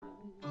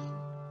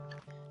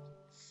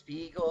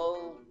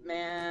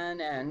Spiegelman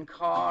and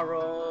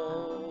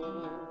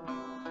Carl.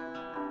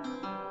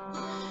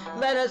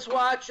 Let us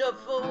watch a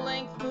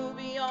full-length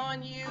movie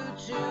on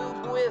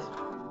YouTube with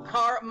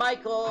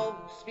Michael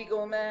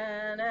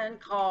Spiegelman and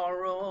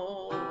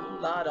Carl.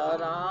 La da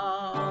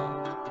da.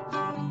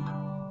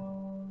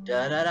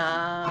 Da da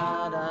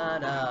da da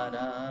da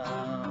da.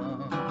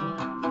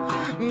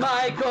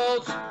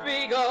 Michael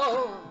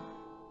Spiegel.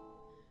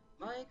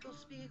 Michael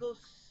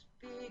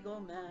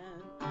Spiegelman.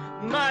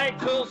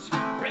 Michael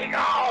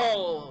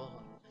Spiegel.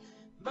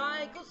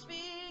 Michael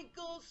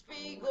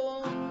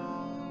Spiegelman.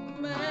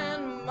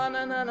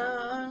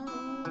 Ma-na-na-na.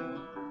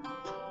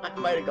 I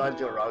might have gone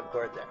to a wrong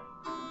chord there.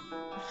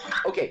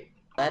 Okay.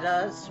 Let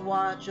us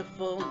watch a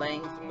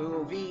full-length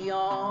movie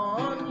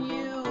on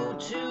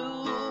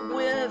YouTube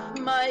with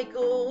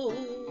Michael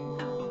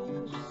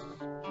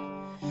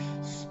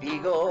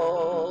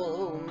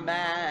Spiegelman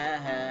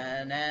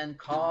and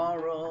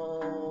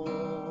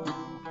Carl.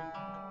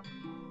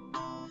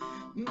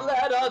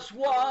 Let us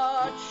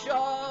watch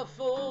a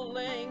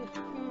full-length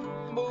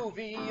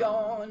movie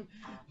on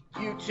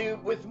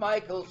YouTube with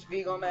Michael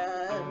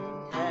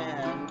Spiegelman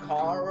and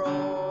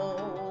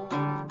Carl.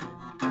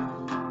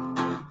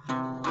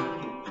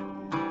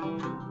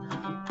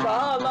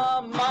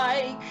 Follow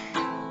Mike.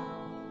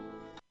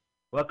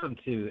 Welcome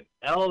to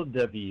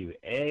LWAFLMOYT.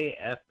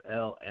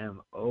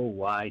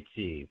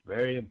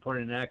 Very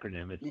important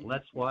acronym. It's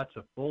Let's Watch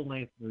a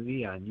Full-Length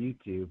Movie on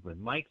YouTube with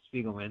Mike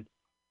Spiegelman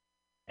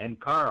and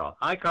Carl.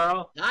 Hi,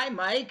 Carl. Hi,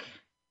 Mike.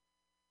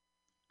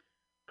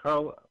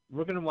 Carl,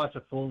 we're going to watch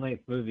a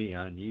full-length movie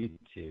on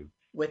YouTube.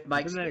 With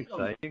Mike Isn't that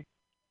Spiegelman. exciting?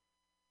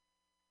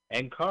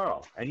 And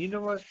Carl. And you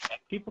know what?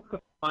 People can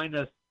find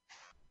us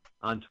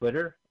on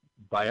Twitter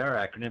by our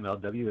acronym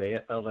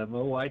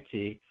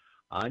LWAFLMOYT,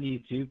 on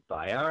YouTube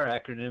by our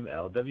acronym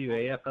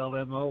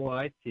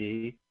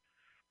LWAFLMOYT.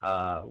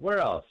 Where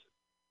else?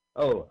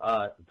 Oh,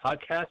 the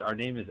podcast, our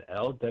name is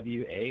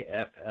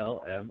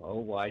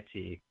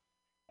LWAFLMOYT.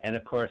 And,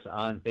 of course,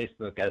 on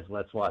Facebook as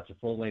Let's Watch a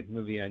Full-Length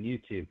Movie on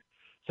YouTube.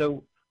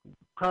 So,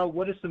 Carl,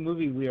 what is the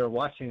movie we are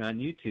watching on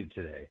YouTube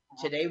today?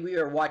 Today we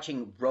are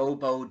watching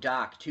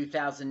RoboDoc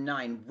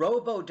 2009.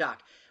 RoboDoc.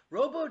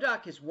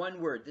 RoboDoc is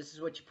one word. This is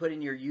what you put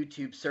in your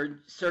YouTube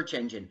search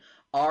engine.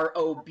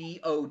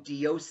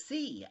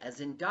 RoboDoc,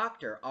 as in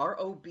doctor.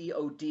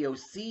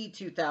 RoboDoc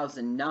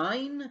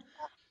 2009.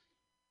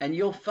 And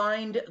you'll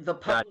find the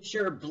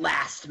publisher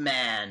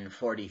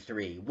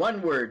Blastman43.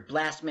 One word,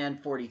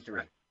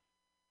 Blastman43.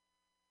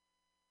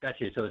 Got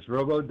you. So it's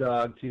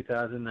RoboDog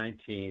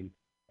 2019,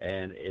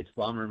 and it's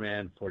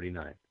Bomberman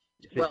 49.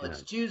 Well,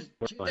 it's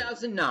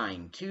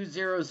 2009,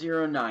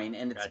 2009,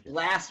 and it's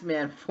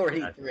Blastman43.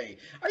 Gotcha.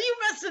 Are you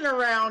messing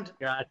around?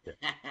 Gotcha.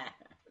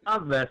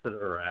 I'm messing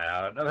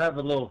around. I'm having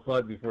a little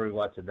fun before we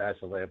watch a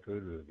National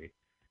Lampoon movie.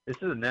 This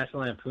is a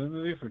National Lampoon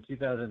movie from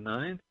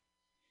 2009?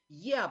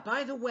 Yeah,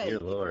 by the way, if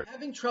you're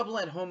having trouble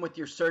at home with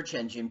your search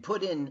engine,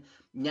 put in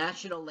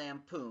National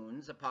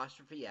Lampoons,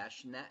 apostrophe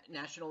S,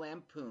 National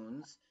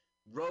Lampoons,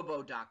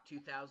 RoboDoc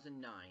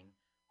 2009,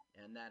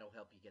 and that'll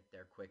help you get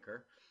there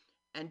quicker.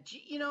 And,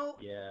 you know,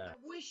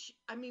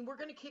 I mean, we're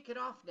going to kick it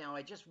off now.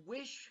 I just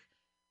wish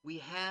we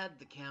had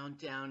the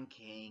Countdown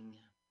King.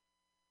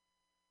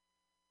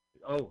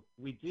 Oh,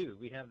 we do.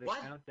 We have the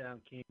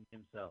Countdown King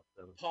himself.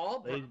 So,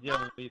 Paul? Ladies and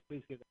gentlemen,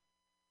 please give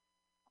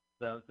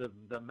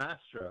the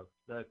maestro,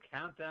 the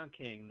Countdown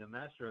King, the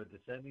maestro of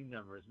descending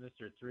numbers,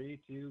 Mr.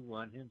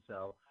 321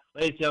 himself.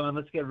 Ladies and gentlemen,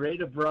 let's get ready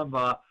to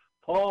Brumbaugh.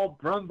 Paul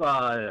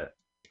Brumbaugh.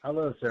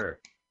 Hello, sir.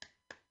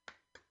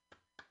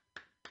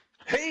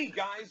 Hey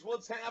guys,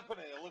 what's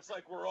happening? It looks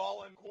like we're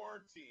all in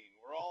quarantine.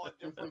 We're all in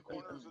different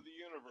corners of the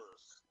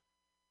universe.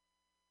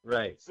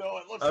 Right. So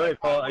it looks all right,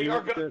 like Paul, we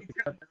are going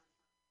to...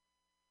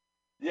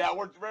 Yeah,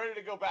 we're ready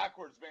to go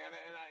backwards, man.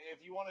 And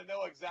if you want to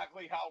know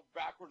exactly how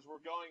backwards we're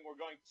going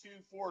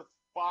 2, 4,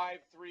 5,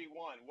 3,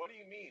 1. What do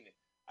you mean?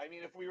 I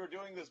mean, if we were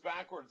doing this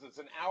backwards, it's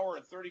an hour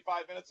and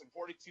 35 minutes and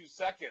 42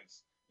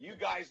 seconds. You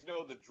guys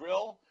know the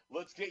drill.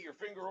 Let's get your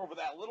finger over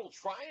that little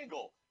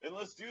triangle, and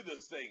let's do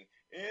this thing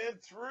in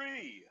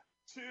 3,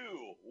 2,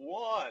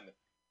 1,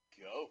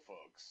 go,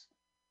 folks.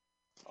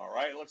 All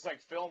right, looks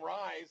like Film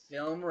Rise.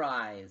 Film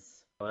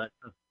Rise. Well,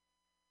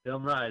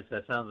 Film Rise.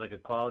 That sounds like a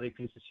quality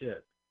piece of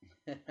shit.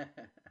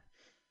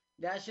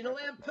 National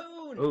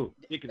Lampoon. Oh,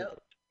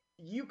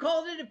 you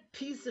called it a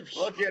piece of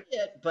shit,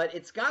 but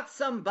it's got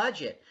some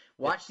budget.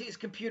 Watch these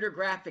computer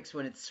graphics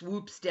when it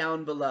swoops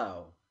down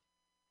below.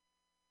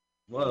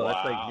 Whoa,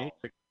 that's like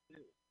Matrix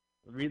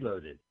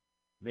Reloaded.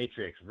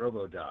 Matrix,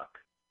 RoboDoc.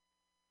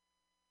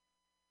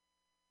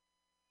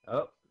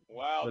 Oh.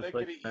 Wow, they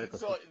could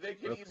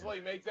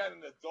easily make that an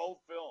adult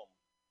film.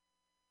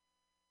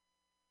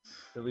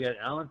 So we got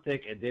Alan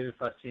Thicke and David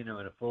Faustino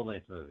in a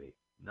full-length movie,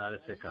 not a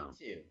sitcom.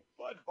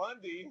 Bud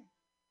Bundy,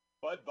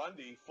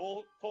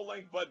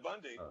 full-length Bud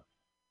Bundy. Oh.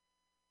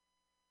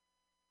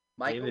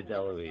 Michael David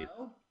DeLuise.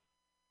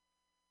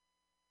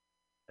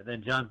 And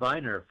then John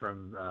Biner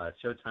from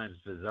Showtime's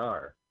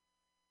Bizarre.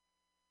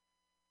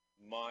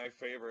 My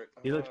favorite.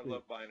 I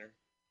love Biner.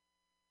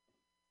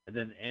 And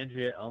then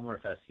Andrea Elmer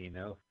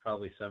Fassino,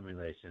 probably some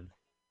relation.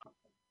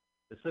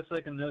 This looks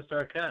like a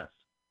no-star cast.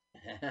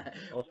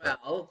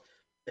 Well,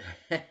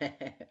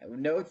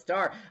 no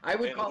star. I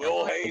would And call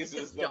Will it Hayes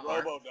is the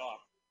RoboDoc.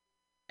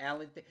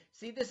 Alan,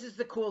 see, this is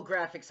the cool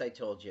graphics I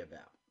told you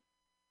about.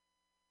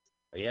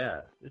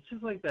 Yeah, it's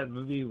just like that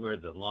movie where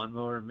the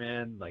lawnmower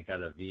man like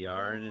got a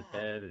VR in his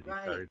head and he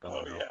started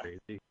going all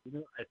crazy. You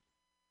know, I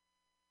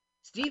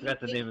forgot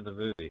the name of the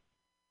movie.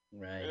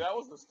 Right. Hey, that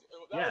was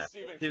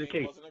Stephen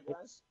King, wasn't it,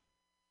 guys?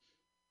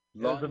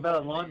 It was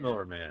about a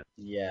lawnmower man.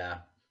 Yeah,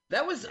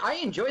 that was. I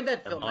enjoyed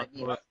that film.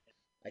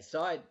 I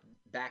saw it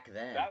back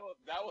then.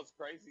 That was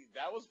crazy.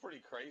 That was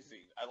pretty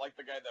crazy. I like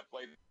the guy that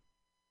played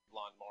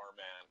Lawnmower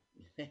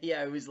Man.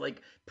 Yeah, it was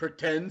like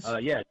pretends.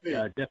 Yeah,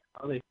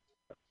 definitely.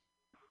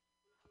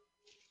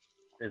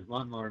 There's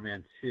Lawnmower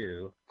Man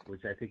 2,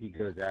 which I think he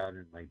goes out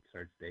and like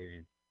starts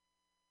dating.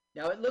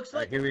 Now it looks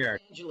like here we are.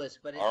 Los Angeles,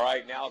 but all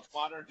right, now it's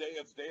modern day.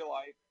 It's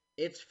daylight.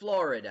 It's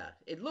Florida.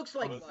 It looks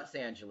like Los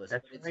Angeles,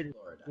 but it's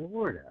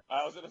Florida.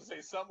 I was gonna say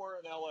somewhere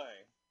in L.A.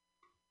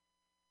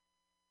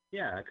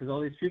 Yeah, because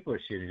all these people are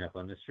shooting up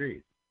on the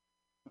street.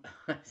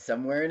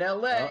 Somewhere in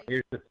L.A. Oh,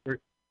 here's the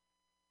first.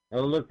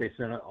 Oh, look, they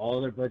spent all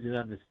their budget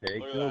on this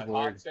fake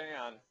billboard. Hot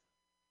tan.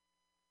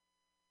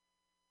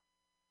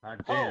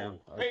 Hot damn.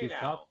 Oh, hey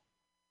now.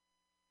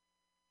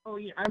 Oh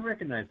yeah, I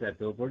recognize that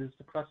billboard. It's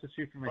across the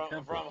street from my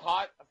temple. From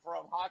hot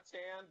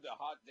tan to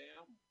hot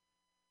damn.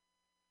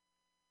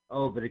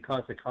 Oh, but it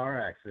caused a car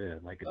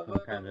accident, like it's some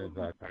kind of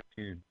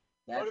cartoon.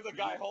 Look at the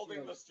guy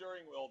holding the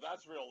steering wheel.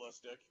 That's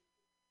realistic.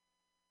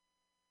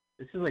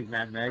 This is like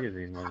Mad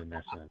Magazine more than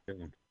National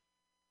Film.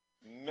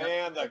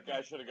 Man, that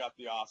guy should have got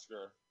the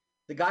Oscar.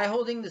 The guy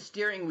holding the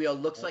steering wheel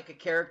looks like a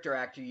character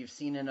actor you've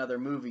seen in other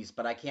movies,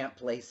 but I can't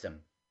place him.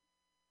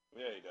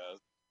 Yeah, he does.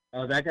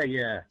 Oh, that guy,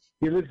 yeah.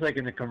 He looks like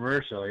in the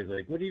commercial. He's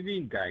like, what do you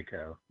mean,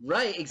 Geico?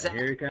 Right,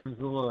 exactly. And here comes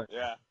the Lord.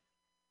 Yeah.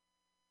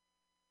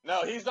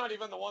 No, he's not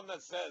even the one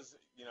that says,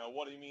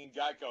 what do you mean,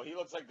 Geico? He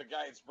looks like the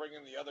guy that's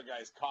bringing the other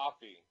guy's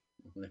coffee.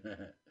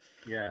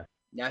 Yeah.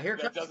 Now here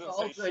comes that doesn't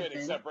say shit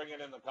except bringing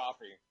in the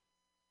coffee.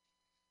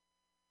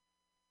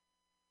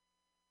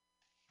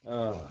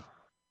 Oh.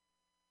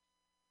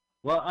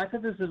 Well, I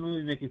thought this was a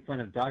movie making fun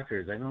of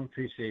doctors. I don't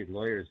appreciate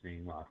lawyers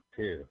being mocked,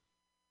 too.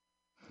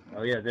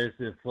 Oh, yeah, there's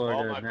the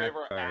Florida my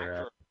favorite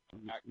actor.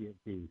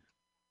 EMTs.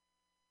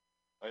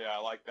 Oh, yeah,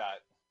 I like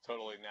that.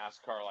 Totally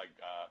NASCAR, like,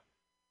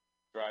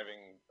 driving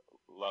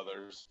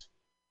leathers.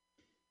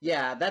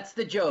 Yeah, that's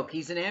the joke.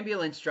 He's an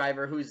ambulance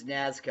driver who's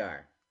NASCAR.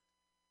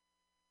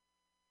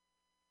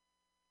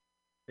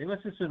 They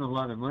must have spent a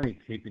lot of money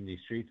keeping these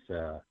streets.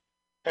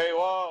 Hey,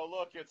 whoa!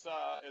 Look, it's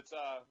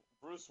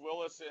Bruce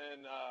Willis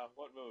in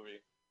what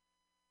movie?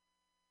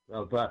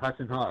 Oh, but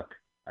Hudson Hawk.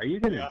 Are you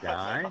gonna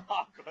die?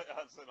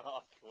 Hudson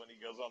Hawk when he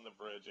goes on the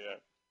bridge. Yeah.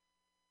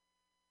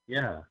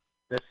 Yeah,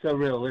 that's so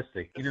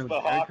realistic. It's every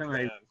Hawk time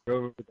Man. I go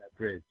over that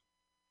bridge.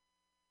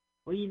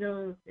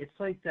 Well, it's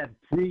like that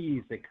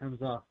breeze that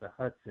comes off the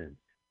Hudson,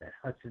 that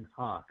Hudson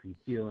Hawk you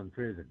feel in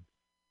prison.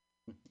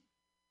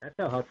 That's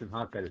how Hudson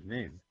Hawk got his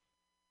name.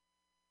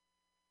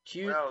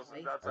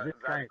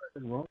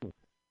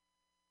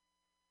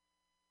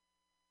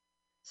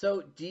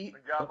 So do you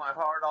got my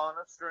heart on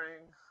a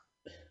string?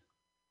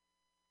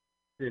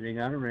 Sitting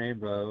on a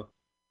rainbow.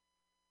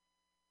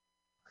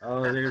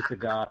 Oh, there's the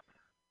guy.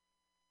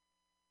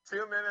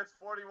 2 minutes,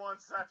 41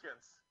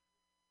 seconds.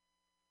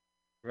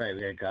 Right,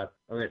 we got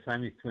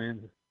Siamese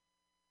twins.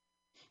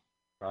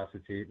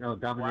 Prostitute. No,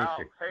 dominatrix. Wow.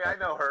 Hey, I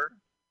know her.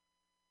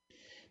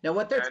 Now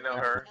what they're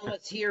telling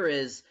us here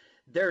is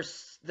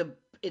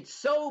it's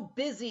so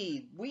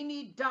busy. We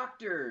need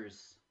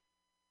doctors.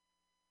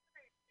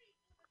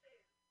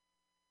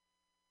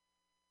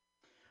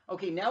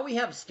 Okay, now we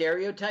have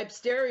stereotype.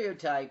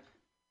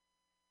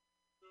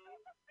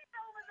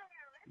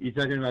 You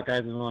talking about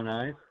guys with one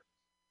eye?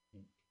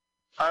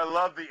 I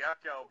love the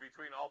echo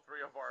between all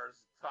three of our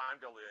time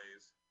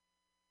delays.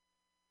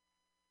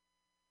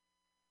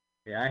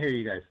 Yeah, I hear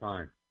you guys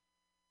fine.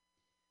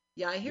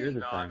 Yeah, I hear you.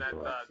 Between the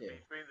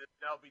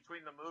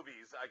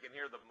movies, I can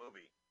hear the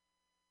movie.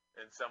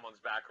 And someone's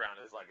background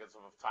is like it's a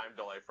time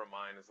delay from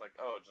mine. It's like,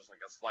 just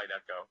like a slight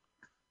echo.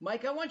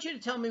 Mike, I want you to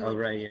tell me when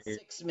it's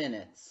 6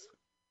 minutes.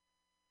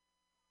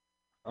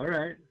 All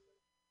right.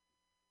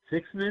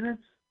 6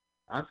 minutes?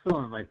 I'm still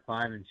on like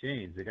 5 and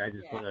change. The guy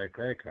just put out a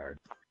credit card.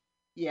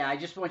 Yeah, I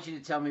just want you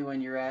to tell me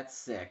when you're at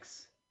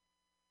 6.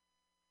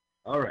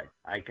 All right.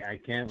 I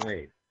can't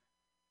wait.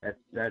 That's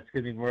going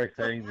to be more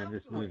exciting than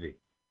this movie.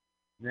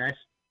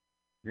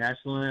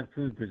 National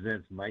Lampoon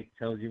presents Mike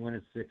Tells You When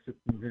It's 6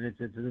 minutes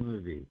into the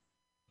movie.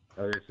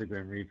 Oh, there's the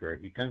Grim Reaper.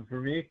 You coming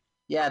for me?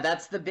 Yeah,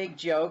 that's the big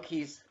joke.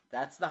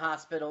 That's the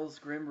hospital's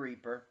Grim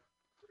Reaper.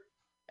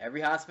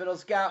 Every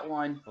hospital's got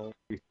one.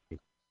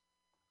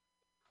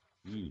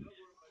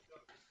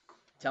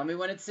 Tell me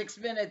when it's 6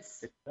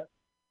 minutes.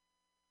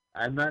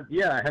 I'm not.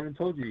 Yeah, I haven't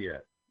told you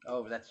yet.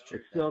 Oh, that's true.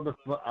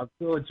 I'm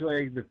still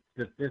enjoying the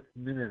 5th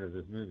minute of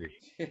this movie.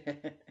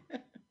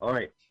 All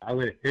right,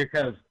 here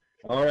comes.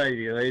 All right,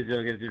 you ladies,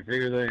 you'll get your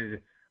fingers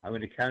on. I'm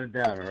going to count it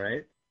down, all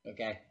right?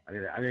 Okay. I'm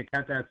going to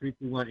count down 3,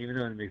 2, 1, even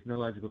though it makes no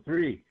logical.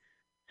 3,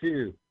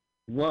 2,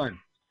 1.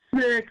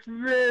 6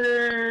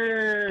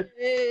 minutes!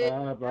 Hey,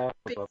 Ba, ba,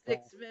 big ba,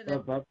 6 ba,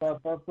 minutes. ba, ba,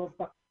 ba, ba,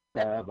 ba.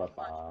 Ba, ba,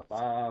 ba,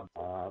 ba,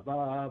 ba,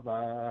 ba,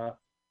 ba.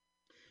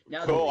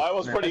 Now, Cool. I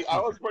was pretty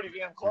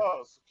damn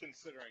close,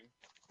 considering.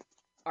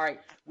 all right,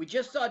 we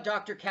just saw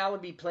Dr.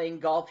 Calaby playing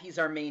golf. He's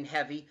our main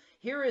heavy.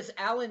 Here is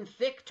Alan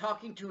Thicke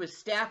talking to his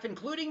staff,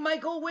 including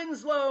Michael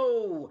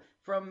Winslow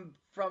from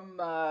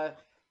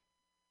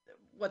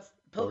what's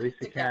Police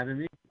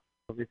Academy.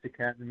 Police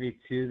Academy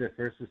 2, the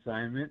first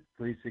assignment.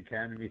 Police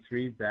Academy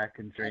 3, back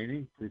in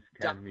training. Police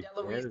Academy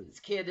 4, DeLuise's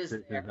kid is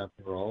there. up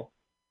the roll.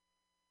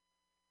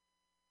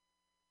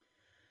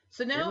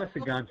 So now they must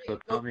have gone to a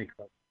comedy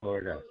club in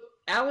Florida.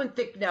 Alan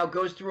Thicke now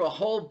goes through a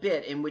whole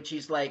bit in which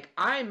he's like,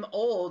 I'm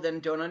old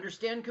and don't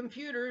understand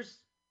computers.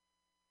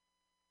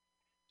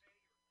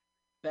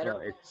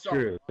 Well, it's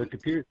true. The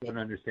computers don't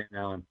understand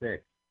Alan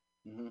Thicke.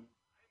 Mm-hmm.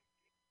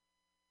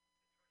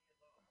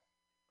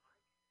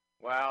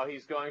 Wow,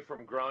 he's going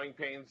from growing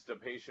pains to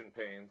patient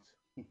pains.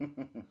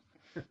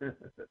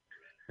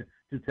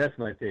 To test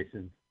my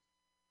patience.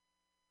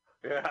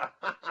 Yeah.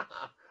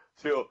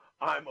 To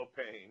I'm a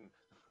pain.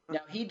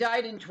 Now, he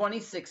died in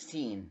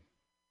 2016.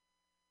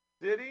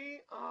 Did he?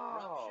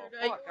 Oh,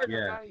 fuck, I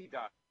forgot he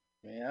died.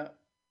 Yeah.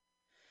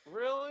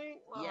 Really?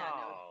 Yeah.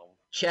 Oh.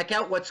 Check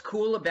out what's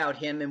cool about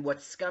him and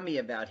what's scummy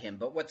about him.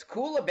 But what's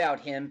cool about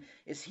him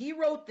is he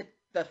wrote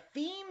the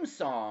theme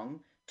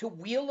song to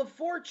Wheel of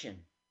Fortune.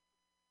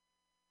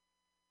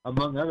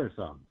 Among other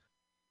songs.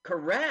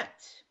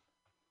 Correct.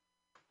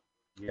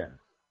 Yeah.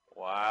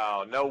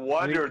 Wow. No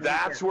wonder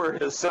that's where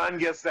his son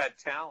gets that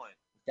talent.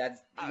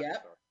 That's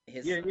yep.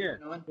 Yeah.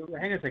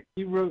 Hang on a sec.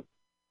 He wrote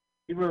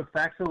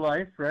Facts of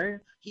Life, right?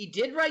 He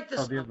did write the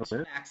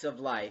song Facts of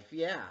Life.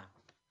 Yeah.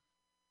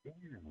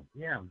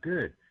 Yeah.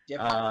 Good.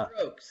 Different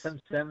strokes. Some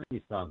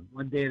 70s song.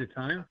 One Day at a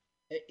Time.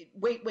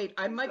 Wait.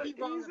 I might be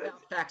wrong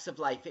about Facts of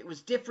Life. It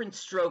was Different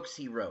Strokes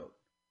he wrote.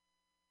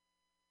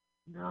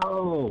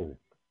 No.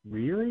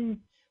 Really?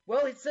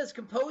 Well, it says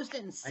composed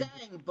and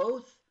sang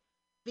both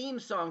theme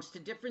songs to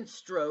Different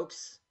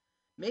Strokes.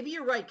 Maybe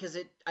you're right because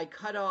I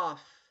cut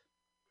off.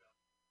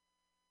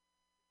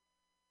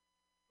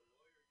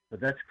 But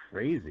that's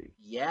crazy.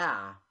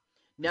 Yeah.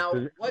 Now,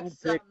 what's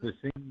the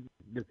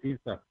theme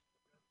song?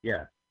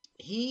 Yeah.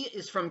 He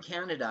is from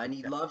Canada and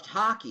he loved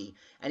hockey,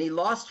 and he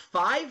lost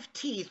 5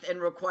 teeth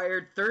and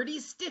required 30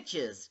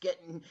 stitches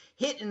getting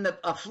hit in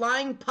a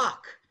flying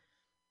puck.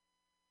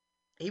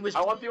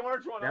 I want the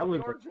orange one. I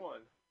want the orange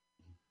one.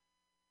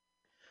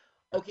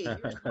 Okay,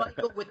 here's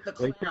Michael with the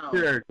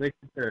clown. Wait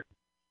your third.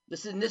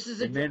 This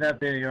is a joke. May not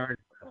be the orange.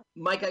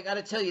 Mike, I got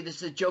to tell you, this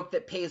is a joke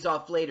that pays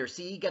off later.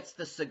 See, he gets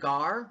the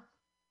cigar.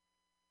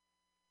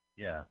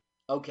 Yeah.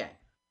 Okay.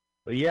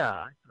 Well,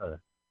 yeah.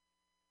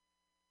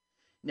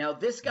 Now,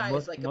 this guy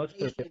is like a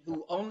patient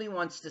who only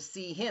wants to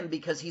see him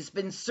because he's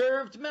been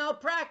served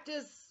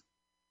malpractice.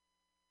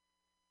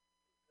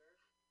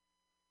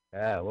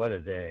 Ah, what a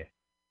day.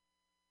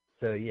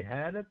 So you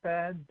had a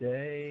bad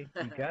day.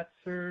 You got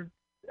served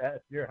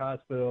at your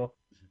hospital.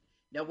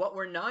 Now, what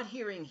we're not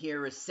hearing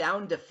here is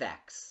sound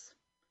effects.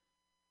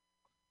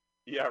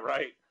 Yeah,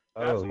 right.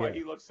 That's why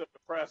he looks so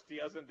depressed. He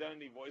hasn't done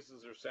any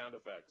voices or sound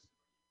effects.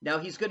 Now,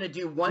 he's going to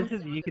do one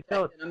sound effect,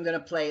 and I'm going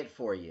to play it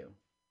for you.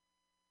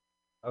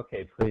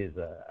 Okay, please.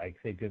 I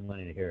say good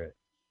money to hear it.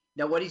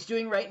 Now, what he's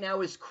doing right now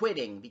is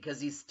quitting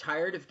because he's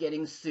tired of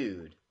getting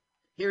sued.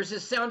 Here's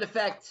his sound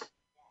effect.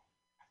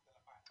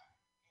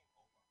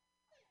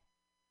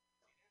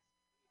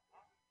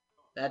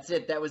 That's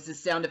it. That was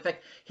his sound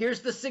effect.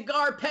 Here's the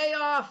cigar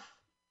payoff.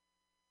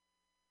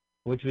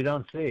 Which we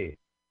don't see.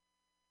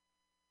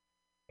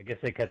 I guess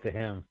they cut to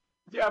him.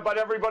 Yeah, but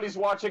everybody's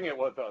watching it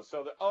with us.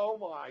 So, oh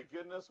my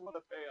goodness, what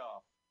a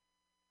payoff.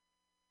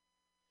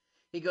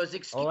 He goes,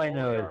 excuse me, all I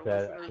know is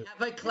that I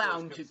have a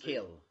clown to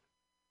kill.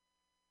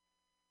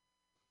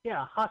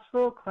 Yeah,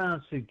 hospital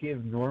clowns should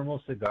give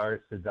normal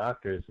cigars to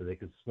doctors so they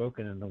could smoke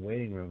it in the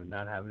waiting room and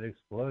not have it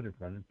explode in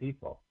front of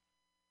people.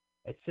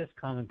 It's just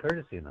common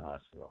courtesy in the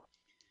hospital.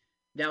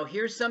 Now,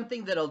 here's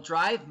something that'll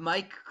drive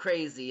Mike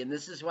crazy, and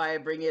this is why I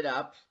bring it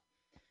up.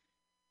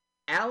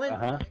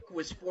 Alan Thicke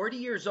was 40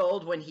 years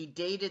old when he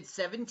dated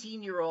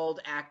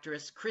 17-year-old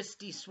actress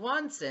Christy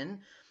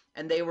Swanson,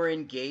 and they were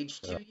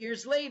engaged 2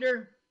 years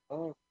later.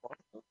 Oh,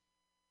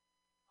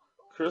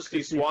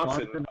 Christy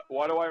Swanson.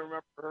 Why do I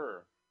remember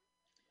her?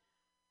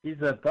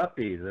 She's a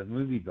Buffy, the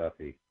movie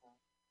Buffy.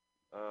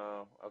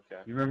 Oh,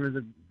 okay. You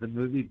remember the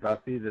movie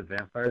Buffy, the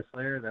Vampire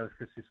Slayer? That was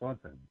Christy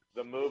Swanson.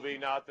 The movie,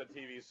 not the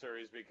TV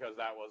series, because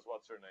that was,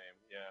 what's her name?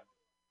 Yeah.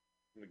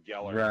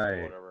 Geller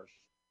or whatever.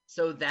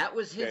 So that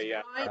was his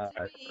bride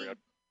to be.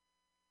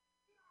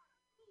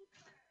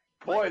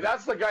 Boy,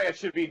 that's the guy that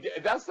should be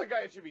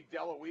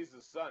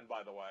DeLuise's son,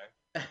 by the way.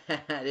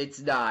 It's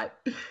not.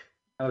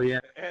 Oh,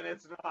 yeah. And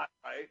it's not,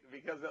 right?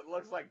 Because it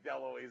looks like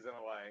DeLuise in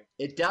a way.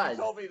 It does.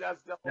 You told me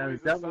that's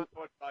DeLuise's son.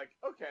 Like,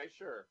 okay,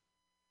 sure.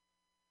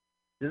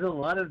 There's a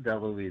lot of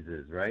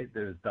DeLuises, right?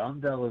 There's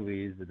Dom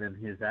DeLuise, and then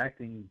his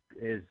acting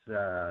is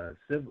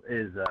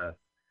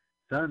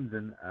sons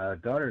and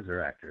daughters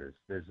are actors.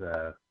 There's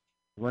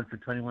one for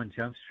 21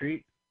 Jump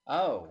Street.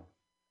 Oh.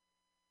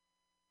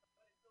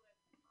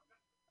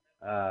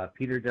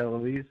 Peter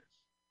DeLuise.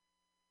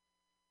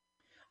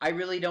 I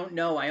really don't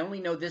know. I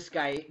only know this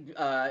guy,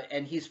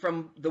 and he's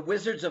from the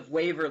Wizards of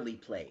Waverly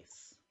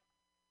Place.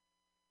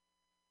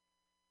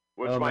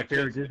 Which my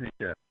favorite Disney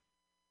show.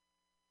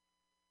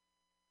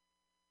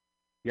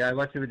 Yeah, I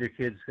watch it with your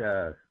kids.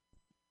 Okay,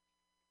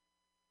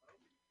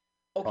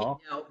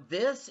 Paul? now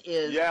this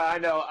is... Yeah, I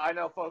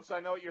know, folks. I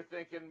know what you're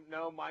thinking.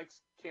 No,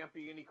 Mike's can't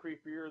be any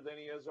creepier than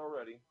he is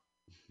already.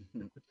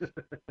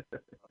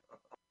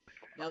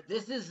 Now,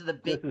 this is the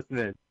big...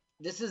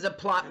 This is a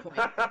plot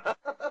point.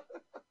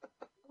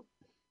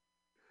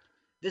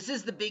 This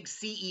is the big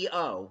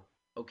CEO,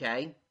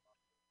 okay?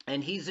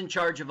 And he's in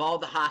charge of all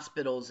the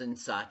hospitals and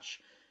such.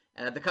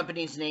 The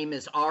company's name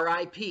is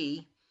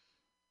RIP.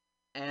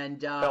 And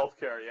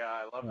healthcare, yeah,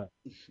 I love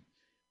it.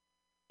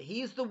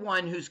 He's the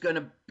one who's going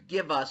to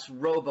give us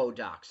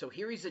RoboDoc. So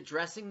here he's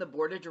addressing the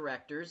board of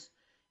directors,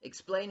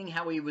 explaining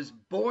how he was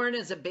born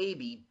as a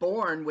baby,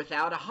 born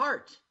without a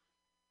heart.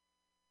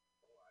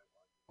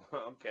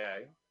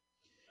 Okay.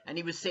 And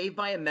he was saved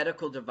by a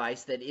medical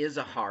device that is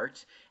a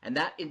heart, and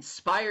that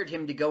inspired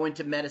him to go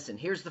into medicine.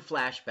 Here's the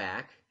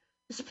flashback.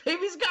 This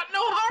baby's got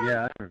no heart.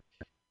 Yeah, I remember.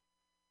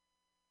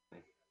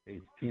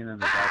 He's peeing on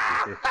the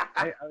doctor's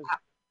face.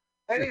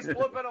 And he's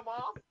flipping him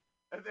off,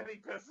 and then he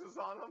pisses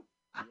on him.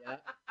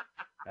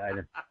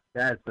 Yeah.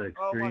 That's an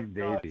extreme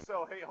baby.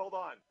 So, hey, hold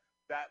on.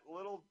 That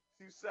little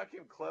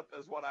 2-second clip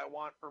is what I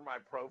want for my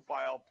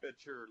profile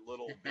picture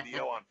little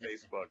video on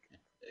Facebook.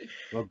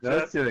 Well,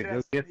 go to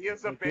it. He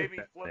is a baby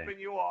flipping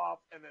you off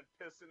and then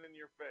pissing in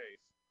your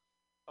face.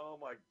 Oh,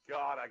 my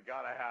God. I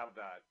got to have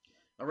that.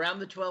 Around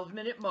the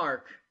 12-minute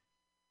mark.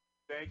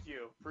 Thank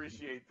you.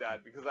 Appreciate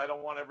that, because I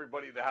don't want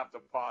everybody to have to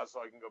pause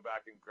so I can go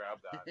back and grab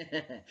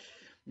that.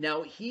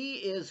 Now, he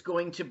is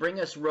going to bring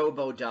us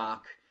RoboDoc,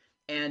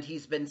 and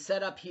he's been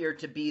set up here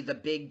to be the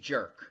big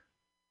jerk.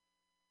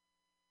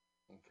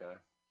 Okay.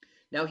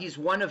 Now, he's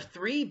one of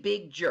 3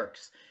 big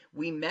jerks.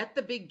 We met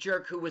the big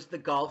jerk who was the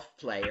golf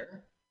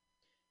player,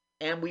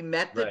 and we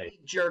met the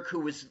big jerk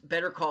who was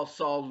Better Call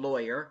Saul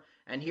lawyer,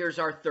 and here's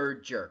our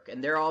 3rd jerk,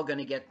 and they're all going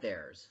to get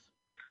theirs.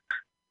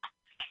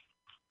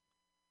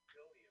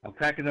 I'm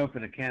cracking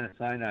open a can of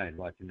cyanide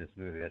watching this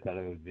movie. I thought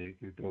it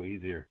would go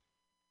easier.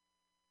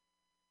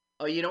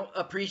 Oh, you don't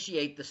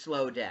appreciate the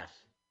slow death.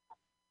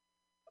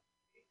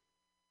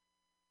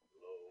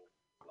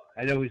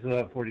 I know we still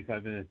have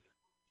 45 minutes.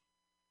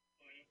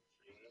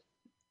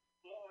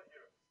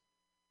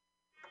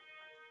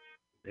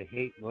 They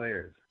hate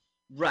lawyers.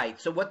 Right.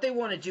 So what they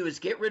want to do is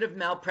get rid of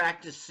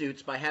malpractice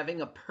suits by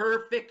having a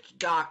perfect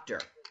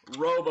doctor.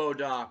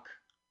 RoboDoc.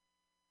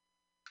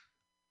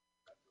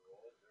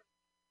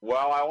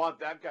 Well, I want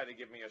that guy to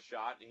give me a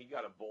shot. He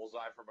got a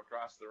bullseye from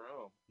across the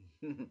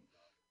room.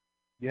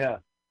 Yeah.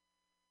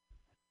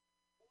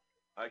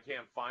 I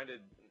can't find a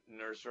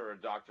nurse or a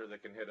doctor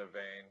that can hit a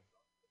vein.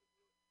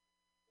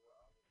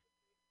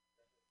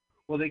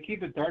 Well, they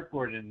keep a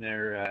dartboard in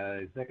their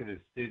executive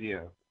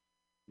studio,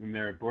 in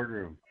their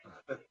boardroom.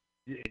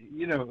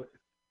 You know,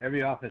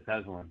 every office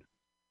has one.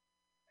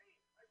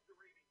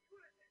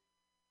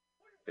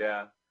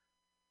 Yeah.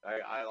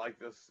 I like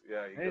this.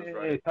 Yeah, he goes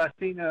right. Hey,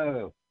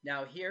 Faustino.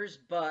 Now here's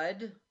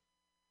Bud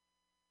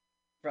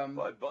from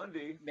Bud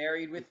Bundy.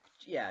 Married with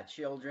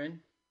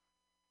Children.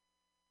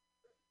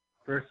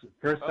 First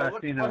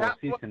Faustino we'll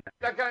see tonight.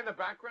 That guy in the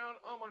background?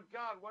 Oh my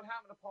God, what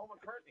happened to Paul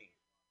McCartney?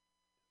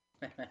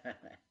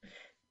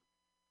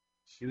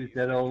 He was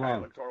dead all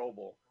along. Looked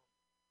horrible.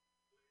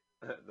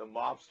 The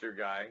mobster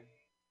guy.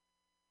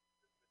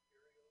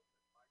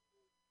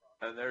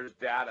 And there's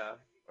Data.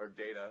 Or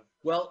Data.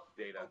 Well,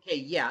 Data. Okay,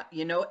 yeah.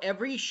 You know,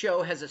 every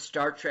show has a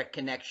Star Trek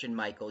connection,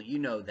 Michael. You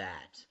know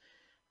that.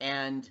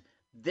 And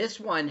this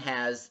one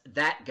has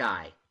that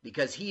guy,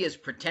 because he is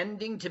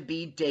pretending to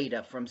be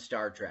Data from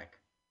Star Trek.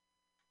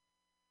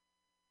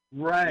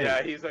 Right.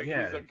 Yeah, he's a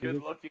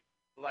good-looking,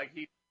 like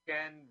he's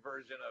Ken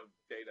version of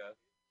Data.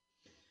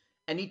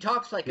 And he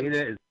talks like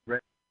Data is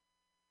Brent.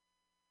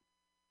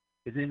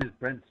 His name is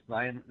Brent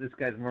Spine. This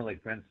guy's more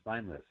like Brent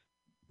Spineless,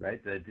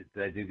 right? Did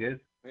I do good?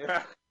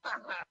 Yeah.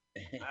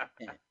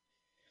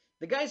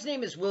 The guy's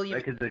name is William.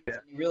 He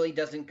really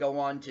doesn't go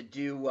on to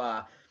do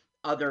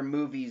other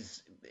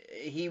movies.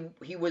 He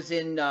was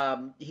in.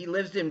 He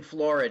lives in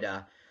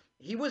Florida.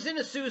 He was in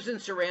a Susan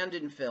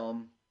Sarandon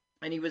film,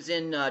 and he was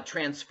in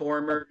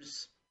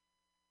Transformers.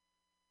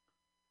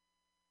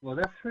 Well,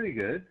 that's pretty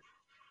good.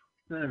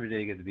 It's not every day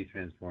you get to be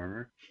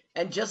Transformer.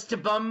 And just to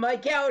bum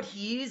Mike out,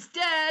 he's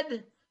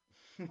dead.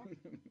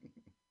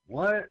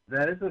 What?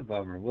 That is a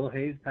bummer. Will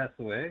Hayes passed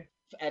away?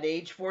 At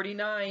age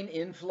 49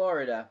 in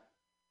Florida.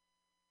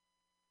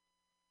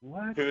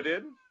 What? Who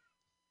did?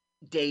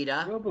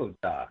 Data.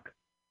 RoboDoc.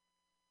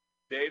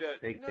 Data?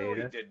 Fake no,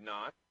 Data. he did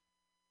not.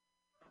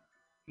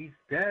 He's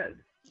dead.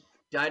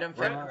 Died on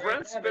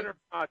Brent Spinner's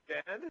not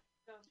dead.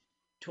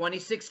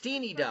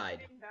 2016 he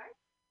died.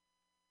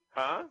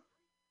 Huh?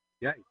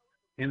 Yeah,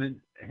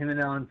 him and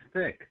Alan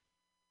Thicke.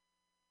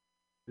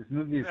 This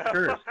movie is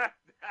cursed.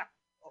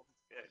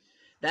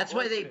 That's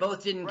why they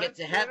both didn't get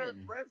to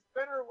heaven. Brent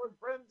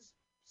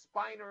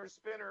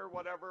Spiner,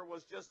 whatever,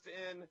 was just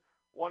in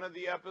one of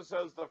the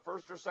episodes, the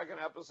first or second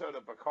episode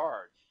of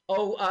Picard.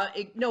 Oh,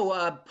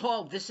 no,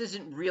 Paul, this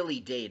isn't really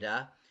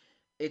Data.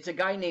 It's a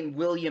guy named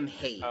William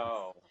Hayes.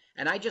 Oh.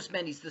 And I just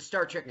meant he's the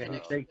Star Trek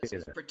connection.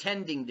 He's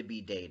pretending to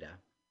be Data.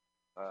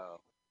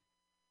 Oh.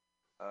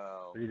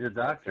 But he's a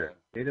doctor.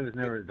 Okay. Data was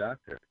never a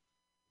doctor.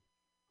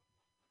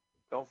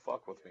 Don't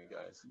fuck with me,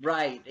 guys.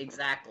 Right,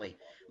 exactly.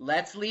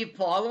 Let's leave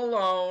Paul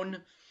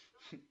alone.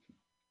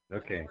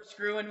 Okay. We're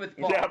screwing with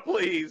Paul. Yeah,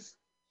 please.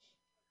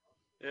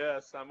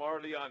 Yes, I'm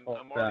already on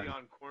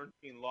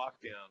quarantine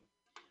lockdown.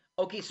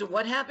 Okay, so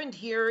what happened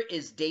here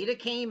is Data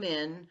came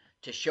in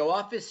to show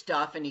off his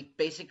stuff, and he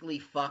basically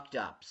fucked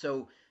up.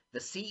 So the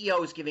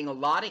CEO is giving a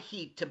lot of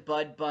heat to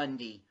Bud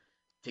Bundy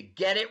to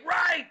get it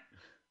right.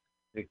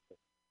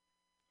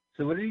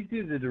 So what did he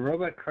do? Did the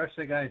robot crush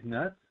the guy's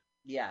nuts?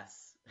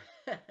 Yes.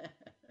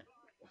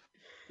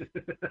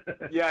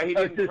 Yeah, he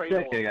didn't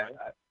cradle him.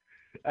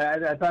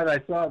 I thought I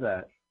saw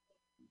that.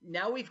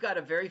 Now we've got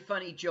a very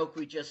funny joke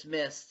we just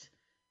missed.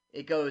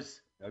 It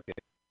goes, okay.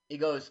 He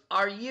goes,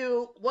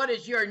 what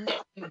is your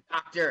name,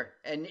 doctor?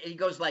 And he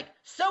goes like,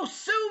 so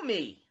sue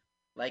me.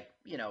 Like,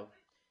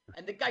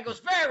 and the guy goes,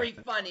 very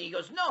funny. He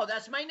goes, no,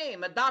 that's my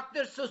name, a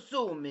Dr.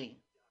 Susumi.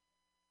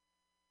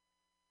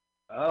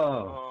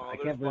 Oh, I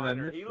can't believe I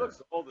missed He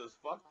looks old as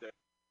fuck there.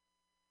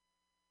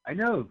 I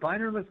know,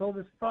 Biner looks old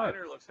as fuck.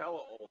 Biner looks hella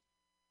old.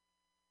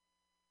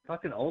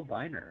 Fucking old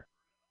Biner.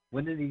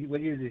 What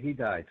year did he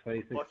die?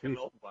 2016? Fucking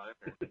old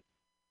Biner.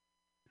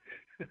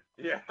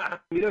 Yeah.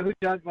 You know who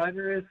John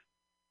Biner is,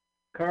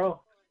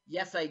 Carl?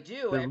 Yes, I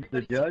do.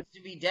 The judge? Seems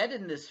to be dead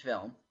in this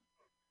film.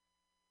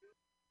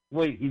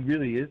 Wait, he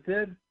really is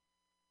dead?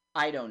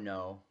 I don't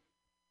know.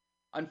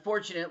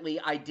 Unfortunately,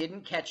 I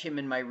didn't catch him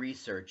in my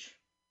research.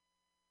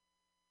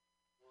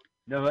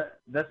 No,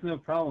 that's no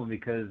problem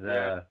because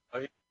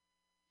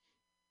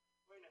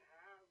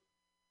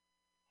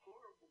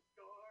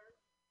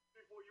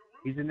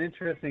he's an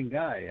interesting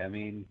guy. I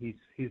mean,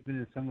 he's been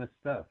in so much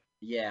stuff.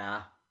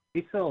 Yeah.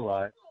 He's still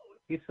alive.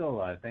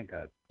 Thank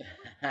God.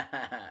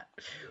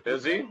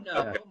 Is he?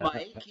 No,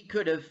 Mike. He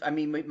could have. I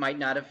mean, it might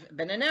not have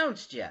been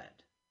announced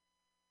yet.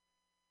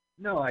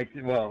 No,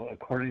 well,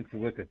 according to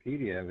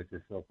Wikipedia, which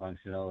is still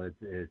functional,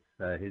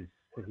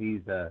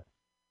 he's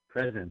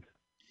president.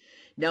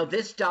 Now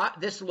this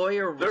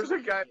lawyer, there's a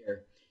guy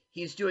here.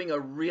 He's doing a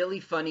really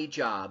funny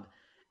job,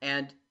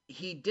 and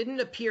he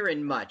didn't appear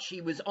in much.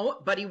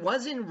 But he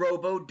was in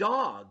Robo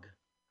Dog.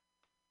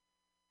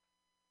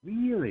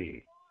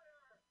 Really?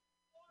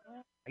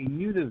 I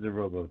knew there was a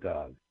Robo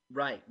Dog.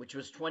 Right, which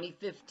was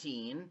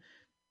 2015.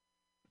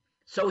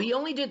 So he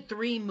only did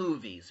 3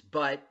 movies,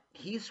 but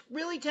he's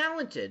really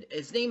talented.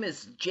 His name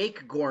is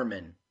Jake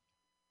Gorman.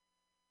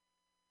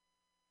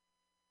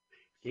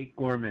 Jake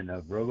Gorman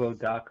of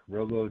RoboDoc,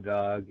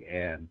 RoboDog,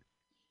 and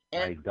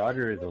My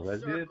Daughter is a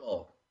Lesbian.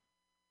 Circle.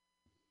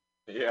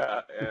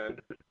 Yeah, and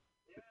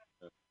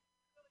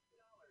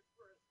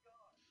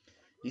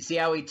you see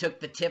how he took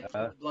the tip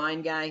from the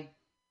blind guy?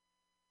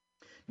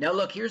 Now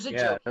look, here's a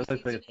joke. He's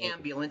like an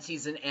ambulance.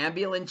 He's an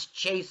ambulance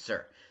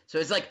chaser. So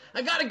he's like,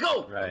 I gotta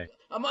go. Right.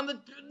 I'm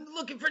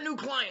looking for new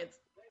clients.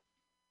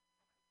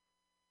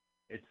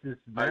 It's this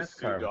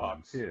NASCAR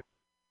one too.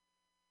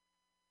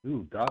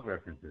 Ooh, dog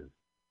references.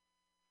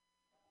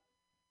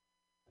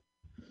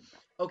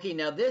 Okay,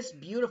 now this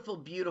beautiful,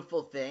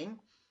 beautiful thing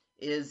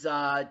is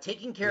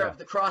taking care of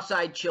the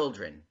cross-eyed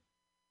children.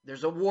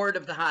 There's a ward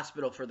of the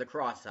hospital for the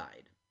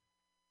cross-eyed.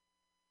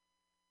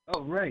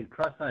 Oh, right,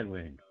 cross-eyed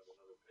wing.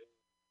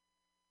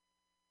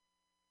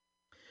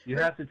 You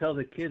have to tell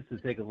the kids to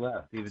take a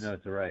left, even though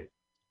it's a right.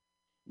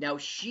 Now,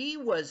 she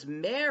was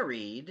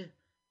married,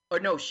 or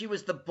no, she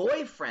was the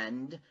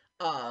boyfriend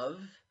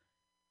of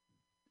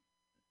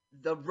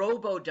the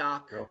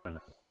RoboDoc. Girlfriend.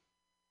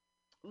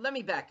 Let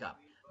me back up.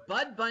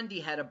 Bud Bundy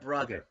had a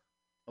brother,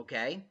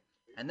 okay?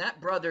 And that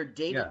brother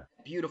dated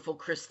beautiful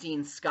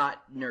Christine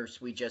Scott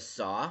nurse we just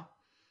saw,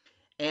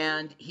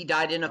 and he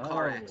died in a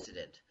car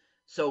accident.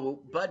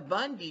 So Bud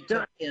Bundy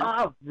took him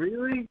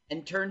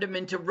and turned him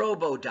into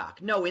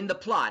RoboDoc. No, in the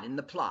plot.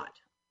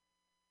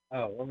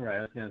 Oh, all right.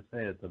 I was going to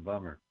say it's a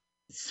bummer.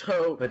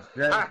 So, but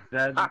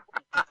that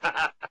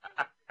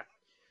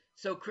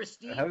so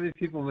Christine. How many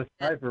people must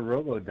die for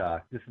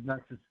RoboDoc? This is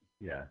not just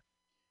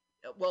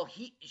Well,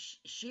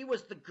 she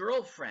was the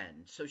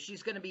girlfriend, so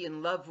she's going to be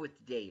in love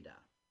with Data.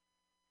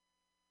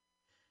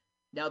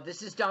 Now,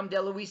 this is Dom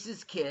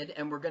DeLuise's kid,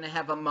 and we're going to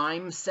have a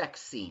mime sex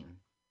scene.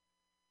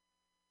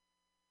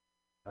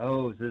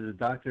 Oh, so the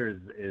doctor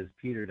is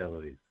Peter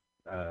DeLuise,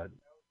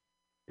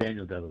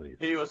 Daniel DeLuise.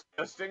 He was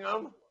fisting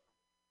him?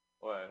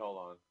 Wait, hold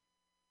on.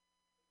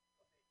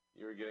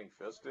 You were getting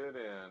fisted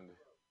and...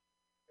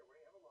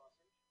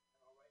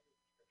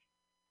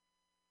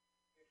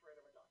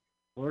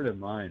 Florida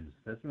Mimes.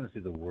 That's must be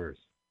the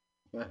worst.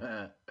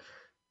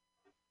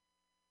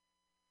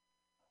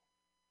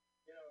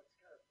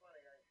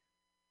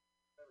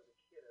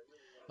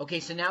 Okay,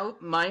 so now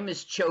Mime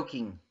is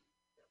choking.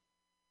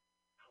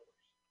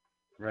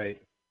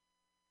 Right.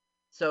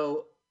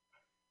 So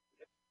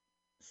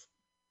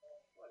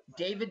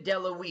David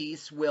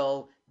DeLuise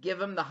will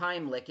give him the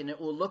Heimlich, and it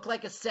will look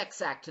like a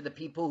sex act to the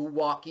people who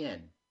walk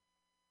in.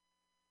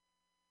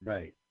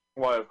 Right.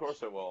 Well, of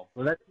course it will.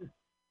 Well, that's.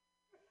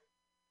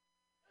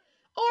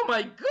 Oh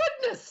my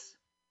goodness!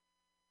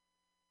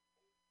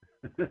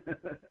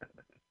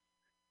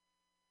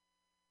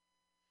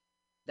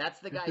 That's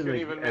the guy You who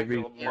can even make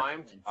a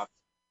mime talk.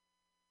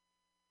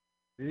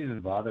 They didn't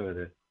even bother with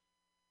it.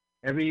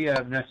 Every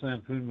National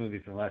Lampoon movie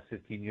for the last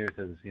 15 years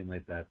has a scene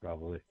like that,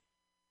 probably.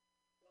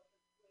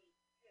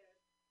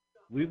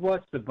 We've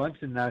watched a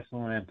bunch of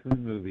National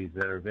Lampoon movies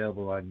that are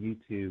available on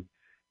YouTube.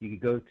 You can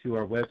go to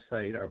our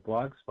website, our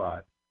blog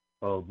spot,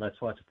 called Let's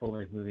Watch a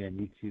Full-Length Movie on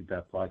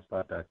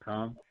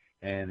YouTube.blogspot.com.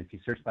 And if you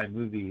search by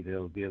movie, there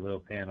will be a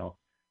little panel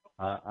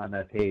on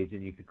that page,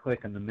 and you can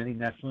click on the many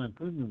National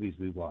Lampoon movies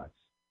we watched.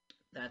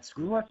 That's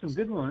we watched some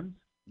good ones.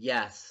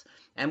 Yes,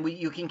 and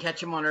you can catch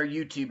them on our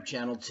YouTube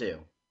channel too.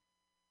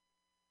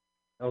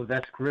 Oh,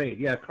 that's great.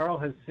 Yeah, Carl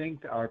has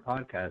synced our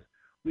podcast.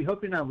 We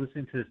hope you're not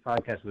listening to this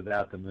podcast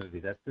without the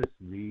movie. That's just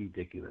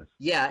ridiculous.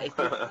 Yeah, if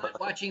you're not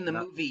watching the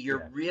movie,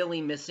 you're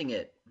really missing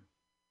it.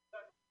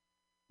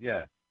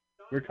 Yeah,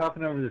 we're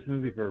talking over this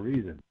movie for a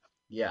reason.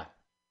 Yeah.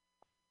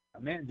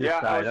 A man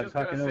just died. I was just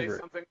I'm talking gonna say over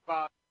something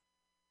about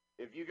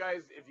if you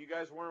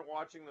guys weren't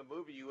watching the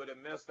movie, you would have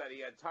missed that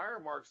he had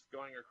tire marks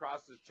going across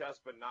his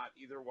chest, but not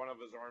either one of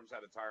his arms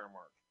had a tire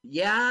mark.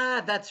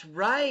 Yeah, that's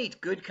right.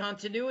 Good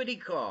continuity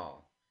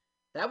call.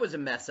 That was a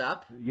mess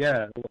up.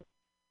 Yeah.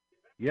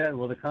 Yeah,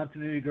 well, the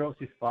continuity girl,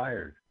 she's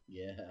fired.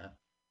 Yeah.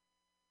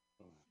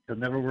 She'll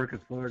never work in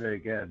Florida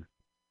again.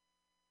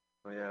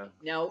 Oh, yeah.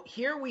 Now,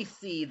 here we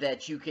see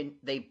that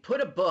they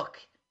put a book,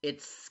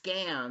 it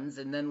scans,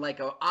 and then like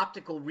an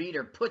optical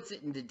reader puts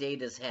it into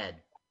Data's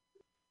head.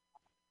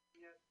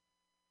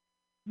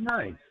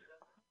 Nice.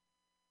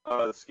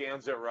 It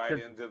scans it right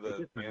into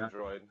the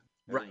android,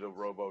 right. into the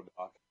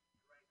RoboDoc.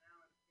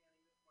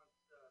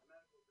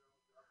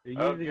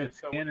 Okay,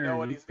 so we know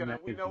what he's gonna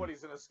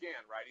scan,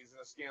 right? He's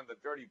gonna scan the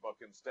dirty book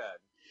instead.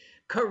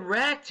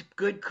 Correct.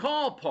 Good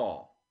call,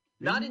 Paul.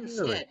 Not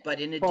instead, but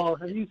in addition. Paul,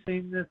 have you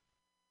seen this?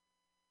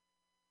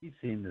 You've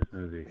seen this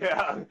movie.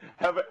 Yeah.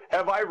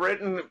 Have I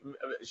written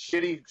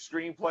shitty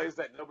screenplays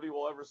that nobody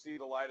will ever see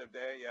the light of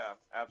day? Yeah,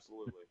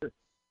 absolutely.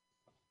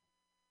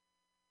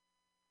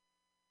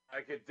 I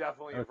could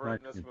definitely have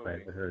written this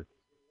movie.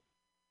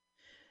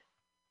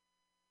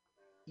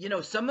 You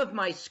know, some of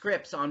my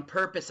scripts on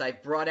purpose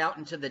I've brought out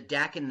into the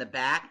deck in the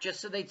back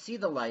just so they'd see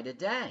the light of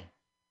day.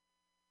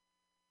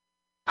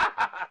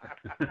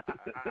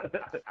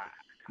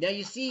 Now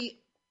you see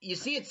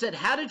it said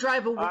how to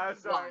drive a wild.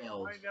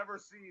 I never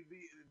see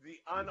the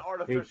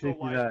unartificial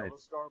light of a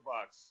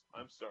Starbucks.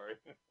 I'm sorry.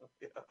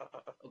 Yeah.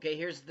 Okay,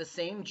 here's the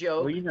same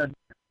joke. Well, you know,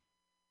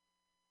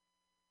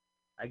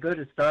 I go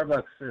to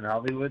Starbucks in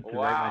Hollywood to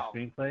write my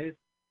screenplays.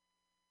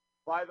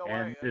 By the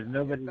way, there's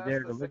nobody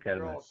there to look at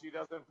it. She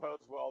doesn't pose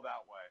well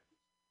that way.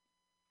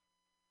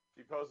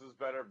 She poses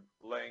better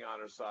laying on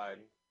her side.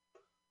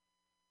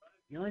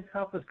 The only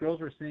topless girls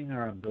we're seeing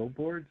are on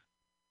billboards.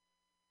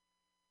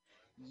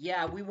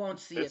 Yeah, we won't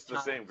see it's the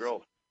same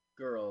girl.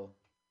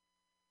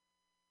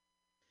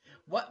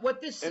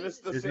 What this and it's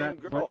the same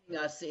girl.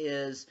 Telling us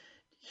is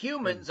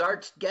humans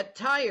get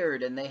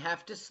tired and they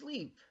have to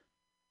sleep.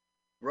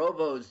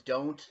 Robos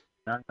don't.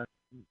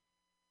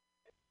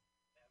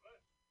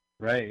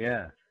 Right,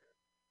 yeah.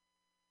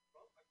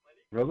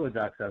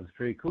 RoboDoc sounds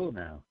pretty cool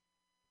now.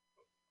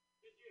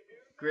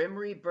 Grim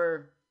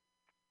Reaper.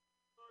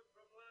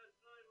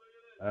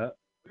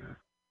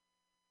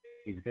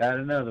 He's got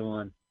another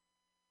one.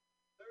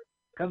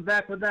 Come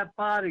back with that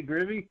body,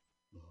 Grimmy.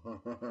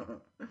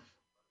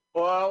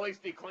 Well, at least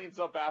he cleans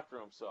up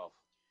after himself.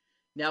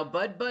 Now,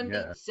 Bud Bundy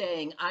is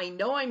saying, I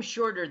know I'm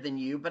shorter than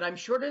you, but I'm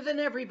shorter than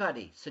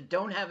everybody, so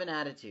don't have an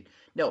attitude.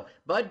 No,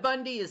 Bud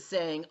Bundy is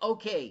saying,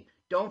 okay,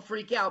 don't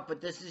freak out, but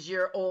this is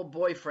your old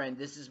boyfriend.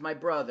 This is my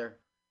brother.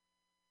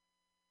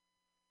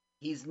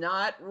 He's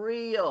not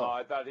real. Oh,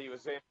 I thought he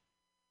was saying,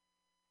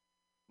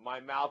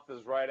 my mouth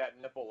is right at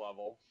nipple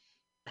level.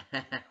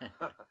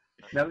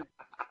 Now,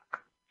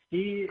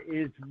 he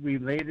is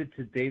related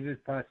to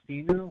David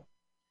Faustino?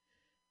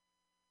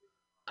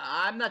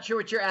 I'm not sure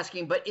what you're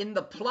asking, but in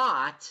the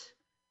plot,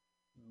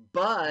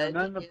 Bud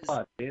not in the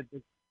plot.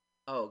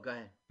 Oh, go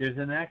ahead. There's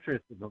an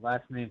actress with the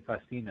last name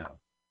Faustino.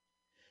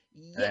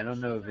 Yeah, I don't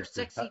know if it's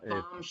Sexy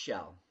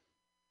Bombshell.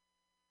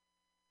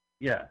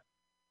 Yeah.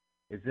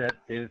 Is that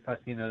David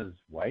Faustino's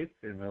wife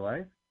in real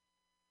life?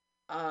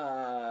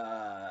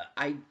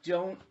 I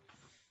don't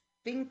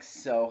think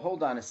so.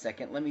 Hold on a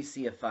second. Let me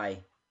see if I...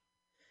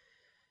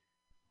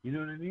 You know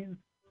what I mean?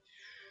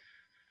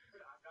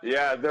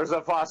 Yeah, there's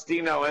a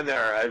Faustino in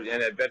there,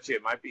 and I bet you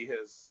it might be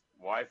his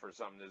wife or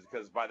something,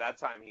 because by that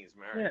time he's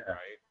married,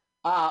 right?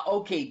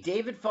 Okay,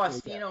 David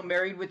Faustino,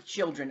 married with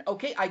children.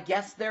 Okay, I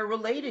guess they're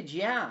related,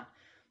 yeah.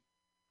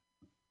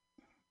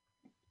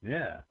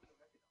 Yeah.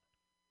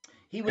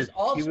 He was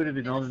also he would have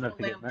been in old enough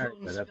to National get married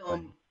by Lampoon's that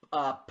point.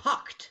 film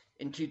Pucked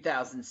in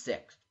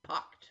 2006.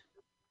 Pucked.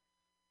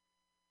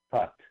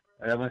 Pucked.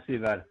 That must be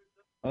about.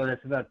 Oh,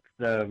 that's about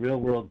the real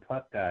world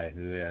puck guy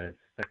who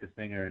stuck his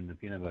finger in the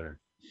peanut butter.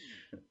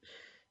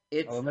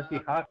 It's it must be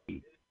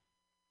hockey.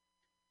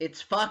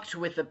 It's fucked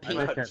with a P.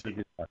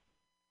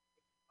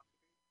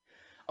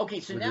 Okay,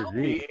 so with now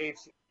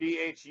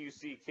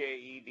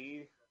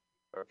P-H-U-C-K-E-D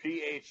or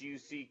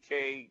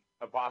P-H-U-C-K''D.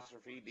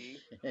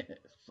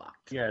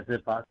 Fucked. Yeah, it's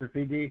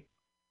apostrophe D.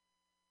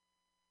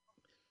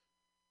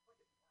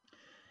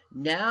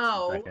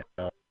 Now,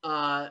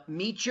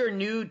 meet your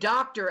new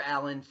doctor,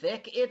 Alan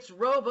Thicke. It's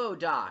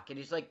RoboDoc, and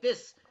he's like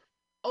this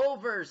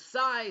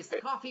oversized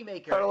coffee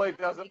maker. Totally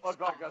doesn't look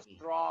like a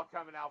straw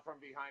coming out from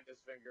behind his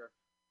finger.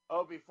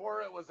 Oh,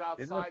 before it was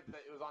outside,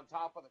 it was on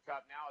top of the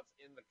cup. Now it's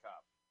in the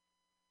cup.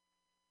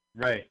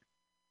 Right.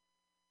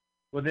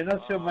 Well, they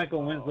don't show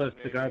Michael Winslow's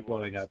cigar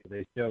blowing up, but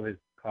they show his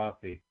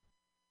coffee.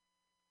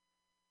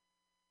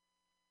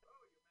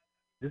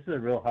 This is a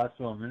real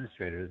hospital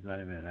administrator. This is not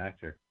even an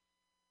actor.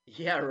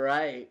 Yeah,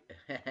 right.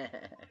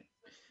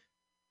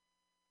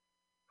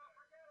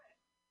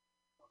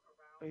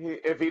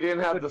 If he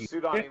didn't have the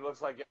suit on, he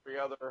looks like every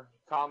other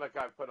comic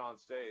I've put on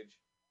stage.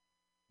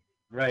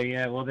 Right,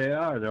 yeah. Well, they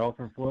are. They're all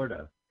from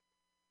Florida.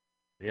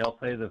 They all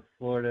play the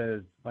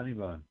Florida Funny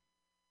Bone.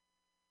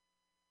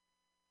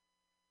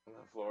 The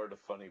Florida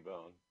Funny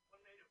Bone.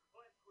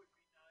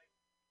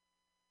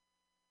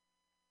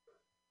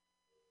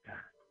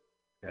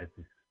 God,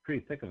 it's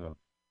pretty thick of him.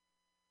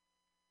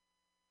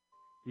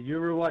 Did you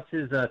ever watch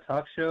his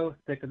talk show,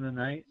 Thick in the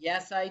Night?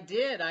 Yes, I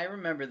did. I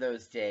remember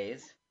those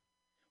days.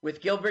 With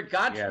Gilbert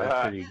Gottfried. Yeah,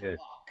 that's pretty good.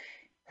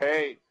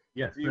 Hey,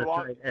 yes, do you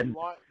want, right. and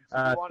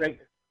Craig,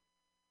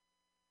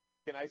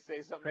 can I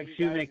say something Craig to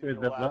you Shoemaker,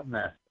 the Love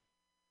Master.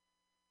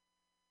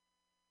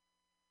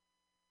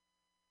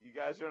 You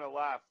guys are gonna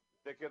laugh.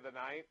 Thick of the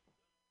Night.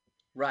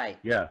 Right.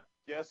 Yeah.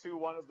 Guess who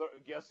one of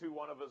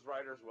his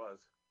writers was?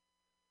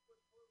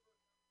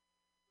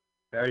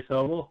 Barry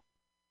Sobel?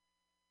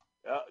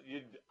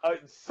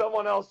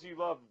 Someone else you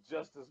love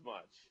just as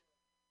much.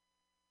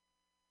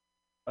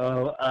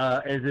 Oh,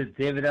 is it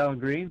David Allen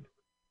Green?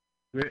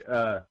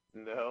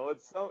 No,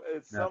 it's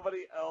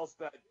somebody else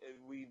that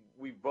we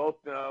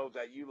both know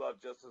that you love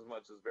just as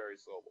much as Barry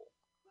Sobel.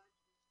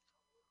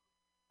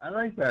 I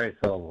like Barry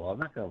Sobel. I'm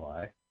not gonna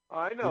lie.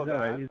 I know that.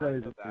 Right. I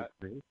know that.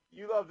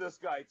 You love this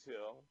guy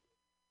too.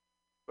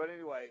 But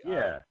anyway,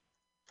 yeah.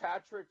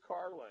 Patrick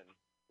Carlin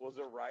was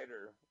a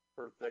writer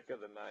for Thick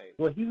of the Night.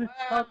 Well, he was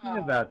talking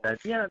about that.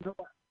 Yeah, no,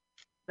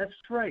 that's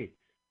right.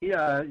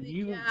 Yeah,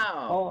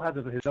 Paul has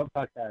his own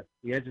podcast,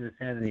 The Edge of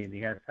Insanity, and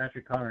he has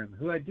Patrick Carlin,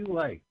 who I do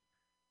like,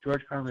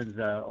 George Carlin's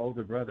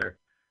older brother,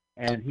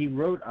 and he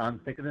wrote on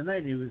Thick of the Night.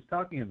 And he was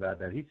talking about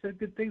that. He said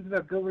good things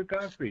about Gilbert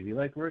Gottfried. He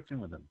liked working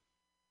with him.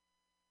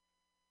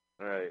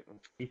 Right.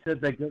 He said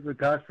that Gilbert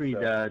Gottfried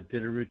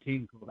did a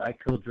routine called "I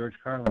Killed George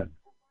Carlin."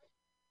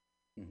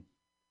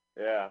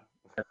 Yeah.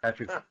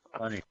 Patrick's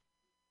funny.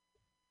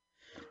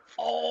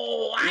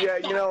 Oh,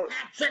 I thought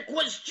Patrick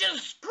was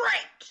just great.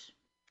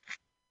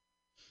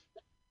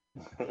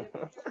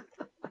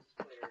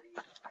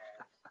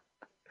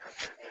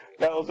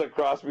 That was a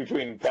cross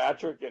between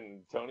Patrick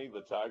and Tony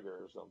the Tiger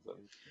or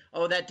something.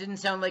 Oh, that didn't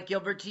sound like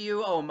Gilbert to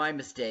you? Oh, my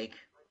mistake.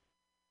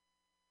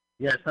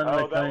 Yeah, it sounded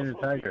like Tony the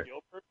Tiger.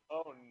 Gilbert?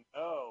 Oh,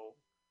 no.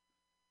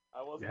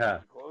 I wasn't even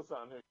close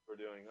on who you were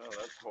doing. Oh,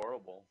 that's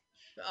horrible.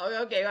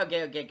 Oh, okay.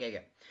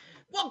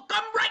 Well,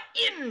 come right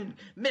in,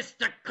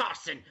 Mr.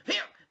 Carson.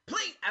 Here,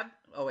 please.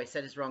 Oh, I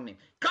said his wrong name.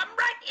 Come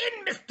right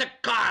in, Mr.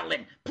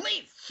 Carlin.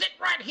 Please sit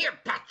right here,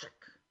 Patrick.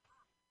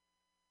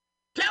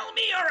 Tell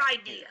me your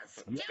ideas.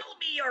 Tell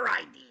me your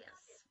ideas.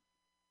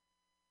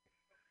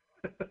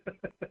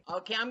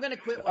 Okay, I'm going to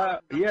quit.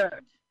 Yeah.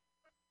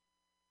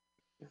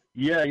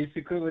 Yeah, you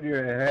should quit with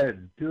your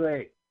head. Too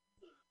late.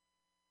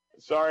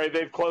 Sorry,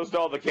 they've closed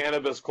all the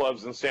cannabis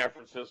clubs in San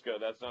Francisco.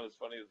 That's not as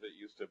funny as it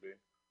used to be.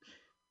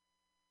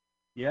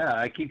 Yeah,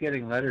 I keep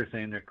getting letters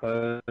saying they're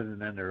closed and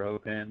then they're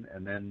open.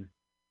 And then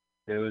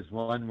there was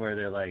one where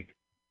they're like,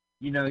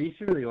 you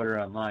should really order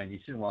online. You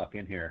shouldn't walk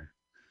in here.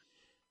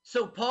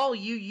 So, Paul,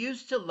 you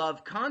used to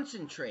love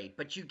concentrate,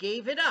 but you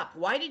gave it up.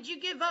 Why did you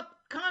give up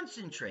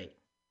concentrate?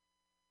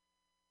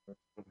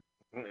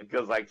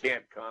 Because I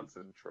can't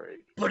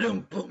concentrate.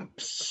 Ba-dum, boom.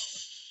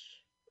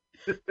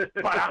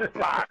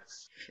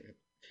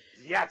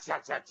 Yeah,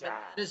 cha-cha-cha.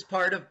 That is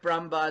part of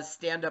Brumbaugh's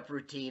stand-up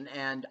routine,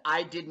 and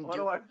I didn't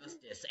do it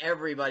justice.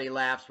 Everybody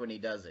laughs when he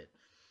does it.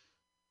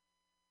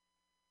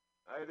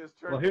 I just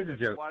turned here's a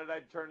joke. Why did I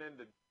turn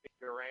into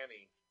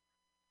Durante?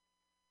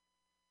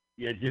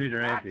 Yeah, Jimmy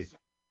Durante.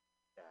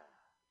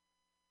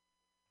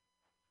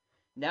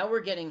 Now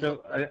we're getting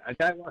a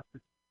guy wants to...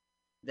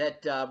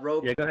 that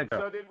robe. Yeah, go ahead.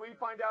 So did we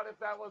find out if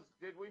that was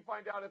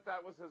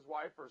his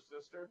wife or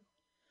sister?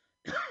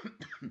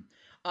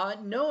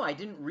 No, I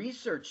didn't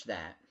research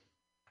that.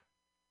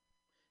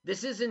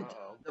 This isn't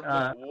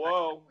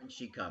whoa. When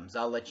she comes,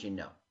 I'll let you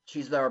know.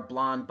 She's our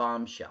blonde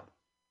bombshell.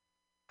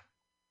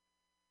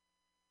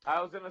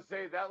 I was gonna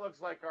say that looks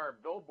like our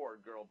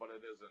billboard girl, but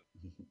it isn't.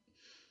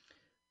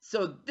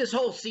 So this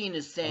whole scene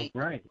is saying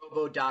right.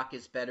 RoboDoc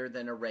is better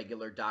than a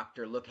regular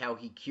doctor. Look how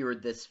he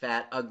cured this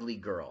fat, ugly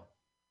girl.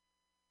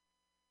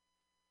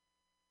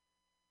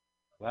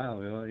 Wow.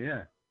 Well,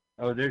 yeah.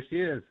 Oh, there she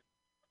is.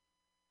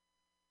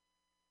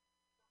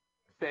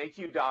 Thank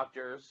you,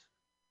 doctors.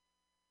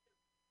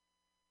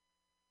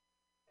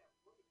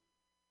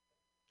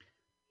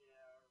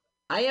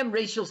 I am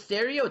racial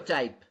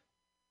stereotype.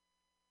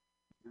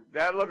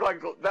 That looked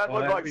like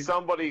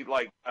somebody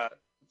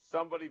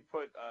somebody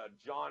put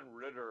John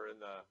Ritter in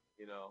the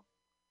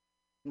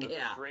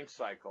drink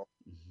cycle.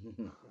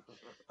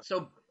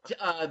 So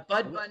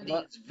Bud Bundy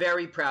is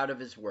very proud of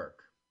his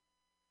work.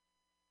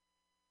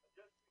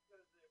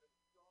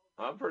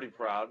 I'm pretty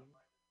proud.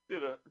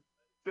 Did it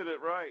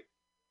right.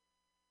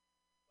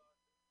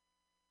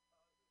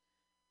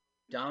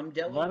 A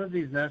lot of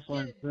these National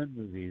Lampoon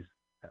movies,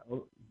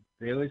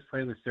 they always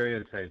play with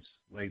stereotypes.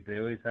 Like they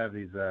always have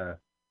these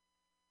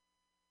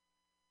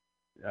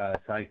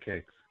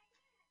sidekicks.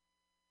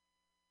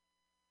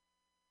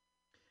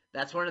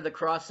 That's one of the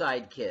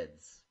cross-eyed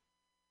kids.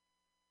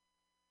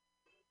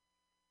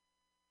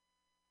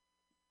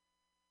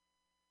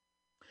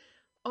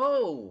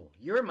 Oh,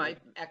 you're my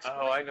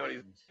ex-boyfriend. Oh, I know what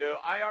he's do.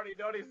 I already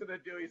know what he's gonna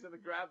do. He's gonna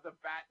grab the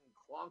bat and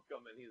clunk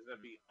him, and he's gonna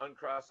be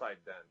uncross-eyed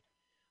then.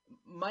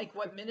 Mike,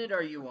 what minute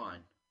are you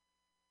on?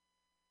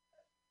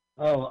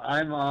 Oh,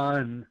 I'm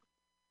on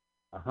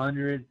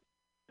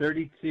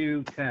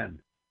 132.10.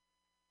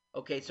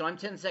 Okay, so I'm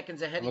 10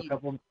 seconds ahead of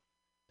you.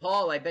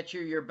 Paul, I bet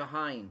you're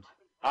behind.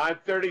 I'm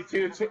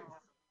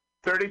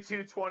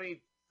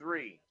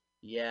 32:23.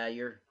 Yeah,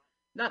 you're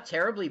not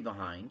terribly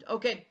behind.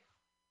 Okay.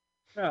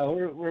 No,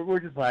 we're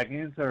just lagging.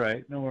 It's all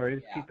right. No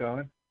worries. Yeah. Keep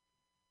going.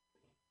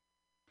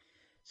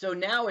 So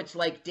now it's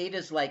like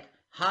Data's like,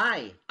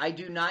 "Hi, I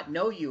do not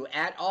know you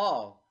at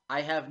all.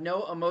 I have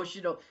no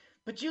emotional,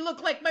 but you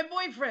look like my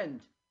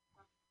boyfriend."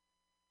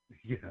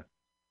 Yeah.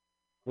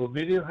 Well,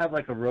 maybe he'll have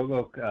like a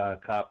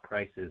RoboCop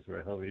crisis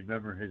where he'll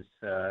remember his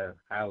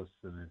house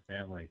and his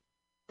family.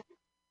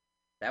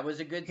 That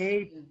was a good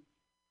scene.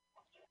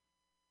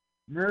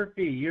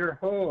 Murphy, you're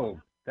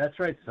home. That's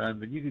right, son,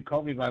 but you can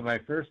call me by my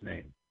first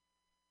name.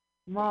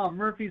 Mom,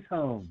 Murphy's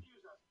home.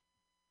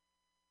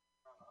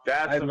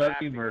 That's I love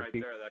you,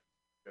 Murphy. Right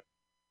there.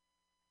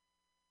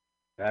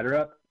 Batter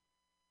up.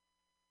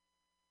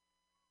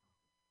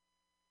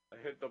 I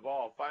hit the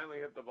ball. Finally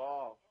hit the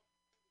ball.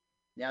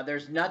 Now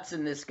there's nuts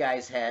in this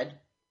guy's head,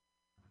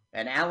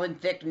 and Alan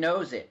Thicke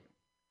knows it.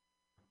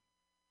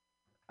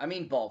 I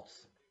mean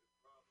bolts.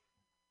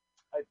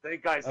 I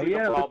think I see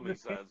the problem, he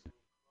says.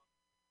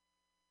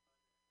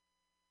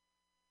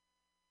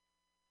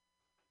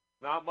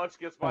 Not much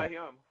gets by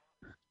him.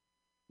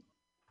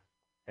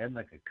 Head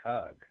like a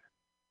cog.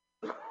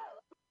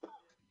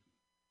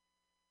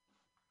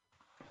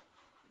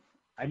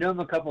 I know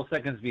I'm a couple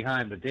seconds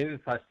behind, but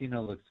David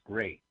Faustino looks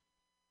great.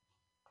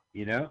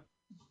 You know?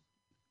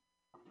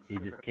 He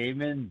just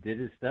came in, did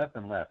his stuff,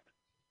 and left.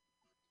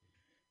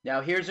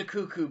 Now here's a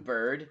cuckoo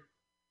bird.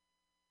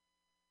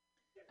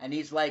 And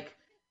he's like,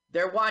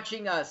 "They're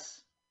watching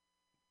us.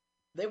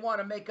 They want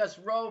to make us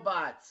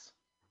robots."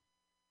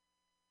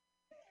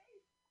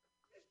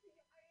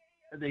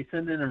 Are they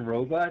sending a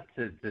robot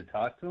to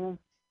talk to him?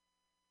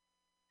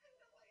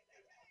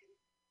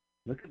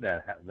 Look at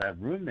that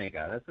room they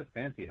got. That's a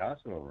fancy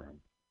hospital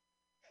room.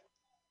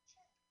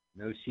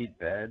 No sheet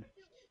bed.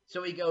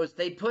 So he goes,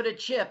 "They put a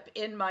chip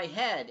in my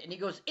head." And he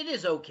goes, "It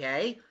is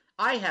okay.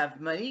 I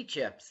have many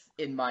chips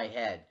in my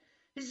head."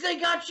 He says, "They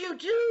got you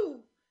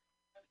too.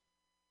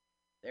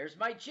 There's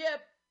my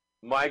chip."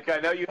 Mike, I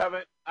know you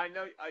haven't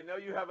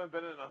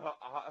been in a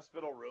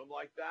hospital room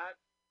like that,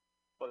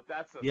 but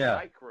that's a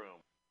psych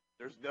room.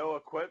 There's no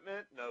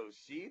equipment, no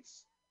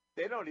sheets.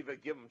 They don't even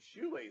give him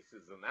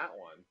shoelaces in that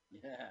one.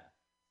 Yeah,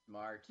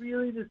 smart.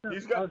 Really?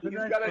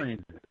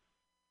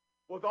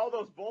 With all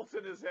those bolts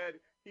in his head,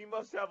 he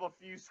must have a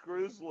few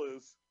screws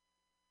loose.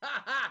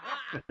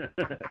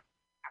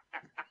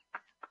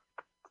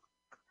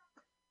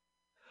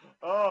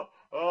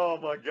 Oh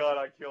my God!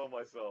 I kill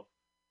myself.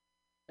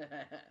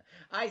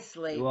 I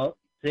slave. Well,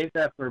 save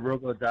that for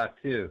RoboDoc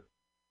too.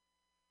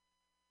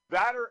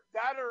 That or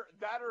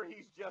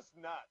he's just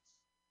nuts.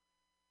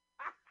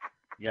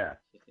 Yeah.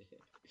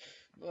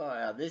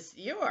 Well,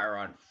 you are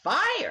on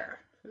fire.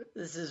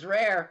 This is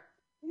rare.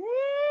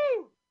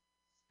 Woo!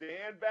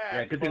 Stand back.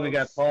 Yeah, good thing we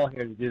got Paul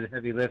here to do the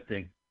heavy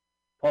lifting.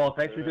 Paul,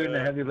 thanks for doing the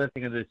heavy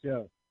lifting of the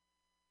show.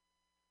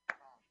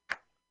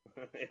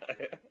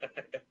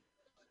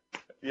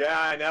 Yeah,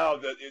 I know.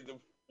 The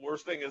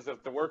worst thing is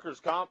if the workers'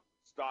 comp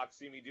stocks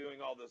see me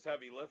doing all this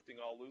heavy lifting,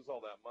 I'll lose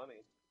all that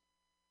money.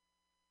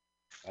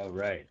 Oh,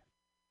 right.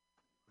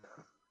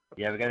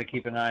 Yeah, we got to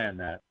keep an eye on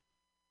that.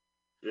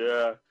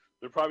 Yeah,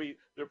 they're probably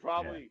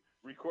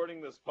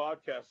recording this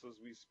podcast as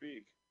we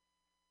speak.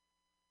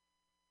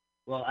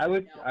 Well, I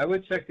would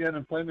check the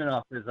unemployment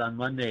office on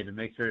Monday to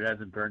make sure it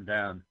hasn't burned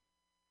down.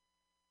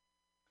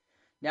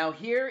 Now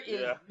here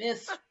is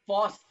Miss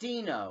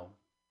Faustino.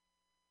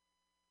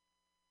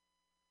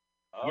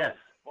 Oh, Yes.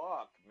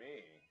 fuck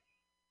me.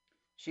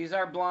 She's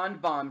our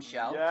blonde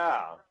bombshell.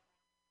 Yeah.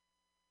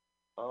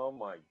 Oh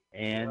my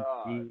And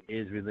god. she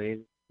is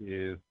related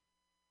to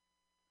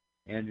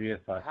Andrea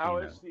Faustino. How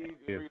is she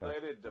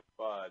related to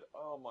Bud?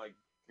 Oh my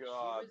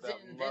god. She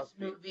was in this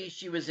movie.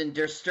 She was in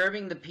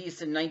Disturbing the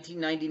Peace in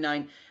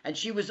 1999, and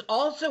she was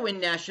also in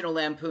National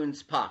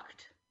Lampoon's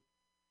Pucked.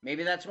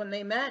 Maybe that's when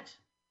they met.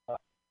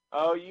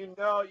 Oh, you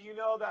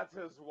know that's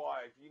his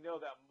wife. You know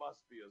that must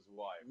be his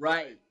wife.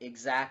 Right,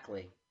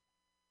 exactly.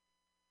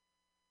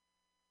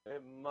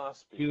 It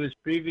must be. She was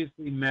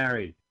previously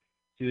married.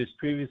 She was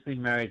previously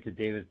married to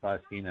David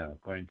Faustino,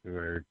 according to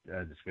her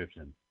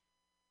description.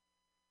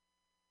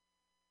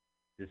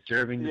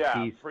 Disturbing the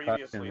Peace.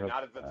 Previously,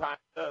 not at the time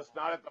of this,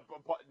 not at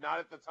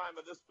the time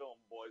of this film,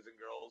 boys and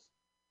girls.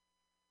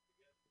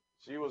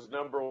 She was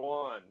number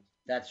one.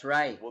 That's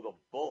right. With a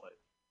bullet.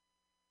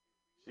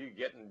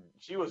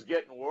 She was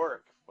getting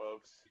work,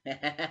 folks.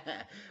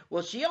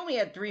 Well, she only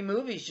had 3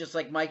 movies, just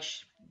like Mike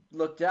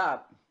looked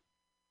up.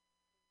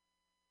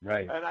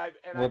 Right. And I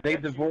they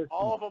bet divorced you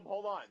all of them.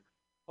 Hold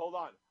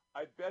on.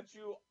 I bet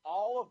you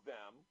all of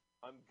them.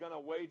 I'm gonna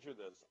wager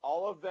this.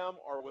 All of them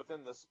are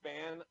within the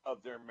span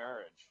of their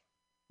marriage.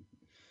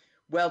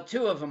 Well,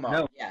 2 of them are.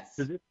 No. Yes.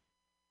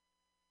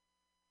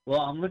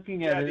 Well, I'm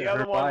looking at it. The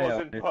other one bio, was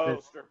in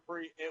post or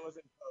pre. It was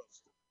in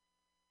post.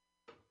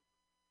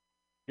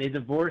 They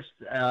divorced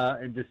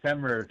in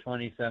December of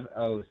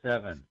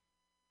 2007.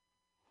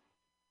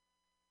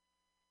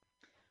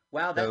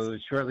 Wow, that's so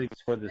shortly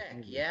before this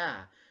movie.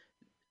 Yeah.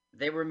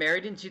 They were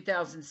married in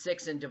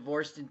 2006 and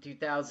divorced in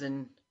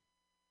 2000.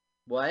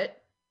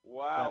 What?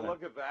 Wow,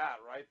 look at that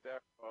right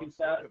there, folks.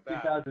 Look at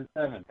that.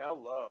 2007.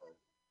 Hello.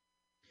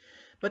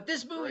 But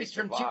this movie's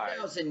from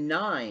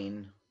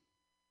 2009.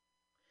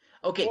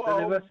 Okay. So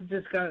they must have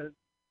just got.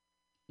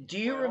 Do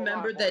you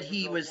remember that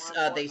he was?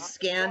 They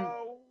scanned.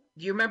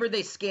 Do you remember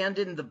they scanned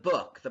in the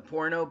book, the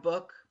porno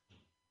book?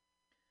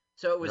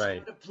 So it was how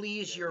to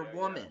please your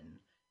woman,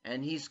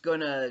 and he's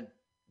gonna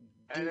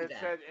do that.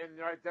 Said, and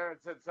right there it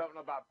said something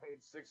about page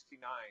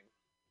 69.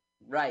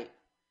 Right,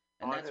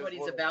 and that's what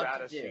he's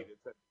about to do.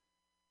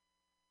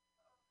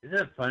 Isn't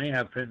it funny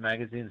how print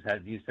magazines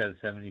used to have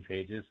 70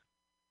 pages?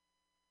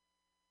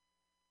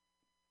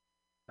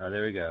 Oh,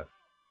 there we go.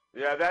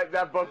 Yeah,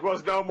 that book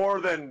was no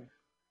more than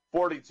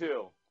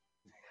 42.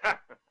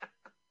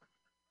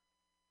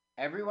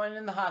 Everyone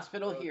in the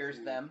hospital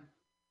hears them.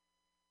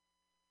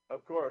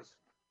 Of course.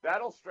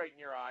 That'll straighten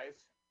your eyes.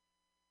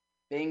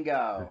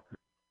 Bingo.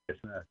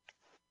 It's not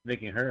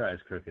making her eyes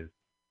crooked.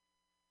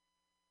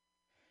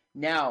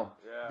 Now,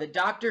 the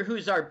doctor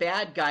who's our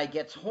bad guy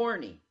gets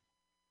horny.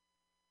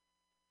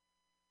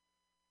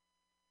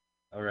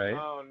 All right.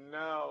 Oh,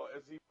 no.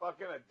 Is he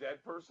fucking a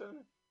dead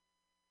person?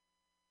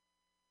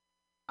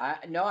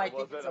 No, I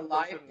think it's a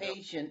live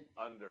patient.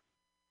 Under.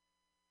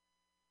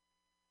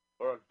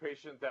 Or a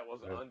patient that was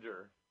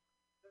under.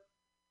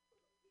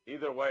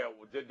 Either way,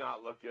 it did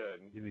not look good.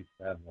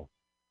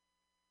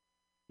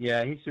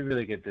 Yeah, he should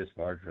really get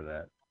disbarred for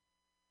that.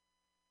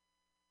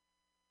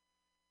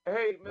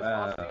 Hey, Miss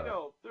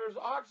Faustino, there's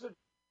oxygen.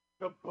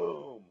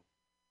 Kaboom.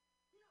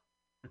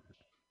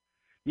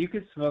 You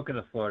could smoke in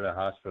a Florida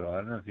hospital. I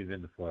don't know if you've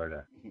been to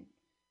Florida.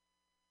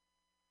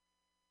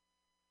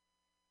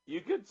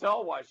 You could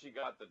tell why she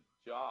got the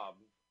job.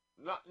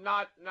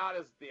 Not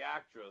as the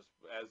actress,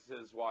 as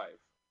his wife.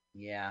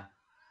 Yeah.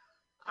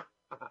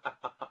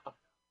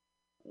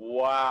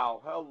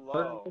 Wow.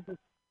 Hello.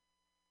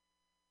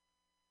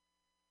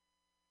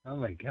 Oh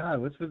my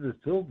God! What's with this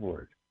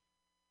billboard?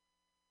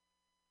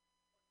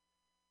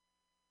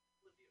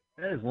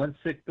 That is one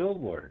sick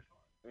billboard.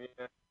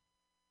 Yeah.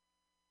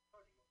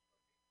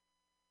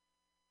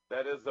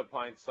 That is the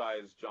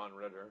pint-sized John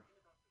Ritter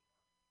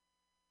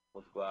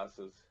with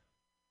glasses.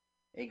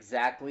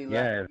 Exactly.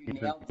 Yeah, you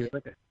nailed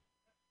it.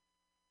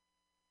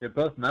 They're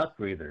both mouth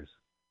breathers.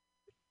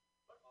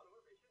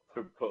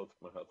 They're both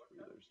mouth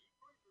breathers.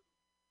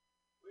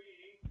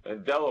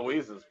 And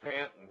DeLuise is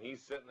panting.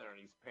 He's sitting there and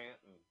he's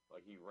panting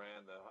like he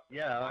ran the.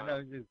 Yeah, I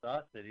know he's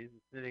exhausted. He's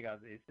sitting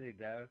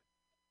down.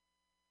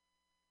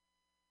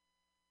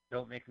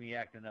 Don't make me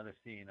act another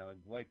scene. I was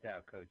wiped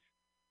out, Coach.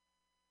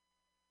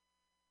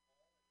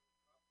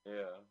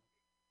 Yeah.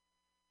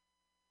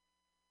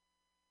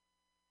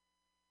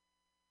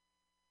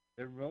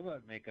 Their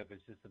robot makeup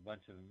is just a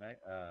bunch of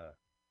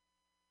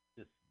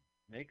just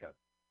makeup.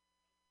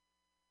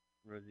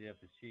 Rosy up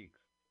his cheeks.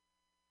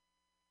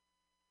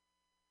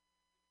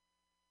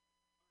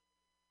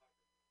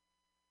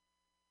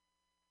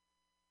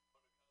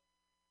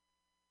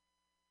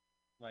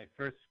 My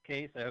first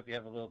case. I hope you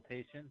have a little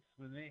patience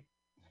with me.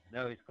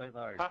 No, he's quite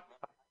large.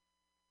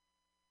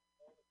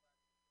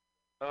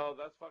 Oh,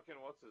 that's fucking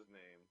what's his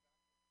name?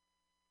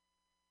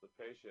 The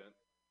patient.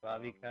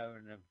 Bobby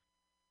Cameron.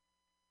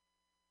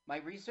 My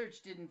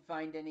research didn't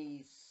find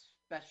any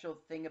special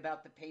thing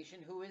about the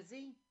patient. Who is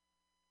he?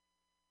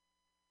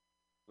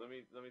 Let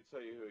me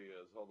tell you who he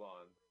is. Hold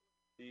on.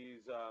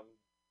 He's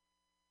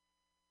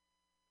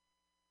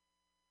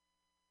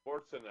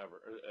sports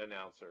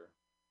announcer.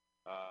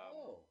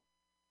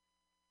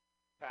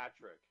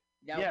 Patrick.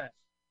 Now, Yeah.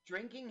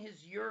 drinking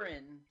his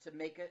urine to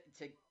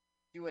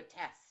do a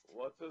test.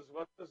 What's his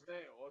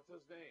name? What's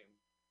his name?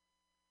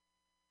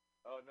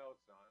 Oh no,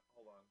 it's not.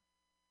 Hold on.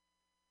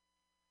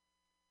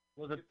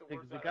 Well,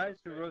 the guys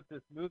who wrote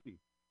this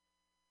movie.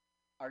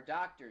 Are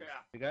doctors.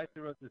 Yeah. The guys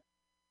who wrote this.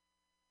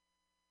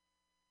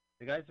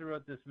 The guys who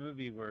wrote this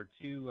movie were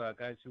two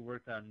guys who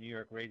worked on New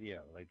York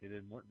radio. Like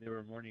they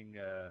were morning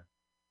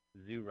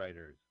zoo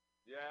writers.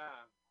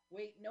 Yeah.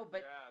 Wait, no,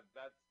 but yeah,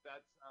 that's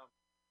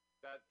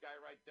that guy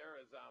right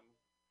there is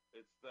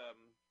it's the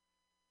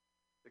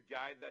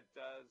guy that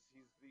does.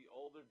 He's the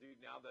older dude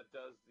now that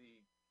does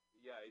he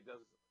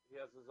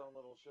has his own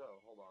little show.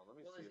 Hold on, let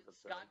me see is if it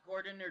it's Scott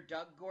Gordon or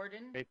Doug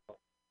Gordon?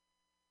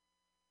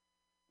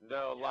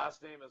 No,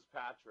 last name is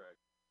Patrick.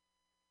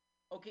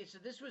 Okay, so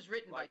this was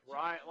written by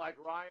Ryan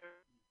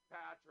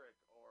Patrick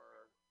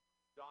or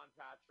Don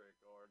Patrick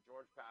or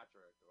George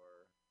Patrick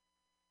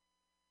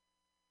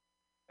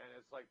and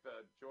it's like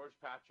the George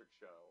Patrick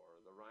show or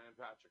the Ryan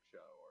Patrick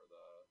show or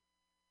the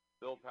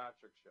Bill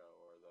Patrick show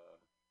or the.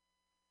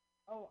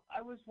 Oh, I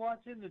was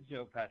watching the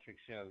Joe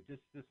Patrick show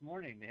just this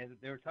morning.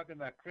 They were talking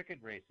about cricket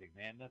racing.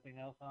 They had nothing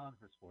else on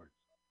for sports.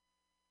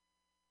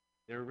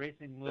 They were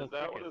racing little. Is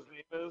that cricket. what his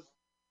name is?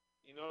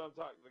 You know what I'm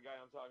talking? The guy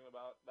I'm talking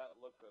about. That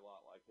looked a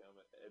lot like him.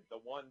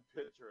 The one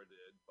pitcher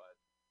did, but.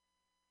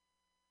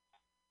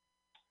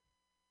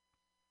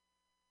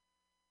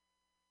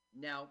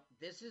 Now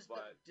this is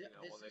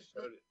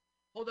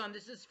hold on.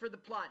 This is for the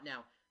plot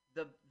now.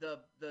 The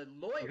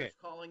lawyer's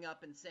calling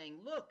up and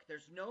saying, "Look,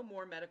 there's no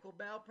more medical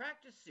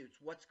malpractice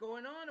suits. What's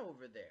going on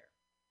over there?"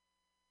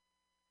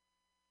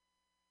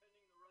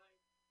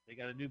 They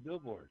got a new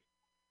billboard.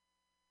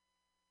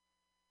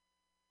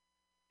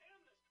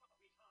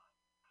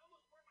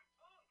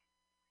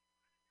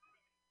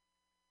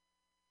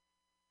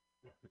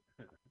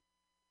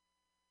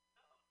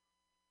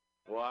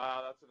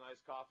 Wow, that's a nice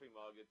coffee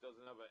mug. It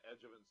doesn't have an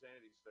Edge of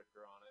Insanity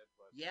sticker on it,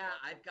 but yeah,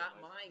 I've got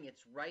mine.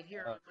 It's right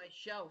here on my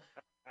shelf.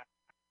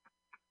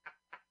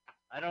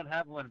 I don't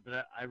have one,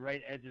 but I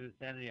write Edge of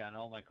Insanity on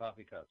all my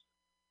coffee cups.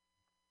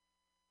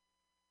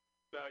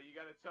 So you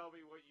got to tell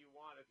me what you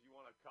want if you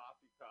want a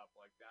coffee cup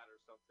like that or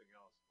something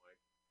else, Mike.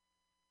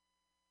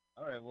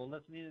 All right, well,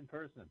 let's meet in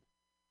person.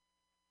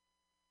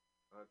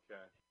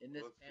 Okay. In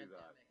this let's pandemic. do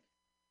that.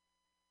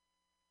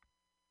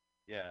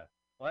 Yeah.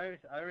 Well,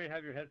 I already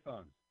have your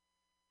headphones.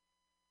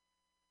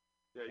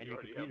 Yeah, and you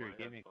your already computer. have You my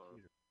gave me a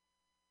headphones.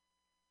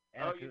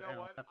 computer. You know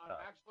what? I'm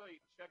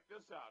actually, check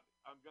this out.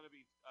 I'm going to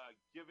be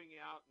giving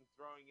out and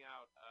throwing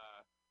out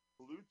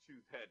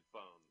Bluetooth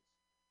headphones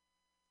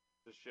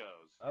to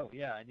shows. Oh,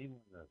 yeah, I need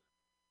one of those.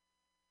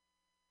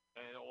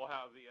 And it will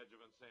have the Edge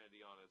of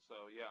Insanity on it.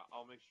 So, yeah,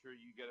 I'll make sure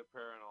you get a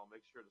pair, and I'll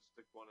make sure to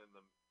stick one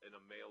in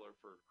a mailer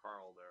for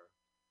Carl there.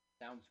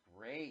 Sounds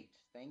great.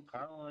 Thank you.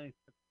 Carl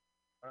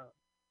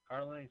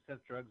only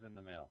accepts drugs in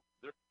the mail.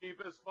 They're cheap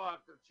as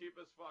fuck.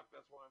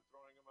 That's why I'm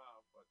throwing them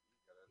out. But you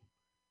get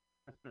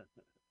it.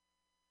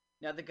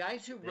 Now, the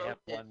guys who wrote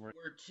this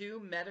were two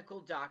medical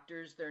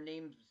doctors. Their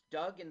names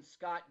Doug and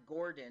Scott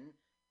Gordon,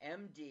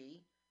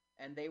 M.D.,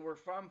 and they were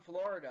from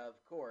Florida,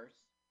 of course.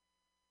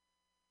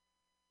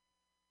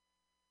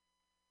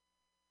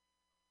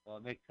 Well,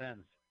 it makes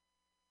sense.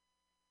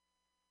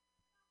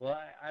 Well,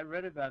 I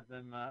read about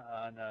them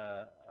on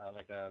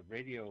like a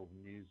radio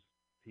news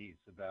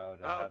piece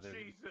about how they're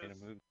going to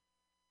move.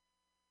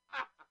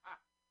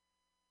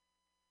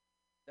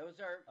 Those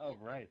are. Oh,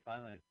 right,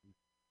 finally.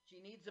 She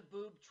needs a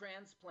boob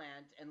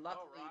transplant, and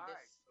luckily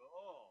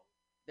cool.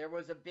 There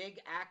was a big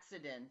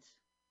accident.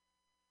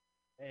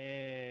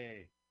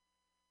 Hey,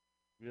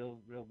 real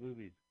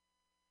boobies.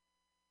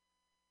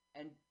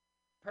 And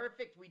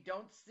perfect, we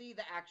don't see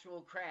the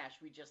actual crash,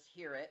 we just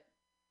hear it.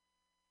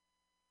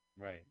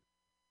 Right.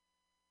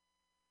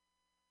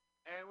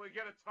 And we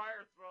get a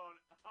tire thrown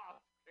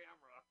off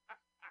camera.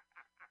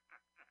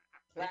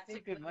 They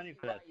paid good money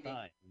for that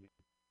sign.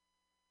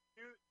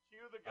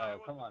 Cue the guy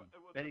with come on,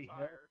 with Betty the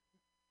Hill. tire.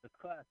 The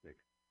classic.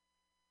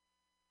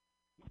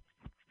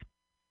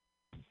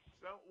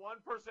 So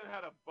one person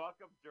had a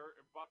bucket of dirt,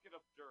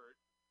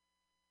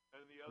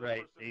 and the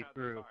other person had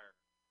the tire.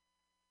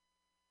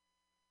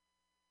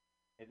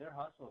 Hey, their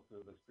hospital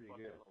food looks pretty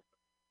good.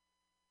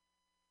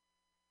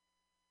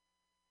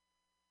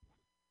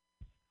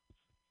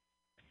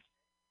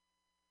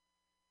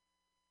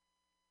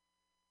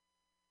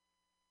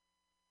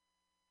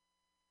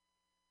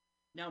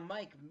 Now,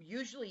 Mike,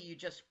 usually you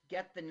just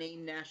get the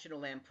name National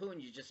Lampoon,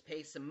 you just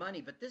pay some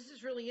money, but this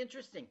is really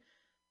interesting.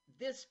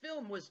 This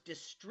film was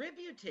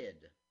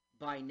distributed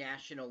by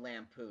National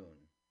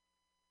Lampoon.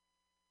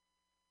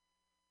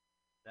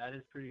 That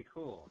is pretty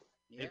cool.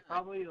 Yeah, it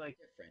probably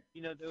different.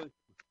 You know,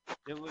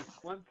 there was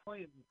one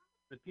point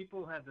the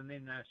people who had the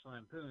name National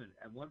Lampoon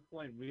at one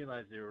point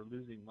realized they were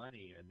losing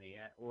money, and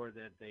or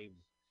that they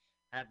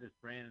had this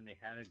brand and they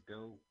had to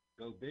go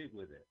big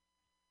with it.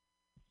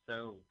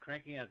 So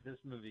cranking out this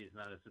movie is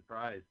not a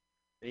surprise.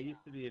 They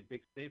used to be a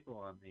big staple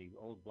on the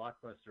old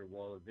Blockbuster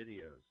wall of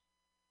videos.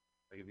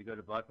 Like if you go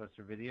to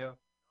Blockbuster Video,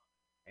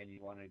 and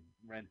you want to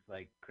rent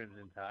like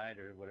Crimson Tide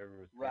or whatever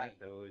was Right. current,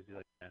 they always do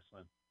like a National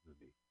Lampoon's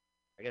movie.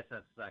 I guess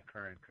that's not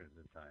current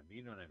Crimson Tide, but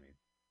you know what I mean.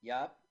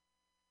 Yep.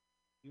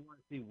 You want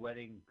to see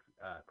Wedding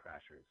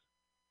Crashers,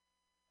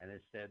 and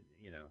instead,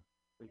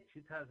 like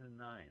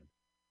 2009.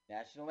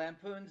 National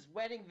Lampoon's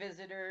Wedding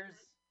Visitors.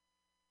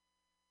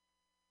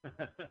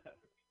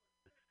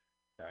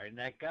 Starring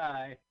that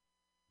guy.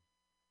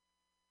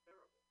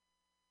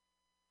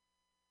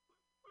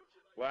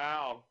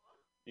 Wow.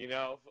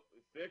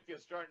 Thick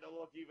is starting to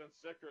look even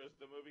sicker as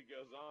the movie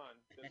goes on.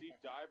 Does he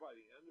die by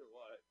the end or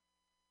what?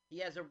 He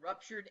has a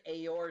ruptured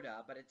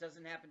aorta, but it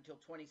doesn't happen until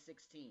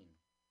 2016.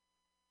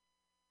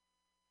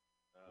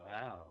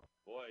 Wow.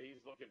 Boy,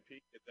 he's looking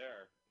peaked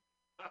there.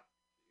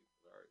 Jeez,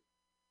 sorry.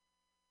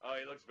 Oh,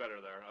 he looks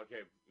better there.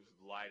 Okay,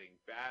 lighting.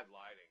 Bad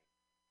lighting.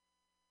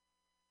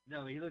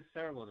 No, he looks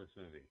terrible in this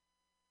movie.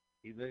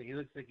 He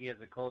looks like he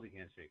has a cold he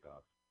can't shake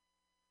off.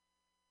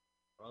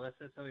 Well,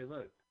 that's how he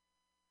looks.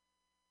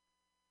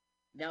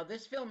 Now,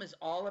 this film is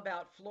all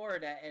about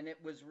Florida, and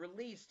it was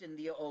released in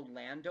the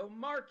Orlando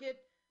market,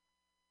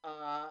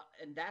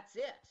 and that's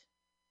it.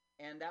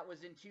 And that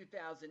was in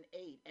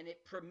 2008, and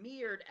it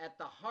premiered at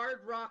the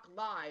Hard Rock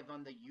Live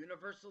on the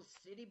Universal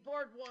City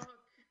Boardwalk.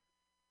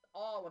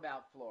 All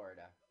about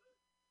Florida.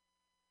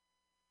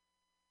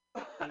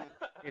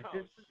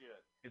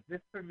 If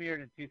this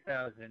premiered in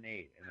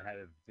 2008 and had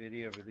a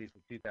video released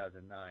in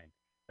 2009,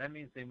 that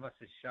means they must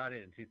have shot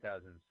it in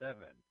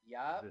 2007.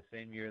 Yep. The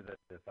same year that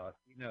the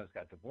Fastinos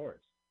got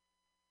divorced.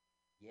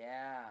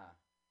 Yeah.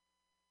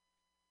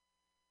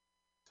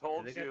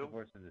 Told they you. got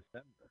divorced in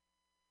December.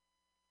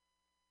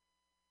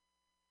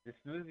 This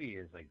movie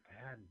is like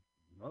bad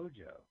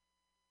mojo.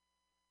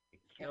 It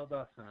killed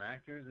off some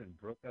actors and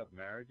broke up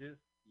marriages.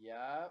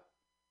 Yep.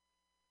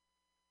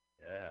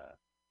 Yeah.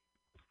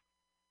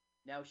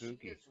 Now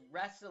Spooky. she is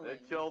wrestling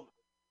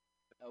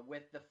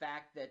with the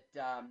fact that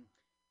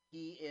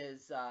he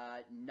is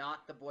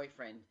not the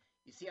boyfriend.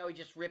 You see how he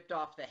just ripped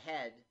off the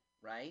head,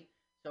 right?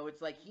 So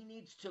it's like he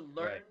needs to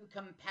learn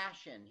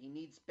compassion. He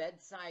needs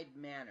bedside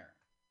manner.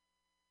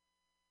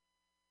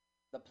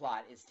 The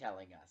plot is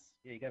telling us.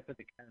 Yeah, you got to put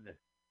the cat in the.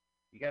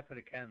 You got to put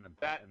a cat in the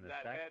that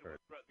sack head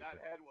first.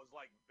 That head was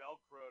like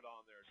Velcroed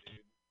on there,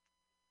 dude.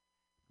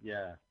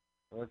 Yeah.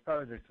 Well, it's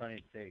probably their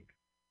 20th take.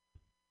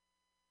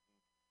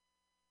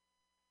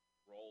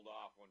 Rolled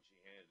off when she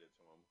handed it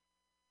to him.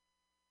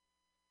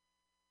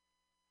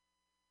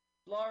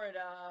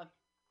 Florida.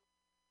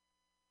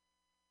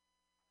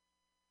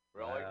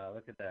 Really? Wow,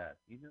 look at that.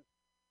 It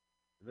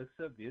looks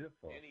so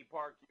beautiful. Any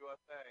Park,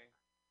 USA.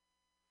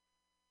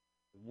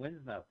 The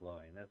wind's not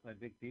blowing. That's my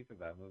big beef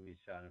about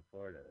movies shot in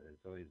Florida.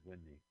 It's always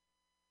windy.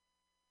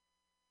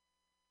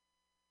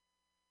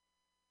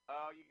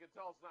 Oh, you can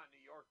tell it's not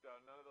New York, though.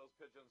 None of those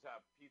pigeons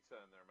have pizza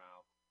in their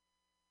mouth.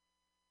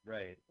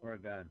 Right, or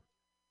a gun.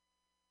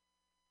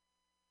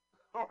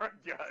 Or a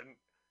gun.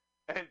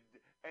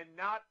 And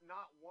not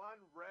one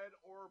red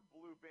or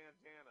blue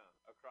bandana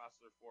across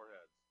their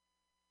foreheads.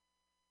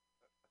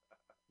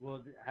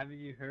 Well, haven't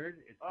you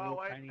heard? It's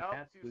little tiny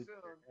hats glued to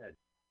their head.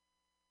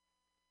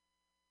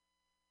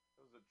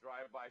 It was a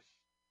drive-by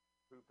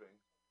pooping.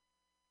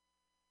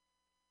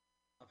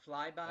 A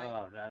flyby?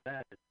 Oh, now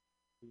that is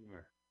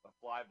humor. A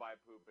flyby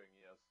pooping,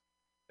 yes.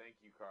 Thank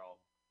you, Carl.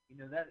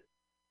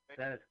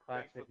 That is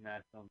classic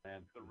National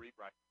Lampoon. The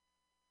rewrite.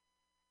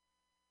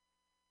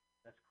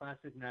 That's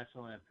classic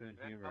National Lampoon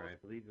humor. I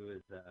believe it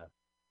was.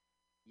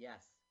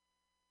 Yes.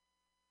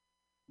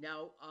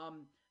 Now,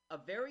 a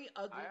very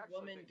ugly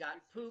woman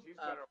got pooped.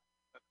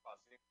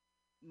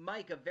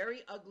 Mike, a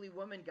very ugly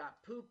woman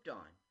got pooped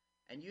on,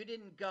 and you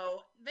didn't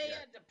go. They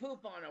had to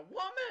poop on a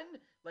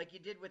woman like you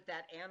did with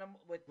that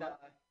animal. With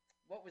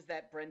what was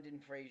that Brendan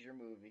Fraser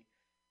movie?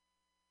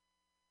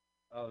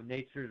 Oh,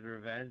 Nature's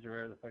Revenge, or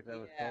whatever the fuck that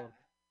was called.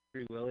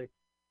 Free Willy.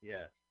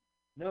 Yeah.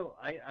 No,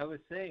 I was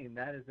saying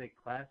that is a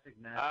classic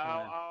National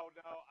Lampoon. Oh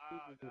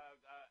no.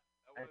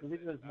 I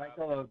believe it was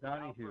Michael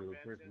O'Donoghue who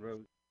first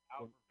wrote.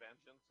 Out for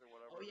Vengeance or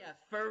whatever. Oh yeah,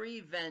 Furry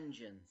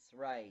Vengeance,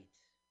 right?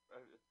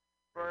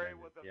 Furry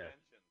with a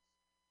Vengeance.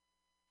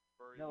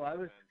 No, I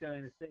was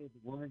going to say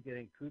the woman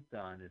getting pooped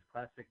on is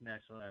classic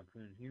National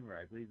Lampoon humor.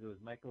 I believe it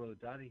was Michael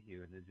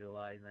O'Donoghue in the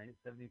July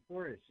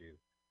 1974 issue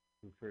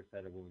who first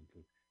had a woman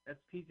poop.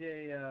 That's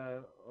P.J.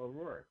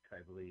 O'Rourke,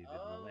 I believe, in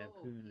the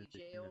Lampoon.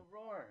 P.J.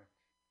 O'Rourke.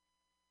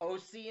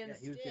 O.C. and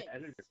he was the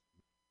editor.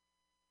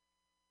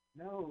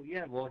 No,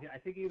 yeah, well, I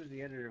think he was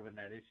the editor when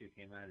that issue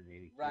came out in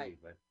 '83. Right.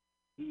 But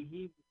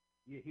he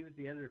was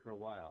the editor for a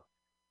while.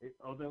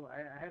 Although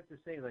I have to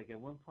say, like at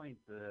one point,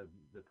 the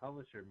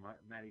publisher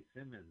Matty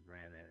Simmons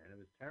ran it, and it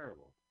was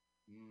terrible.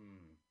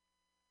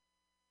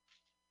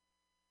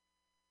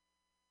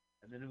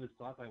 And then it was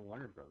bought by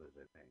Warner Brothers,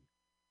 I think.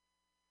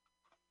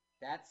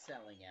 That's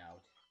selling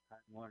out.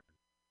 Warner.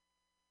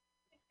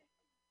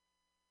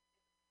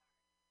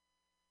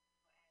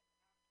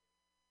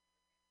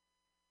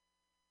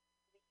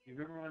 You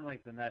remember when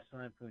like the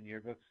National Lampoon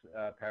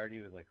Yearbooks parody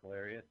was like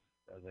hilarious?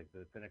 That was like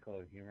the pinnacle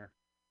of humor.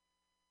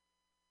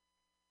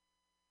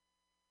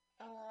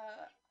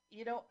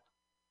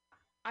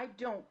 I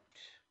don't.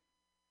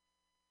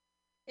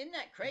 Isn't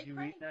that Did cray you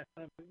read cray? that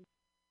something?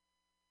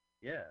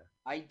 Yeah.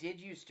 I did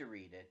used to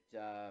read it.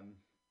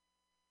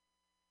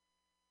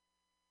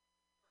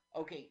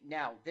 Okay,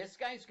 now this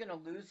guy's going to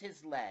lose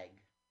his leg,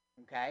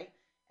 okay?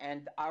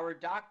 And our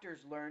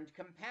doctors learned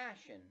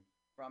compassion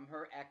from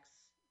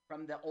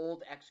from the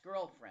old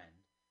ex-girlfriend.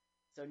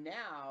 So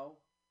now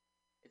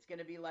it's going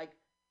to be like,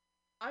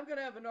 I'm going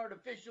to have an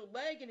artificial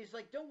leg. And he's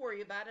like, don't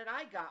worry about it.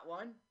 I got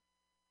one.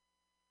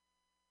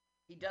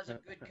 He does a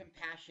good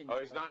compassion. Oh,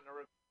 he's not in a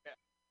rip.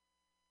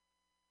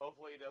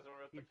 Hopefully, he doesn't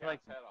rip the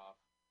cat's head off.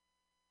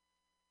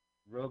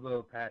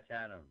 Robo Patch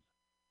Adams.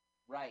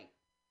 Right.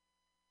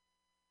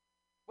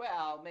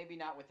 Well, maybe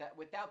not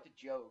without the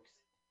jokes.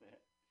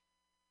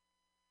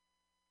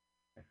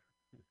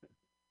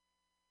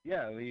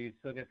 Yeah, well, you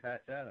still get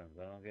Patch Adams.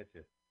 I don't get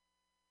you.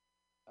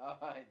 Oh,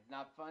 it's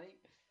not funny.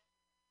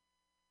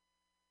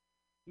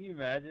 Can you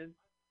imagine?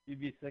 You'd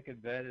be sick in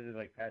bed and then,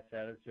 like, Patch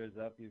Adams shows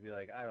up. You'd be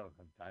like, I don't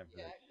have time for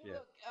this shit.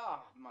 Look,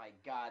 oh my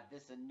God,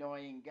 this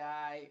annoying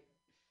guy.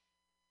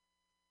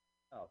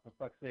 Oh, for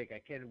fuck's sake, I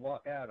can't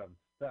walk out. I'm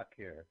stuck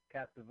here.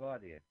 Captive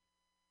audience.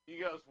 He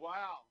goes,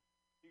 wow.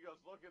 He goes,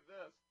 look at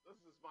this. This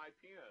is my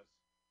penis.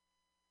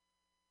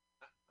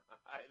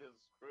 I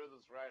just screw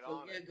this right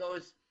on.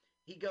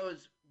 He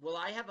goes, will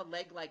I have a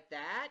leg like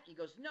that? He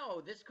goes,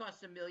 no, this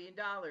costs $1 million.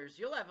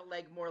 You'll have a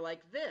leg more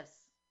like this.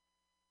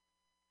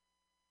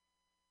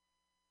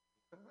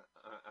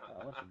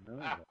 Oh, what's $1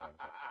 million?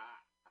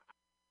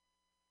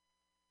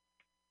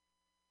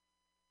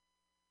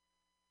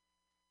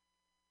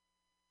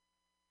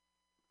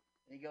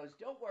 And he goes,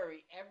 don't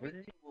worry,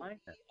 everything will be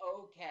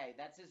okay.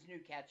 That's his new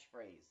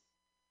catchphrase.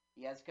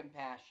 He has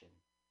compassion.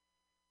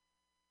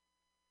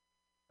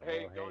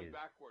 Hey, going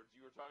backwards,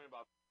 you were talking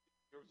about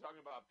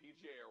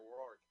PJ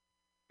O'Rourke.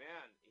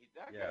 Man,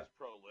 that guy's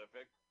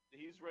prolific.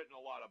 He's written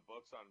a lot of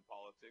books on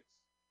politics.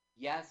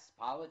 Yes,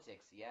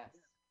 politics. Yes.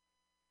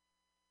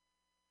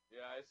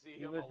 Yeah, I see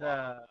him a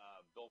lot.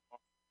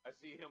 I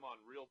see him on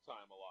Real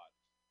Time a lot.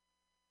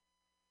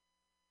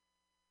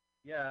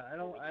 Yeah,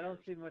 I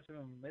don't see much of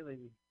him lately.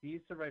 He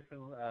used to write for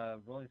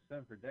Rolling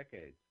Stone for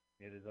decades.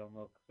 He had his own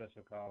little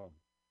special column.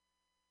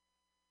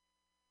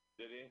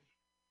 Did he?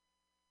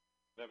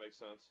 That makes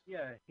sense.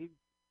 Yeah,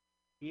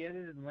 he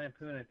edited in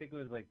Lampoon. I think it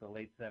was like the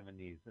late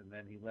 '70s, and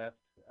then he left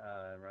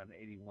around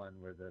 '81,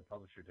 where the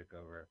publisher took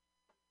over,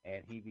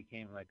 and he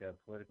became like a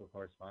political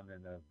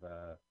correspondent of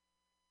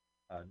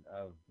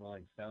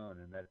Rolling Stone,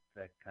 and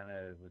that kind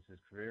of was his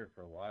career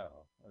for a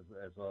while,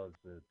 as well as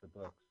the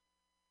books.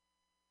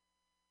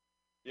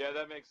 Yeah,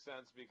 that makes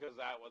sense because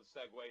that was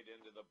segued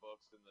into the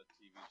books and the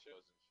TV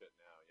shows and shit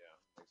now. Yeah,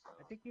 makes sense.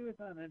 I think he was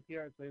on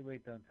NPR's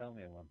Wait, Don't Tell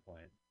Me at one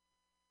point.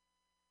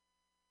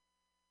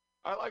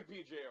 I like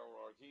PJ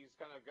O'Rourke. He's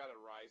kind of got a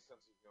wry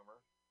sense of humor.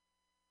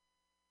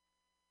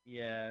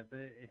 Yeah,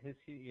 but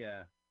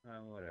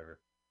whatever.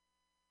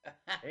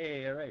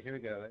 Hey, all right, here we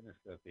go.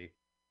 Endoscopy.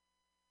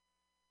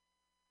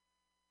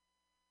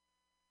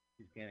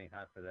 He's getting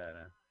hot for that,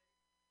 huh?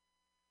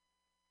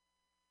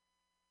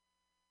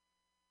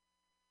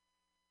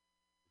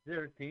 Is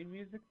there a theme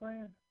music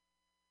playing?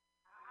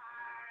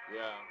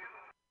 Yeah.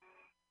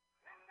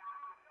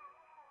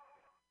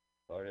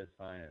 Florida's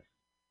finest.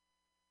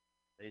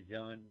 Ladies and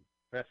gentlemen,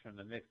 fresh from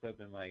the mixed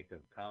open mic of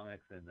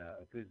comics and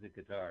acoustic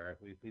guitar,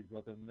 we please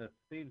welcome the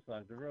theme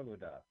song to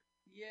RoboDoc.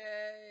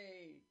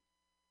 Yay!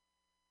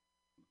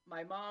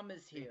 My mom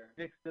is here.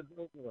 Fix the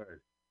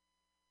billboard.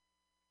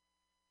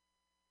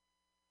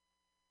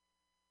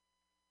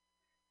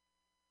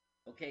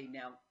 Okay,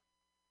 now.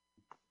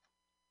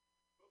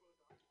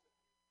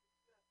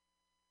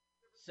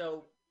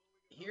 So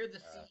here the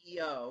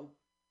CEO,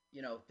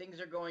 things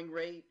are going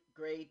great,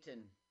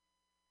 and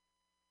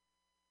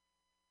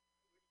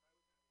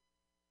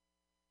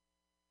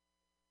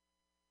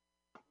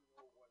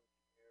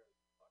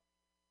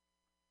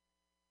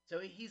so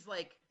he's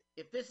like,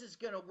 if this is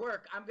going to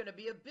work, I'm going to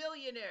be a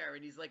billionaire.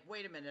 And he's like,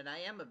 wait a minute, I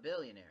am a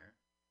billionaire.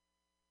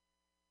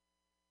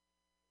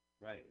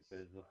 Right, but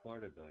it's a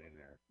Florida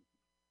billionaire.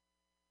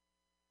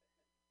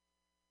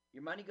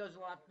 Your money goes a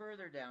lot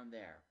further down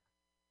there.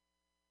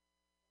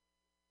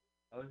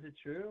 Oh, is it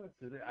true?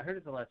 I heard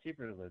it's a lot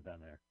cheaper to live down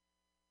there.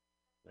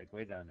 Like,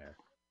 way down there.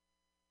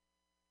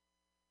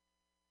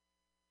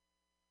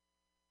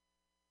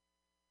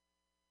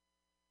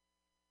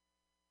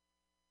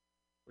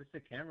 Wish the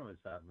camera would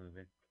stop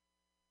moving.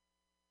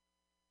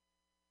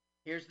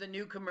 Here's the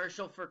new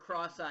commercial for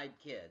cross-eyed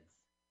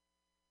kids.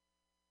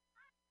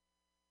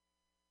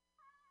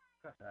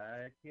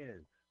 Cross-eyed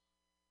kids.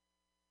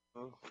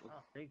 Oh,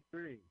 take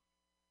 3.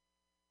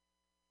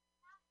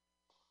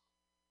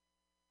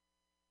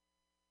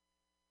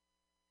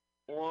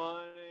 $1-800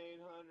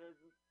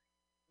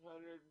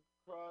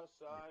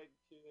 cross-eyed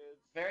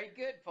kids. Very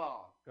good,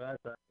 Paul.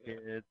 Cross-eyed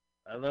kids.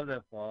 I love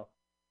that, Paul.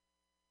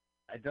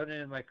 I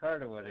donated my car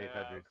to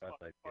 1-800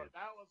 cross-eyed kids.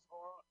 That was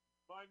horrible.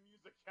 My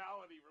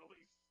musicality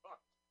really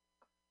sucked.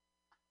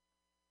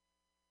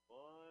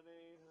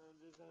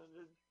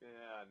 1-800.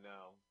 Yeah,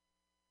 no.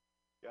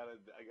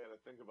 I gotta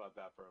think about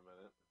that for a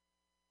minute.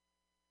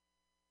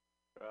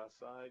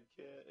 Cross-eyed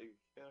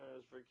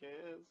cars for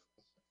kids.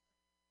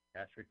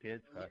 Cash for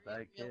kids, So here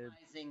cross-eyed he's kids.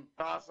 realizing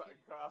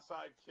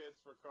Cross-eyed kids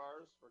for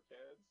cars for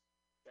kids.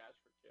 Cash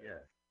for kids.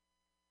 Yeah.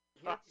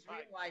 Here he's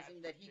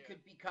realizing that he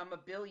could become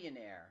a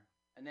billionaire.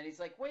 And then he's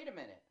like, wait a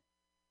minute.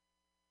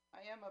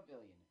 I am a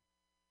billionaire.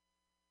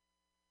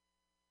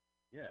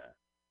 Yeah.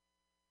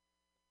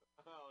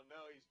 Oh,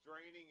 no, he's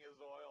draining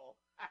his oil.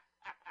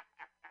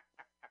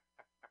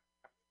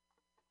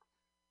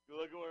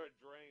 Look where it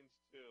drains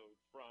to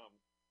from.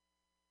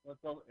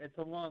 Well, it's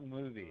a long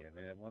movie. I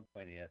mean, at one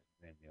point he has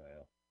to drain the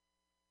oil.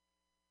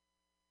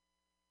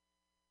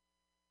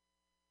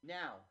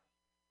 Now,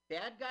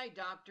 bad guy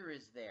doctor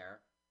is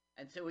there,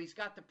 and so he's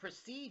got the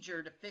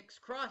procedure to fix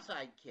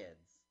cross-eyed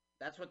kids.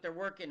 That's what they're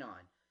working on.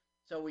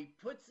 So he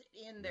puts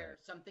in there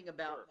something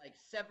about like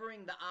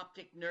severing the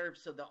optic nerve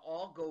so they'll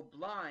all go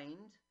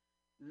blind,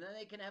 and then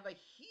they can have a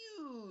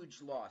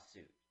huge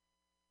lawsuit.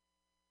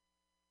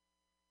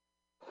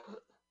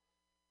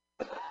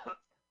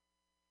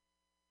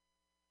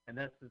 And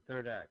that's the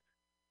third act.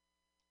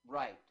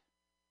 Right.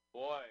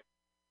 Boy,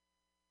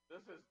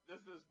 this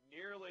is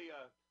nearly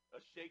a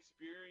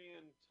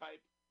Shakespearean type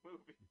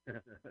movie.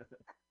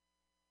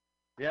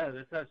 Yeah,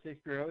 that's how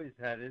Shakespeare always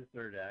had his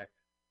third act.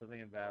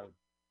 Something about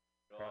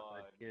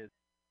cross-eyed kids.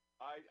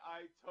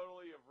 I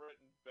totally have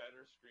written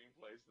better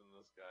screenplays than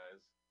this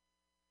guy's.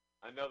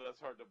 I know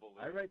that's hard to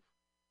believe.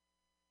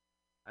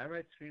 I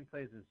write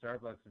screenplays in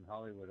Starbucks in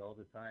Hollywood all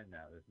the time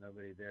now. There's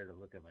nobody there to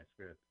look at my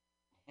script.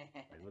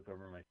 I look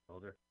over my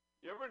shoulder.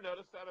 You ever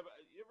notice that about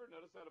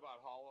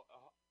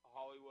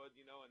Hollywood?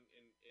 You know,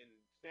 in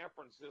San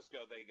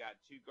Francisco, they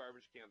got two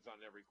garbage cans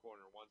on every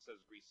corner. One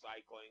says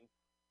recycling,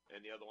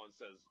 and the other one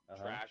says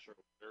trash or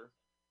litter.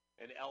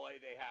 In LA,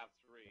 they have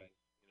three.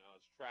 You know,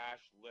 it's trash,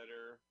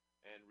 litter,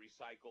 and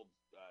recycled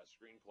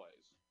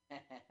screenplays.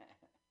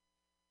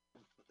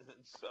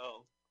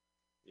 So,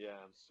 yeah,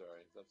 I'm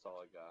sorry. That's all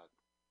I got.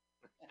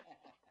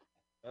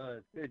 Oh,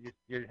 it's good.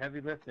 You're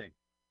heavy lifting.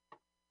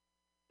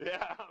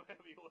 Yeah, I'm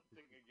heavy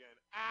lifting again.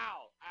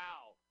 Ow!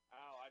 Ow!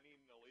 Ow! I need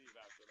to leave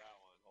after that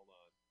one. Hold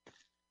on.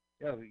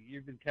 Yo,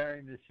 you've been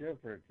carrying this show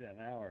for an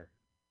hour.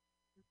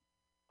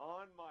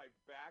 On my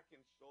back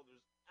and shoulders.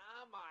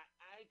 On my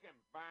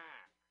aching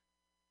back.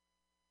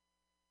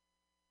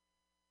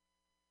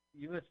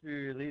 You must be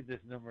relieved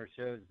there's no more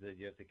shows that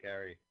you have to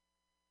carry.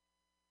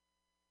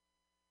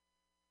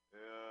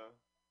 Yeah.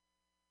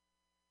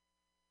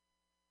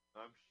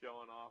 I'm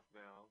showing off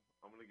now.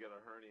 I'm going to get a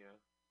hernia.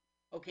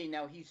 Okay,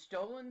 now he's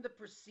stolen the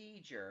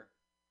procedure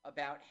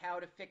about how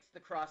to fix the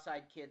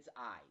cross-eyed kid's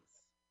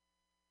eyes.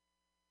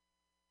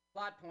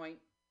 Plot point.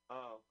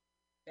 Oh.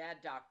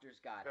 Bad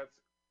doctor's got it.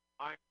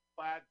 I'm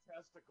glad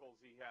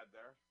testicles he had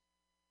there.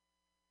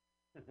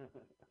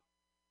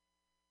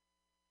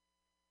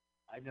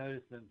 I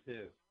noticed them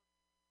too.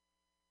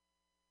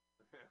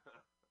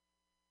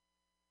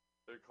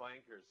 They're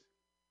clankers.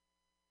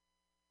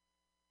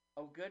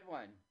 Oh, good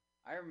one.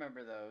 I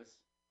remember those.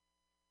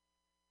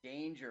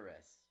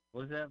 Dangerous.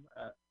 Was that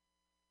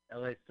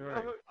L.A. Story?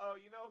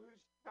 You know who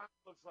she kind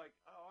of looks like?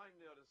 Oh, I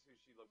notice who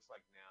she looks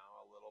like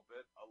now a little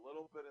bit. A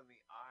little bit in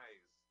the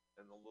eyes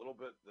and a little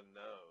bit the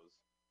nose.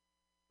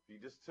 If you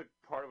just took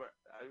part of it,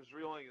 I was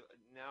realizing,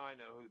 now I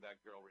know who that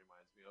girl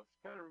reminds me of.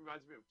 She kind of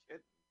reminds me of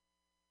Kitten.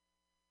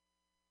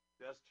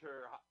 Just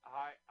her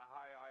high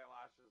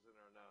eyelashes in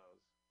her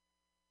nose.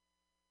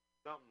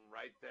 Something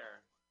right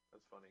there.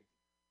 That's funny.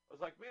 I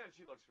was like, man,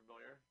 she looks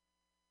familiar.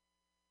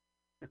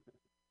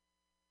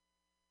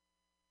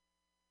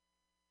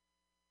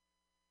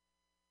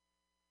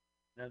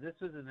 Now,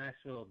 this was an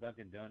actual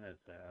Dunkin'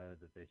 Donuts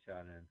that they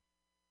shot in.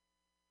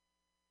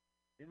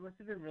 It must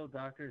have been real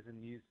doctors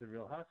and used the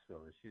real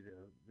hospital to shoot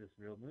this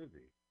real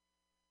movie.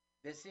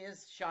 This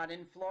is shot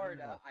in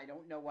Florida. I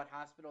don't know what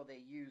hospital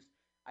they used.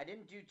 I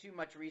didn't do too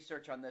much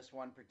research on this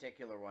one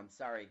particular one.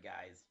 Sorry,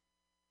 guys.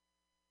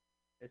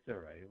 It's all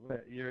right.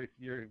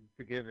 You're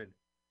forgiven.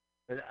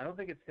 But I don't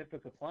think it's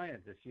HIPAA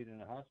compliant to shoot in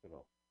a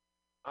hospital.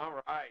 All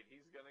right,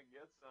 he's gonna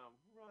get some.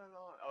 Right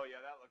on. Oh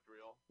yeah, that looked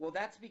real. Well,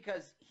 that's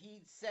because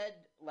he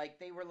said, like,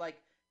 they were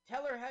like,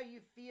 tell her how you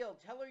feel.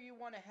 Tell her you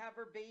want to have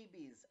her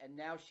babies. And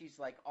now she's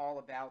like all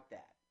about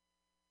that.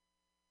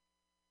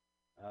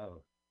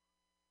 Oh.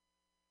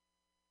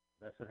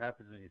 That's what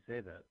happens when you say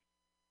that.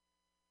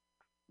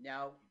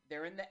 Now,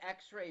 they're in the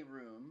x-ray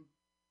room.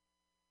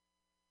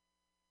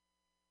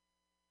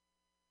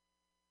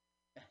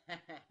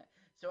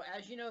 So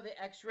as you know, the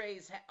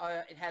x-rays,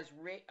 it has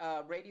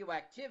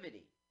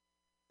radioactivity.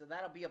 So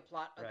that'll be a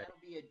plot. Right.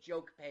 That'll be a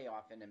joke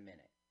payoff in a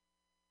minute.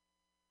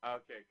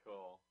 Okay,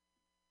 cool.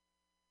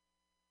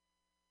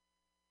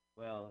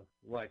 Well,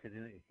 why? Because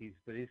he's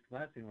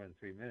lasting more than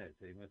 3 minutes.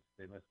 So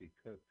they must be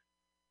cooked.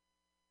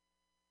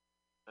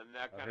 And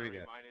that kind of here we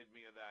go. reminded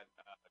me of that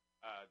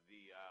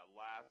the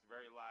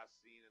very last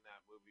scene in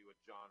that movie with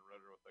John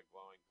Ritter with the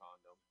glowing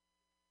condom.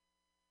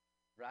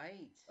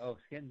 Right. Oh,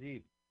 Skin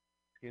Deep.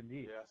 Skin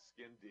Deep. Yeah,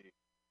 Skin Deep.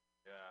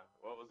 Yeah.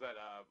 What was that?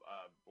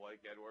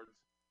 Blake Edwards.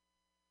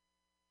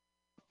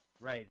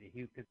 Right.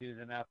 Because he was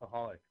an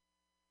alcoholic.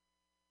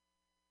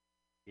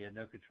 He had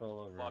no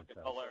control over Fucking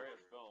himself. hilarious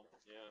film.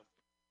 Yeah.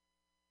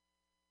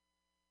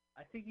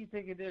 I think you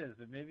think it is,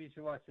 but maybe you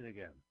should watch it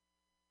again.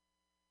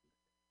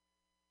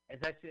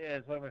 It's actually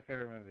it's one of my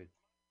favorite movies.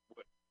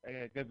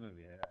 A good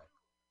movie. Yeah.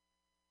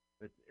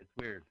 But it's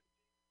weird.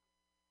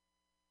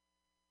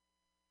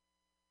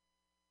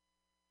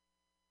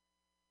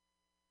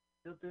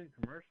 Still doing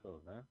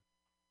commercials, huh?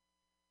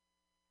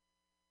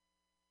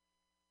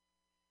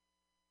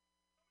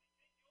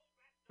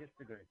 Kiss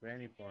the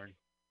granny porn.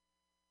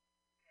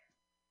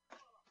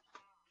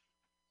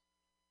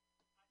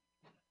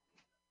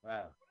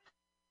 Wow.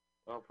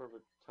 Oh,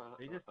 perfect time.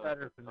 They just got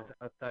her from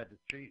outside the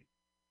street.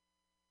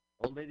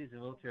 Old ladies in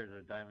wheelchairs are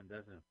a dime a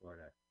dozen in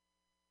Florida.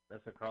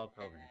 That's what Carl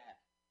told me.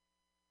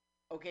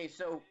 Okay,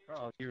 so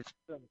Carl, you're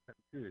so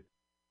good.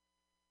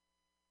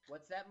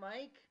 What's that,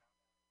 Mike?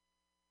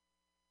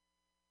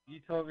 You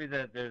told me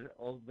that there's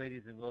old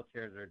ladies in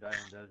wheelchairs are a dime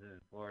a dozen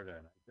in Florida,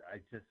 and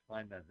I just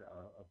find that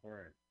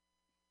abhorrent.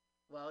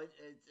 Well, the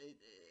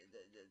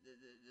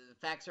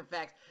facts are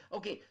facts.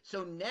 Okay,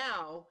 so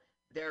now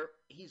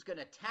he's going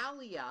to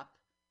tally up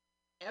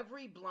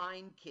every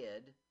blind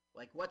kid,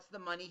 like what's the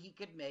money he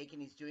could make,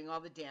 and he's doing all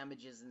the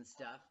damages and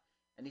stuff,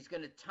 and he's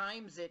going to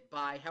times it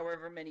by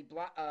however many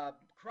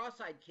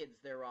cross-eyed kids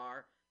there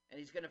are, and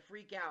he's going to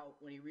freak out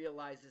when he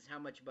realizes how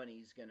much money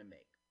he's going to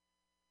make.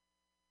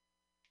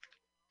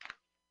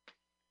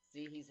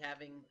 See, he's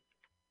having...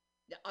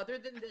 Other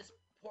than this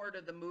part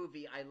of the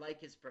movie, I like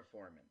his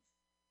performance.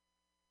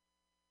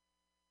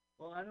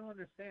 Well, I don't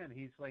understand.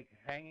 He's like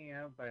hanging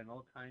out by an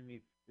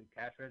old-timey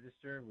cash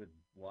register with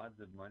wads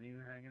of money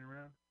hanging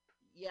around.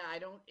 Yeah, I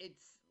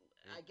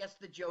guess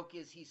the joke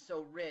is he's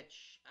so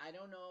rich. I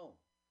don't know.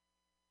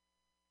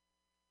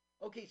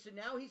 Okay, so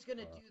now he's going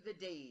to do the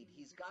deed.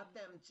 He's got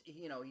them,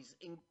 he's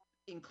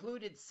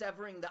included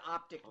severing the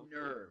optic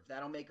nerve.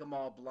 That'll make them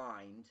all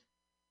blind.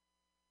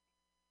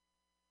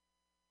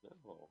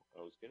 No,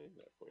 I was getting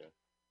that for you.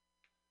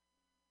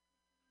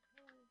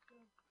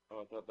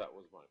 Oh, I thought that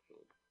was my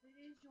food. It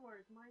is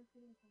yours. Mine's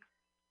getting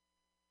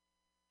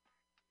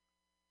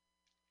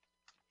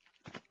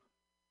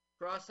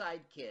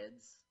Cross-eyed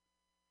kids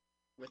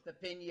with the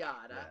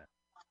piñata. Yeah.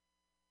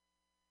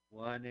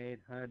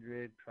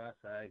 1-800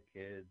 cross-eyed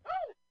kids.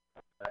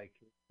 Cross-eyed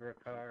kids for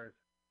cars.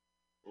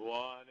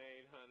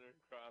 1-800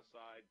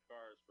 cross-eyed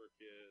cars for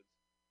kids.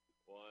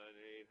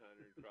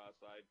 1-800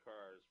 cross-eyed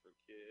cars for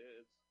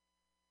kids.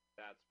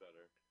 That's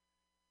better.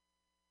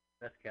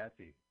 That's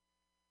catchy.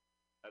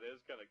 That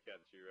is kind of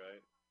catchy,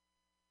 right?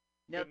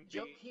 Now, the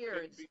joke here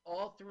is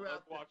all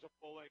throughout. Let's watch a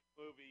full-length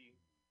movie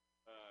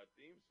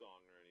theme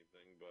song or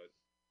anything, but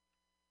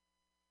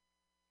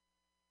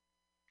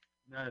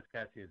not as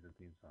catchy as the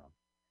theme song.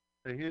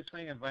 So he was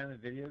playing a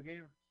violent video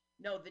game?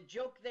 No, the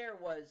joke there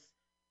was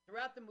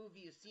throughout the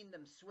movie you've seen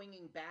them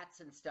swinging bats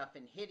and stuff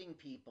and hitting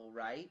people,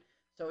 right?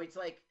 So it's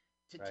like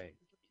to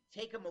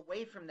take him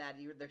away from that.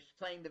 They're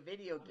playing the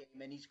video game,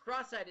 and he's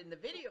cross-eyed in the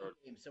video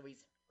game, so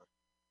he's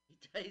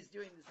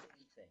doing the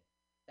same thing.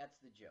 That's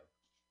the joke.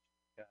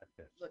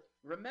 Gotcha. Look,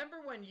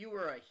 remember when you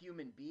were a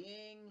human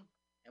being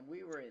and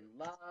we were in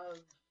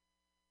love?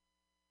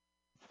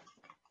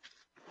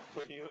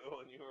 When you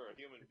were a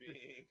human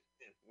being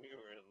and we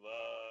were in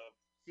love.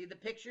 See the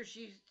picture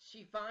she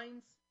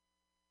finds?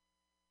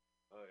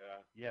 Oh,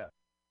 yeah. Yeah.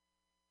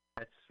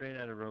 That's straight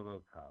out of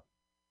RoboCop.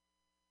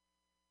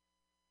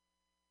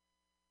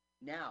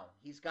 Now,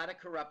 he's got a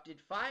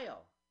corrupted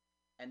file,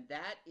 and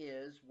that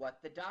is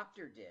what the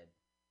doctor did.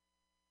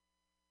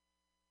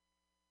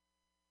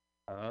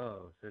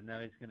 Oh, so now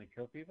he's going to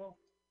kill people?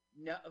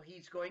 No,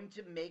 he's going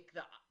to make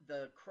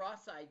the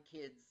cross-eyed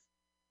kids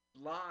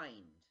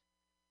blind.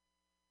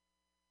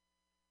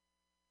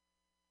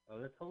 Oh,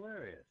 that's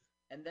hilarious.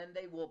 And then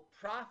they will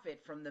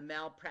profit from the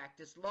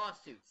malpractice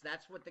lawsuits.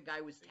 That's what the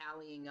guy was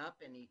tallying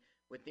up, and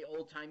with the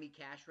old-timey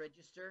cash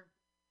register.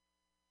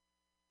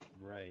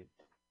 Right.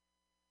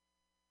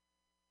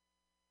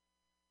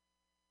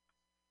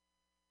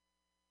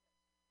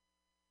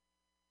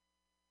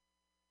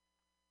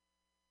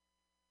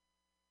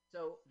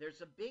 So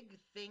there's a big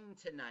thing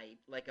tonight,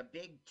 like a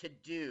big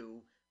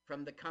to-do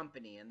from the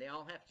company, and they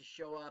all have to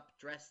show up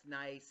dressed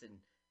nice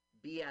and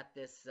be at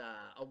this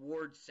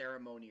award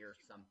ceremony or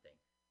something.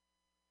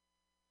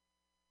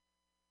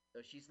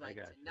 So she's like,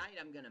 tonight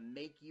I'm going to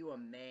make you a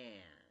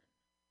man.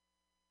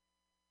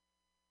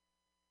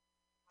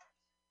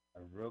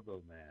 A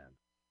Robo-Man.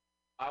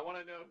 I want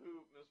to know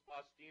who Miss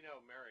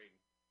Faustino married.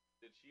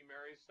 Did she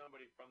marry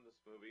somebody from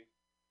this movie?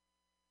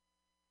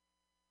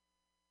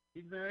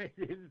 He married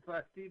David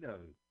Faustino.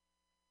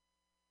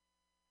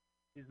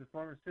 He's the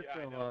former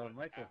sister of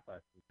Michael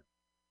Faustino.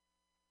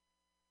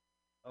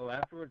 Oh,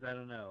 afterwards, I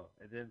don't know.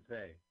 It didn't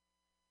say.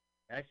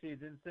 Actually, it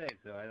didn't say,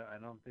 so I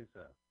don't think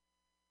so.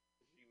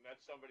 She met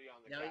somebody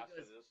on the cast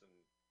of this, and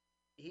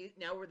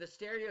now we're the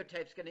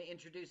stereotype's going to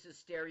introduce his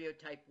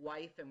stereotype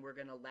wife, and we're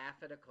going to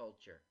laugh at a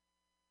culture.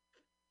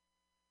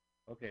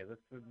 Okay,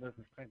 let's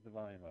crank the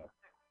volume up.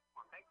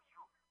 Well, thank you.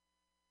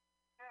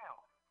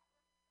 Now,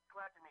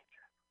 glad to meet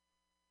you.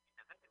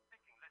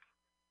 Speaking, listen.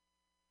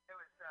 There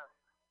was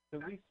So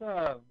we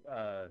saw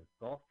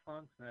golf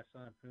punks,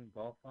 National Lampoon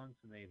golf punks,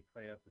 and they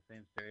play up the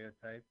same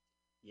stereotype.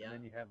 Yeah. And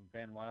then you have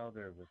Van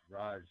Wilder with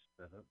Raj.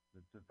 The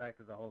fact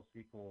that the whole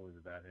sequel is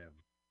about him.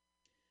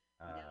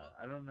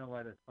 I don't know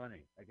why that's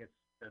funny. I guess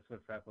that's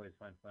what frat boys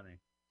find funny.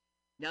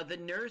 Now the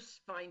nurse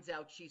finds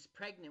out she's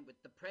pregnant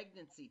with the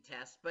pregnancy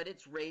test, but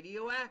it's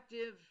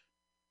radioactive.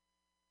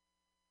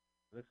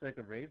 Looks like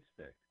a rave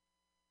stick.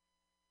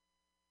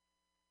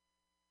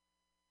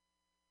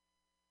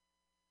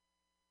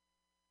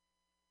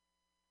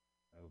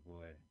 Oh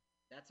boy.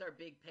 That's our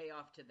big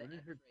payoff to the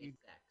X-ray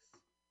sex.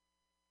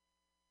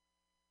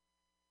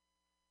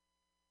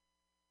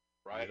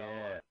 Right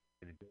on.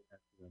 Gonna go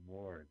back to the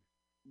morgue.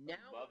 Now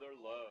Mother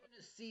love. we're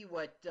gonna see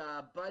what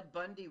Bud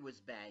Bundy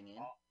was banging.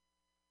 Oh.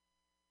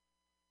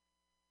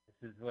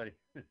 This is what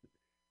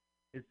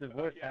his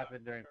divorce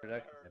happened during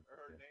production.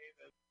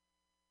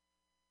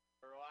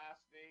 Her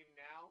last name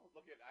now.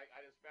 Look at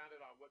I just found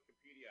it on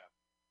Wikipedia.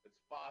 It's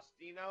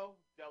Faustino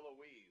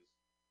DeLuise.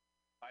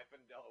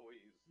 Hyphen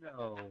DeLuise.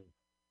 No.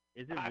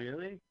 Is it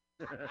really?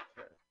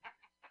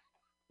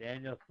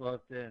 Daniel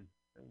swapped in.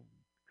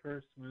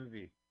 Cursed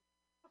movie.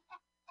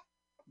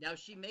 Now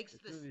she makes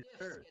the stiffs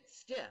get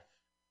stiff.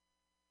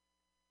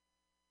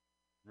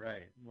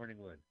 Right,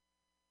 Morningwood.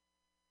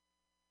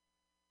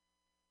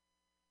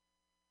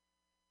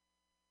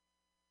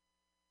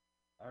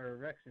 Our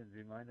erections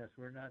remind us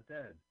we're not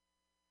dead.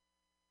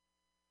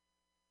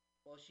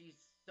 Well, she's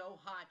so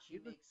hot she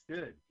makes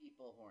good.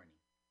 People horny.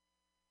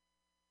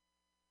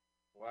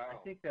 Wow. I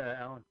think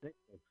Alan Thicke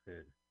looks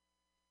good.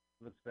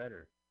 Looks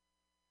better.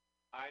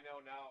 I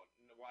know now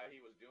why he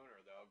was doing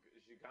her though.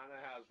 She kind of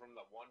has, from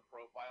the one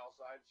profile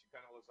side, she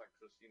kind of looks like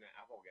Christina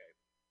Applegate.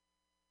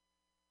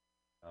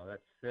 Oh,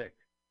 that's sick.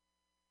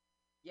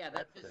 Yeah,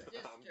 that's his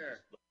sister.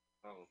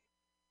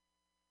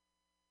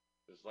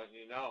 Just letting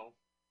you know.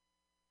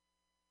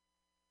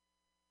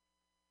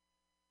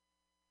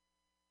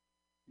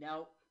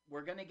 Now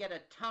we're gonna get a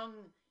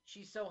tongue.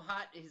 She's so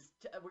hot.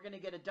 We're gonna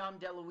get a Dom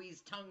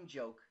DeLuise tongue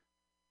joke.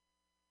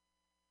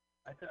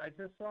 I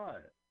just saw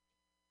it.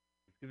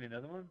 Give me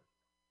another one.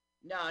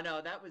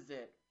 No, that was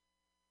it.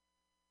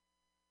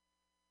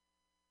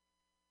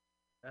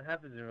 That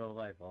happens in real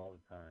life all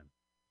the time.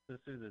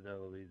 Sister the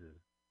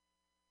DeLuises.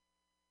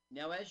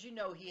 Now, as you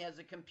know, he has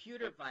a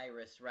computer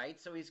virus,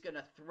 right? So he's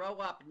gonna throw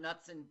up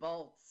nuts and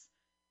bolts,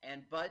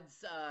 and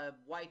Bud's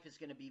wife is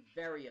gonna be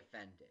very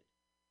offended.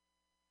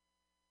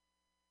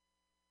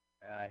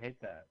 I hate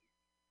that.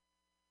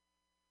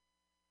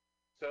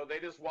 So they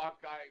just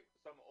walked by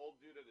some old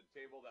dude at a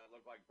table that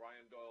looked like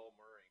Brian Doyle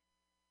Murray.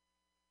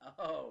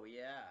 Oh,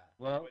 yeah.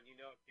 Well, but you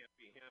know it can't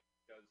be him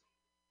because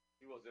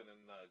he wasn't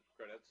in the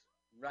credits.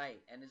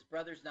 Right, and his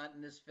brother's not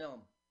in this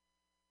film.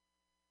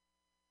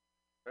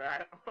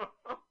 Right.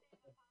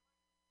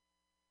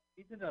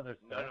 He's in other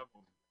stuff. None of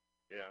them.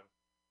 Yeah.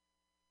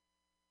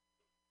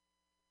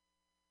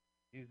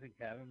 He's a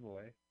cabin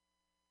boy.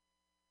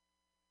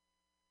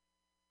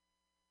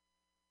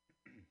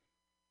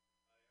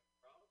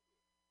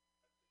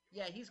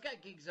 Yeah, he's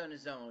got gigs on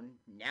his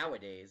own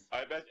nowadays.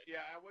 I bet.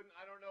 Yeah, I wouldn't.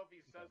 I don't know if he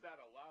says that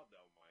aloud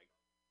though, Mike.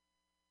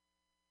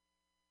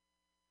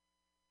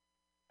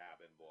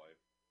 Cabin boy.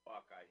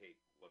 Fuck, I hate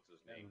what's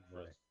his name.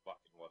 Chris.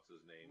 Fucking what's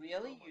his name?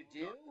 Really, oh you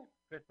do?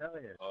 Chris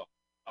Elliott.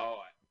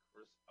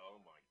 Chris. Oh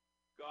my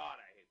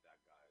God, I hate that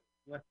guy.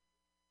 What?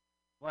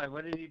 Why?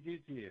 What did he do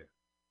to you?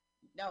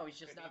 No, he's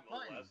just not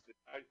fun.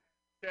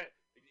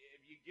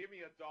 If you give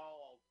me a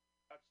doll,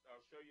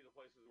 I'll show you the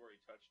places where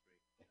he touched me.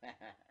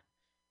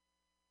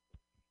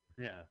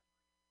 Yeah.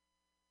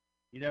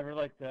 You never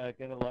liked Get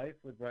a Life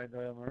with Brian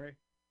Doyle Murray?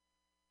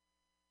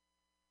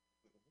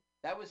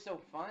 That was so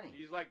funny.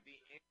 He's like the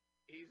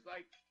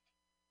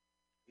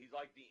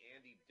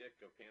Andy Dick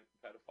of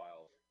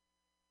pedophiles.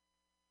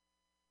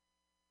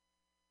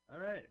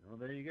 All right. Well,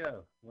 there you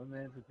go. One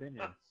man's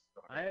opinion.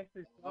 I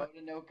actually thought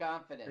Vote of no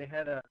confidence. they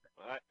had a.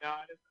 I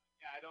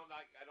don't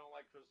like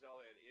Chris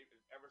Elliott.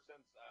 Ever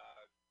since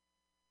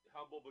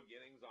Humble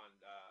Beginnings on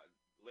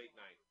Late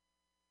Night.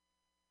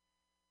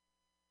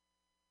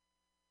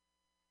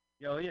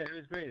 Oh yeah, he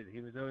was great. He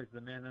was always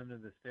the man under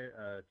the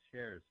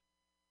chairs.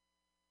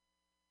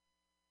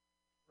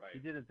 Right.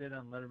 He did a bit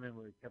on Letterman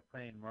where he kept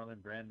playing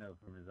Marlon Brando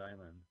from his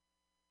island.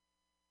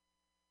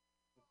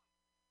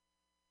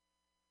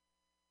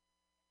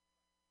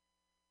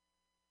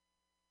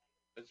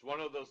 It's one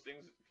of those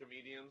things,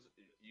 comedians,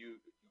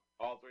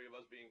 all three of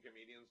us being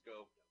comedians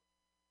go,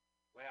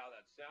 wow,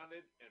 that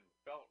sounded and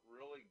felt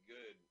really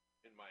good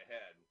in my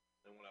head.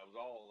 And when I was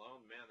all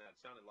alone, man, that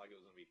sounded like it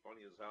was going to be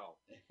funny as hell.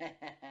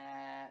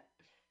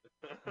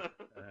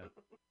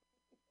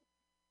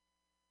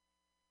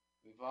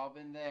 We've all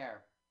been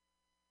there.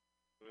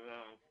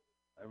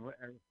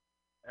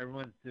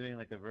 Everyone's doing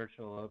like a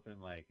virtual open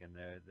mic, and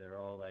they're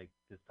all like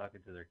just talking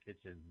to their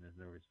kitchen, and there's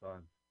no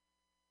response.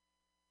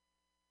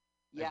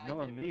 Yeah, no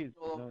one leaves.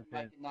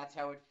 And that's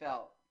how it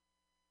felt.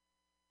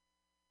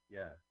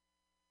 Yeah.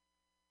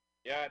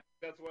 Yeah,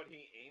 that's what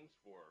he aims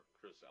for,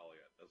 Chris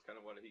Elliott. That's kind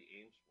of what he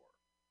aims for.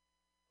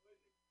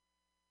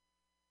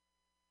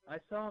 I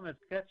saw him at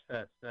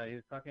Sketchfest. He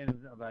was talking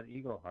about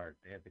Eagleheart.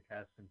 They had the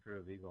cast and crew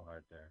of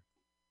Eagleheart there.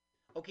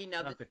 Okay,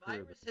 now Not this the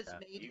crew, but virus the has cast.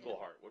 made Eagle him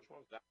Heart. Which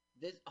one's that?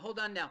 this. Hold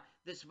on now.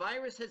 This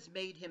virus has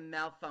made him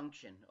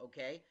malfunction.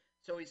 Okay,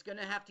 so he's going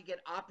to have to get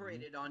Mm-hmm.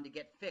 operated on to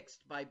get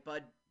fixed by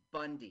Bud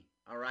Bundy.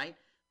 All right,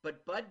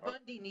 but Bud Oh,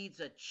 Bundy needs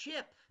a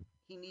chip.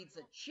 He needs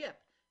a chip.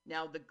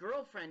 Now the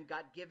girlfriend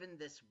got given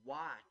this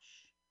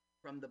watch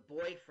from the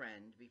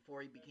boyfriend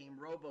before he became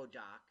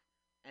RoboDoc,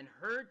 and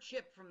her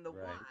chip from the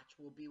Right. watch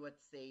will be what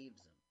saves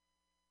him.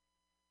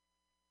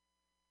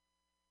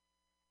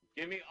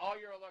 give me all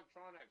your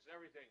electronics,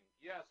 everything.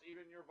 Yes,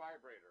 even your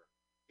vibrator.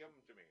 Give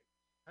them to me.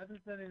 How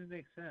does that even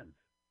make sense?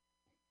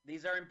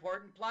 These are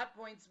important plot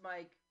points,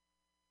 Mike.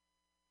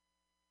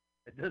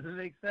 It doesn't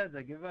make sense.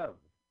 I give up.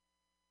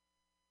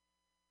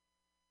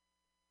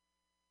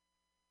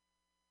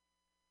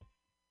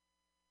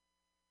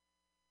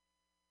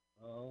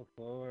 Oh,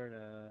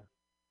 Florida.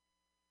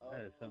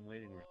 That is some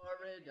waiting room.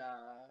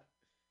 Florida.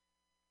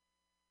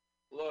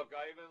 Look,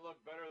 I even look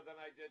better than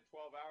I did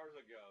 12 hours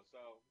ago, so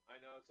I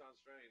know it sounds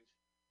strange.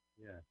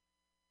 Yeah.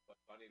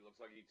 But funny, looks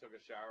like he took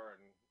a shower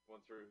and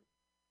went through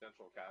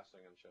dental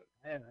casting and shit.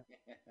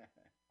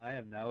 I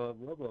am now a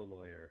robo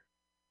lawyer.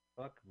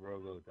 Fuck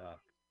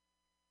RoboDoc.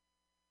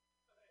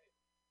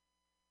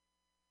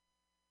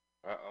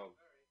 Uh-oh.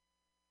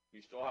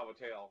 You still have a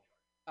tail.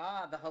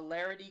 Ah, the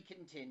hilarity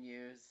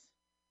continues.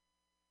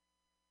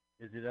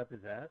 Is it up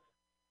his ass?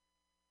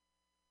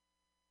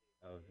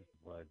 Oh, it's just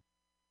blood.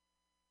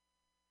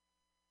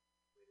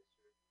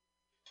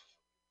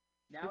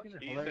 Now Speaking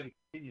of He's hilarity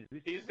continues,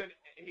 He's an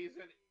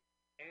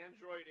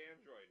android.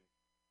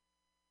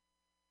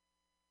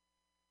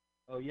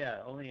 oh yeah,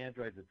 only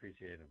androids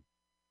appreciate him.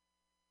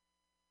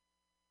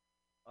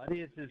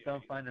 Audiences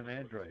don't find him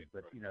android,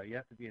 but you know, you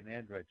have to be an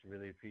android to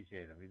really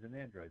appreciate him. He's an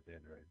android's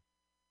android.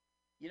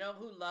 you know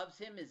who loves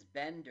him is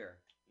Bender.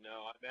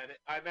 No,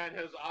 I meant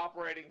his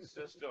operating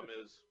system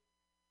is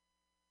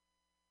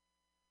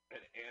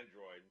an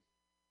android.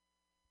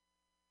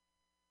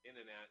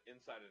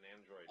 Inside an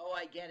android. Oh,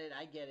 I get it.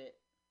 I get it.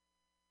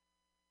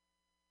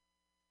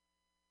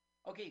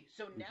 Okay,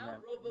 so He's now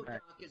not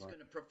RoboDoc is going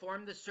to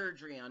perform the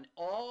surgery on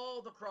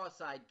all the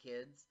cross-eyed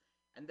kids,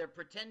 and they're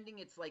pretending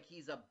it's like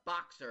he's a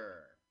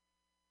boxer.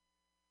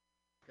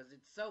 Because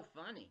it's so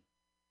funny.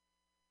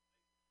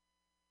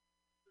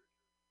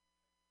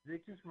 Did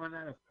they just run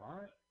out of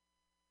plot?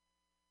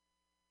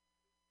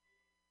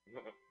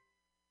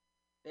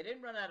 They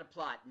didn't run out of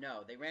plot.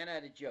 No, they ran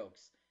out of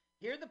jokes.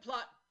 Here the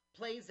plot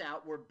plays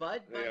out where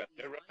Bud Bundy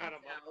finds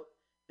out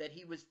that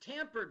he was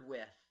tampered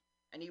with,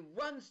 and he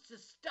runs to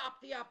stop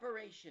the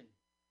operation.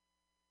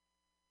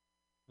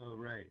 Oh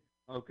right.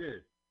 Oh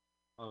good.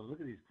 Oh look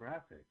at these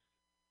graphics.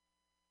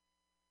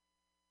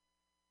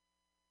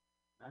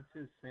 Not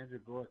just Sandra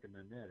Bullock and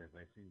Nanette have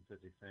I seen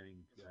such exciting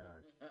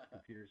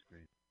computer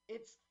screens.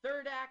 It's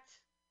third act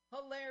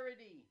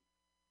hilarity.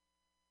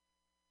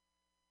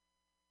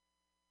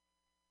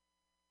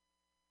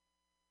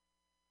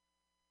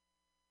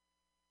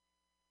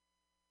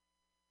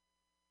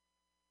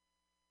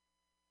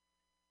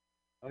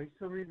 Oh, he's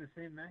still reading the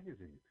same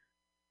magazine.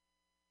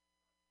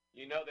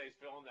 You know they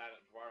filmed that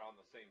on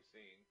the same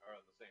scene or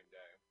on the same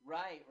day.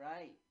 Right,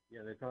 right.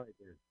 Yeah, they probably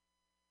did.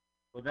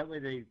 Well, that way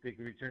they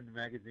can return the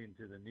magazine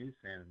to the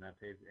newsstand and not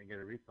pay and get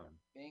a refund.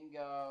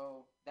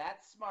 Bingo.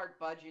 That's smart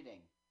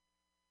budgeting.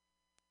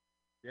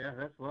 Yeah,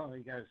 that's well.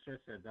 You got to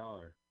stretch that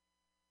dollar.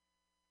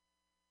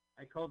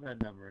 I called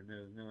that number and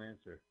there was no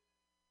answer.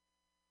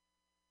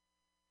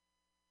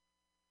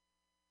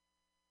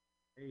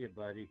 Hey,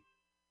 buddy.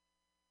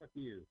 Fuck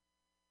you.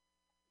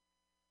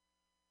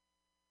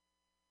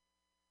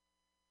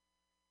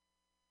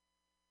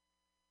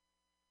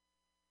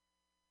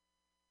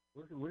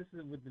 What is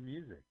it with the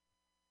music?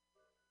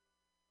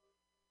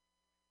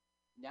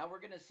 Now we're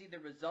going to see the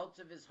results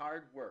of his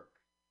hard work.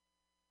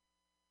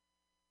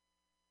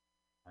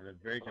 I'm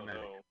very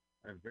dramatic. Oh,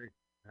 no. I'm very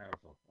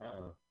powerful.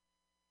 Uh-oh.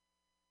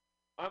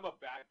 I'm a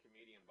bad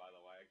comedian, by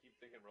the way. I keep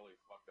thinking really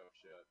fucked up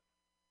shit.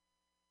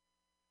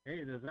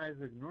 Hey, those eyes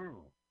look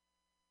normal.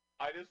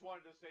 I just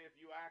wanted to say if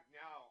you act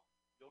now,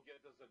 you'll get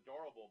this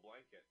adorable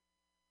blanket.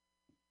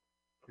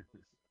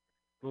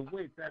 But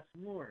wait, that's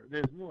more.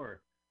 There's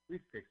more. We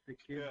fixed the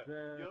kids.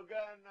 You'll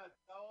get an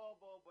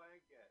adorable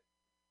blanket.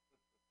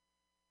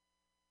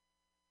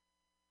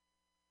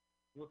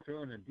 We'll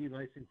throw in a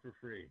delicing for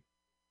free.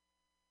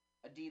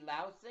 A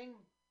delousing?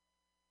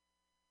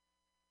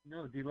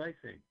 No,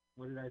 delicing.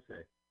 What did I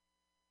say?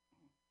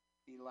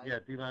 Delousing. Yeah,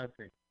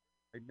 delousing.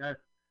 Like not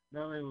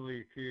only will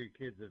we cure your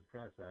kids of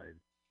cross-eyed.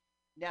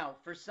 Now,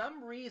 for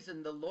some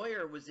reason, the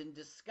lawyer was in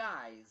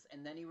disguise,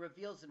 and then he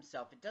reveals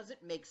himself. It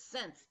doesn't make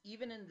sense,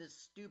 even in this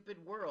stupid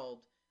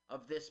world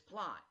of this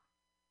plot.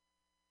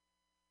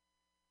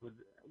 When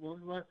was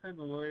the last time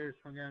the lawyers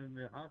hung out in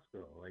the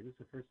hospital? Like, this is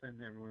the first time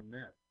everyone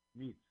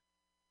meets.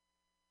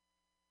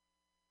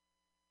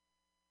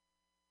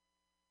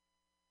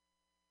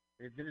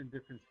 They've been in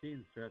different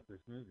scenes throughout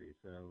this movie,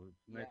 so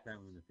it's a nice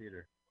time in the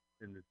theater,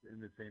 in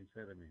the same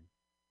set. I mean,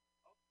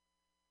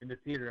 in the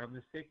theater. I'm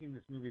mistaking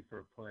this movie for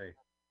a play.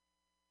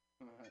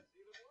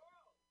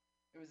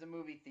 It was a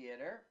movie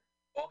theater.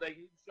 Well, they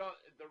keep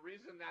showing the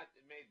reason that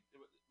it made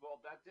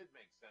that did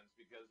make sense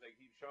because they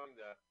keep showing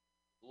the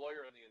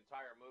lawyer in the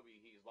entire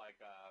movie. He's like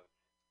a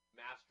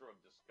master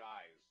of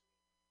disguise,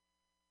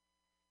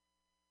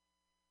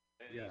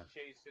 and he's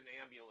chasing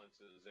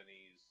ambulances, and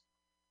he's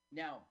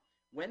now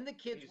when the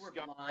kids were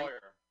blind.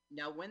 Lawyer.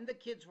 Now, when the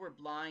kids were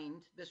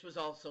blind, this was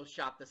also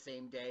shot the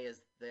same day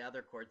as the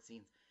other court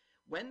scenes.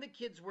 When the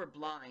kids were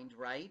blind,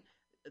 right,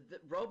 the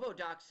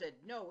RoboDoc said,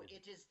 no,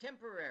 it is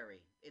temporary.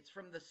 It's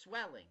from the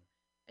swelling.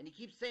 And he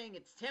keeps saying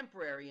it's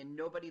temporary, and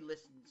nobody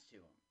listens to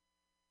him.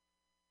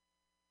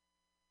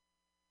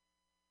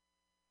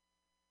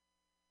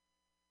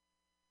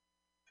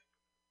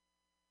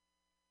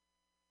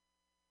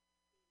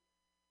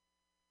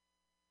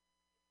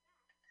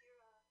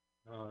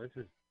 Oh, this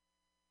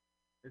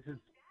is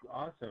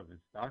awesome.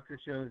 It's doctor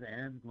shows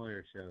and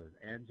lawyer shows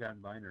and John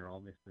Biner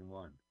all mixed in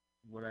one.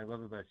 What I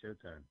love about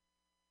Showtime.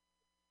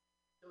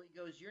 So he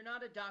goes, you're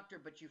not a doctor,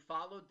 but you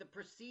followed the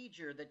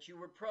procedure that you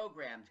were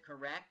programmed,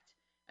 correct?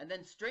 And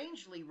then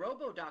strangely,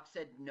 RoboDoc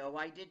said, no,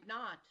 I did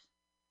not.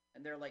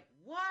 And they're like,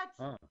 what?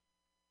 Huh.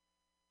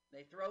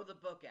 They throw the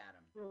book at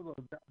him.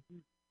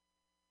 RoboDoc.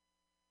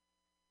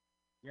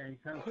 Yeah, he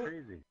sounds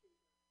crazy.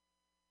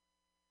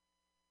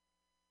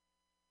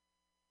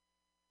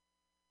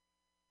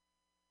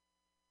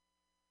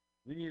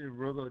 We need a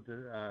robo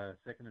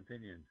second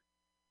opinion.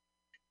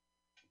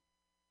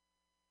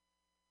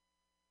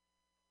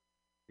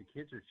 The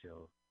kids are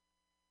chill.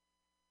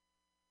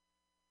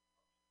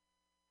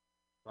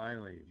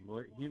 Finally,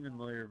 human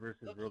lawyer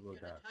versus Look, RoboDoc.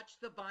 he's gonna touch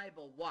the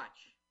Bible.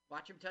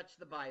 Watch him touch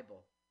the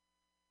Bible.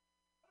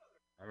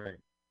 All right.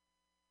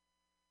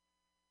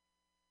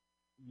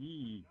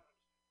 Yee.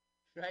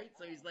 Right?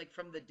 So he's like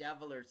from the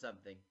devil or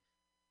something.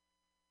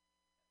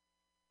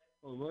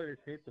 Well, lawyers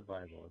hate the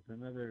Bible. It's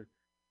another.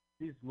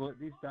 These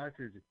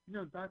doctors,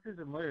 doctors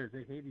and lawyers,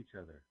 they hate each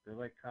other. They're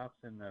like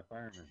cops and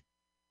firemen.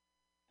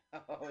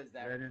 Oh, is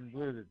that red and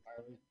blue?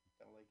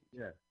 Don't like each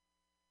Yeah.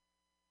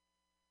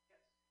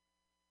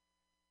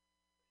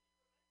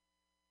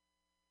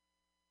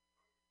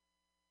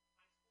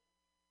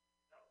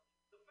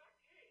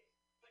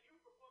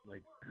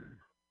 Like,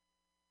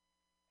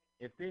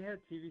 if they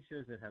had TV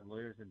shows that had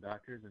lawyers and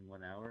doctors in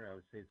 1 hour, I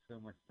would save so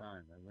much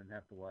time. I wouldn't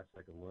have to watch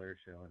like a lawyer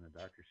show and a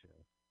doctor show.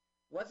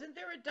 Wasn't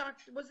there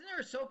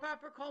a soap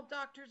opera called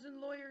Doctors and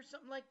Lawyers,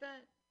 something like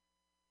that?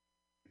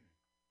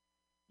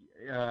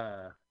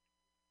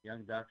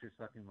 Young doctors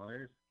fucking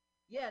lawyers?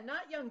 Yeah,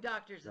 not Young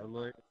Doctors and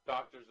Love.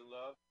 Doctors in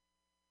Love.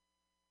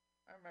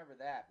 I remember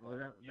that. Well,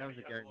 that was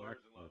a Gary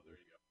Marks in Love. movie.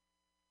 There you go.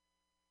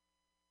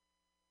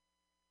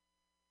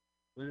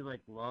 Was it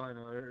like Law and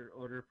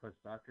Order plus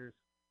Doctors?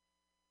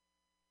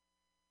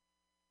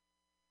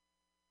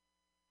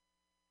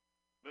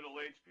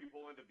 Middle-aged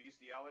people into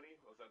bestiality.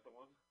 Was that the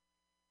one?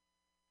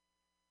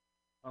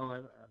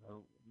 Oh,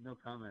 no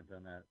comment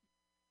on that.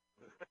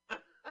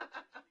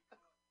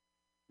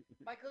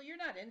 Michael, you're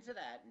not into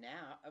that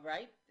now,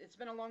 right? It's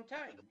been a long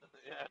time.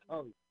 Yeah.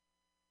 Oh,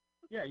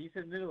 yeah, you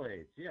said middle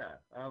age. Yeah,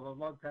 I'm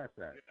long past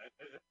that.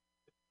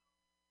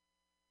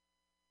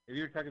 If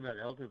you were talking about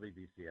elderly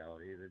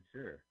bestiality, then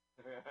sure.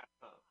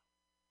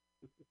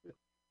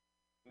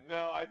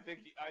 No, I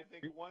think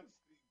once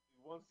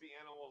the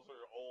animals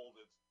are old,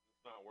 it's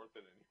not worth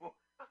it anymore.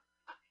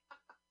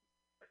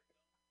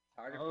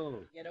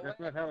 Oh, that's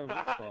not how it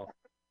works, Paul.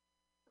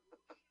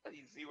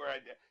 You see where I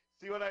did?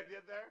 See what I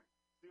did there?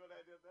 See what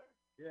I did there?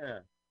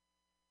 Yeah.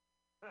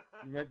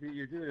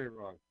 You're doing it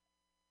wrong.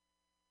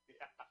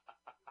 Yeah.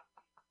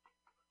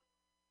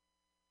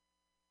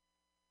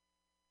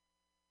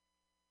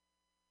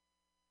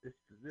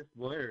 This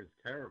lawyer is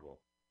terrible.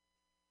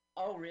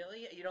 Oh,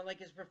 really? You don't like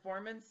his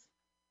performance?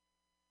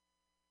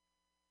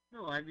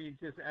 No, I mean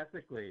just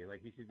ethically,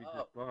 like he should be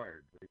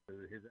disbarred.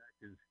 Because his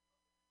act is,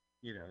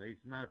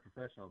 he's not a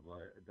professional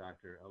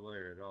doctor, a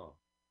lawyer at all.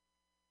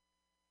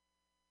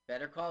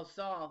 Better Call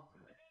Saul.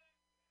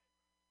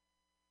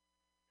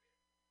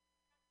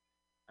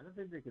 I don't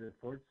think they could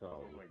afford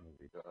Saul. Oh my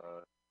movie.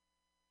 God.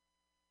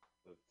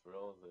 The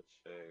thrill of the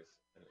chase.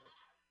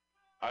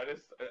 I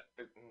just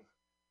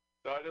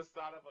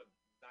thought of a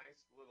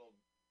nice little,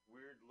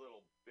 weird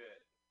little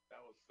bit.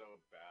 That was so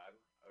bad.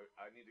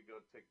 I need to go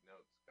take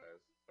notes,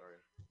 guys. Sorry.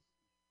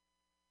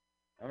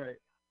 All right.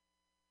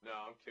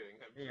 No, I'm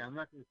kidding. I'm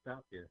not going to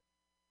stop you.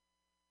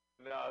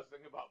 No, I was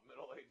thinking about the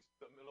middle age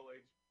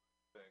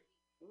thing.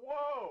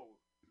 Whoa!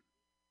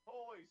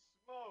 Holy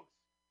smokes!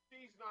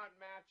 She's not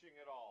matching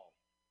at all.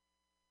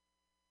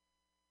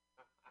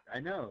 I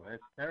know,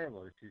 that's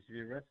terrible. She should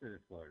be arrested in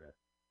Florida.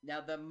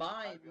 Now the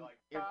mime Like,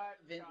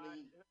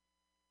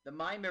 the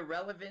mime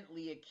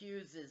irrelevantly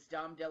accuses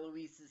Dom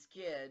DeLuise's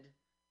kid.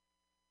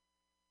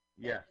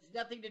 Yeah. It has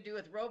nothing to do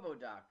with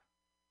RoboDoc.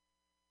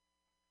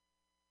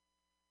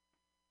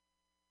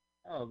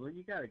 Oh, well,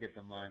 you got to get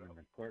the mime in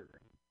the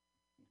courtroom.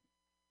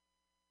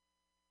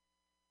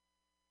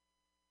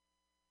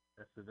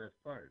 That's the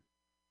best part.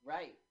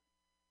 Right.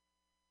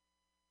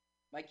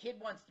 My kid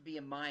wants to be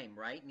a mime,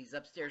 right? And he's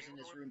upstairs in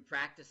his room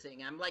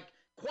practicing. I'm like,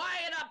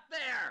 quiet up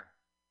there!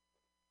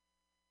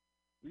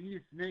 We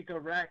used to make a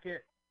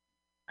racket.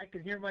 I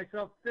can hear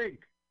myself think.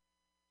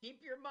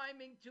 Keep your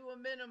miming to a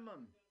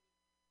minimum.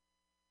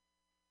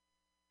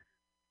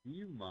 Do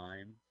you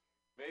mime?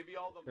 Maybe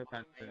all the mime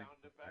Sometimes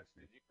sound effects.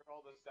 Did you hear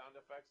all the sound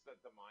effects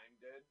that the mime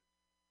did?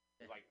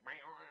 It was like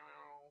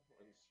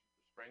and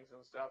springs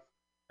and stuff.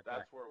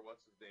 That's where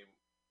what's his name,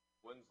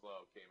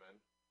 Winslow came in.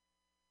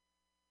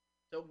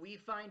 So we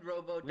find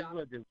RoboDoc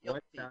Winslow did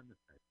guilty. what sound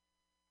effect?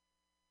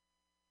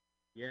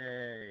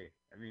 Yay!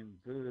 I mean,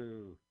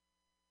 boo!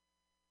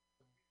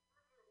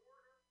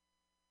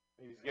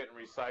 He's getting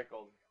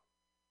recycled.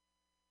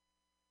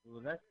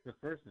 Well, that's the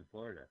first in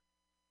Florida.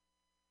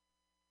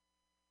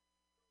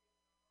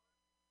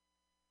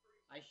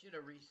 I should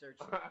have researched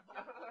that.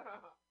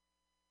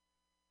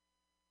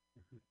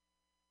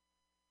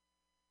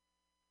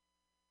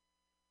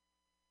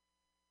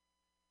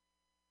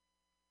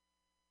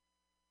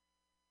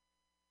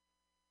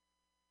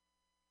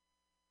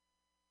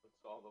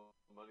 It's all the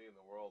money in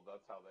the world.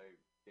 That's how they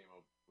came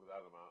up with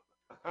that amount.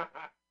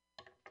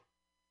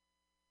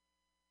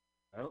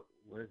 Oh,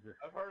 what is this?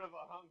 I've heard of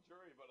a hung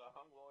jury, but a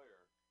hung lawyer.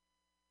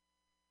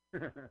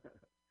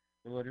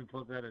 The one who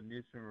pulls out a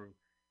noose from,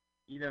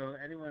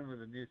 anyone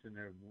with a noose in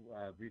their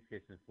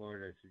briefcase in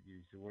Florida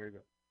you should worry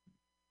about.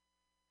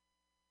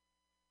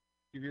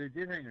 She really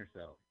did hang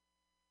herself.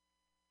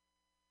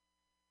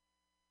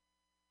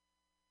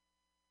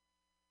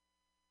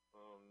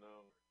 Oh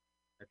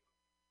no!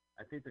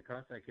 I think the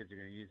cross-eyed kids are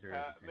going to use her.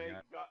 May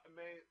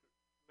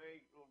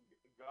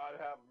God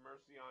have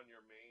mercy on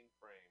your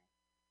mainframe.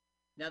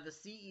 Now the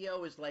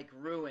CEO is like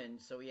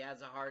ruined, so he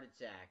has a heart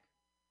attack.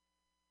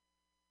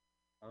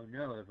 Oh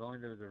no! If only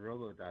there was a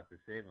RoboDoc to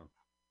save him.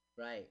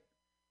 Right.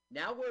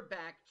 Now we're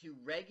back to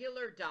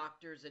regular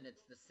doctors, and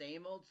it's the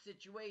same old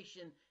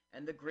situation,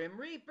 and the Grim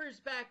Reaper's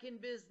back in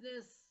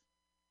business.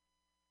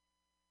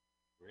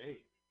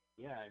 Great.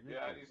 Yeah, I missed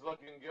Yeah, it. he's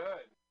looking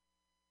good.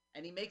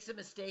 And he makes a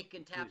mistake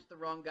and taps the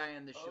wrong guy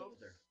on the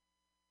shoulder.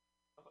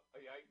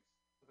 Yikes.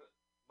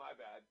 My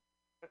bad.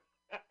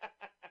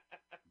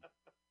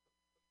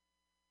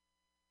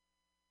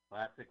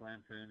 Classic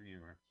Lampoon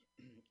humor.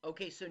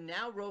 Okay, so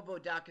now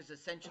RoboDoc is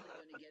essentially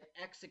going to get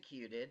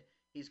executed.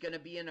 He's going to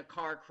be in a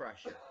car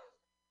crusher.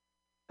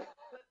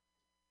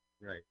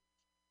 Right.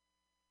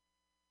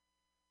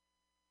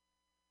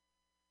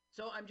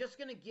 So I'm just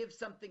going to give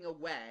something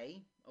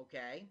away,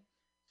 okay?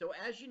 So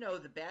as you know,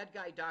 the bad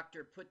guy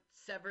doctor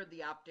severed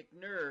the optic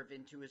nerve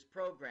into his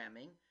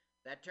programming.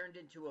 That turned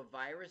into a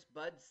virus.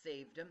 Bud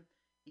saved him.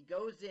 He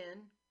goes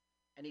in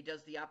and he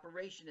does the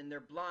operation, and they're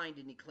blind,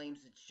 and he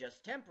claims it's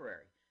just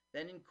temporary.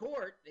 Then in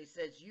court, they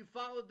says, you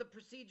followed the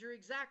procedure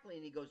exactly.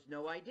 And he goes,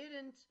 no, I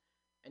didn't.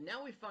 And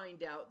now we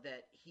find out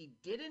that he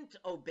didn't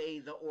obey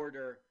the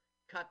order,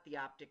 cut the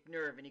optic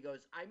nerve. And he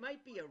goes, I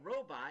might be a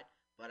robot,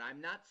 but I'm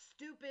not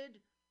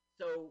stupid.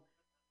 So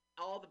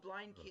all the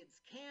blind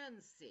kids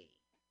can see.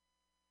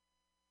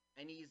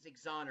 And he's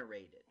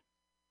exonerated.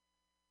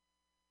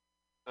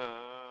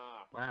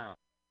 Wow.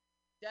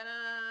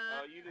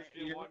 Ta-da! You just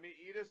didn't want me.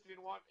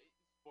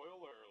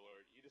 Spoiler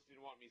alert. You just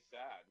didn't want me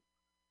sad.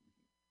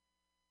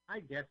 I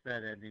guessed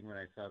that ending when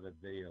I saw the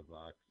video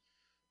box.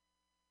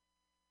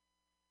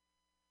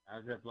 I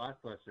was at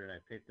Blockbuster and I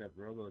picked up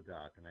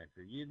RoboDoc and I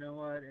said, you know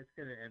what? It's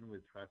going to end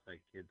with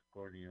cross-eyed kids'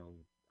 corneal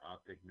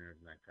optic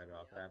nerves not cut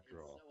off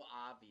after all. It's so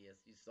obvious.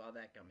 You saw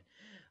that coming.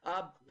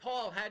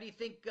 Paul, how do you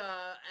think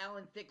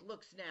Alan Thicke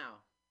looks now?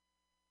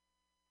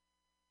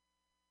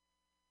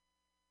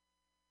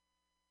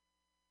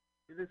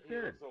 He looks He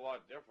good. looks a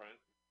lot different.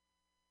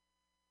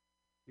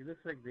 He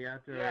looks like the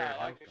outdoor. Yeah,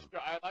 I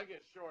like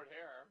his short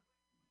hair.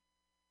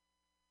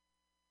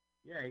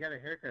 Yeah, he got a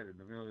haircut in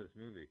the middle of this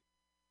movie.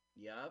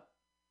 Yep.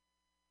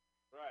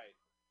 Right.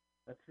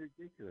 That's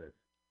ridiculous.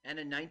 And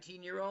a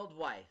 19-year-old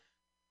wife.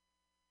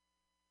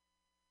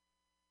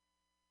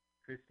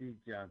 Christy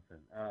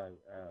Johnson. Yeah,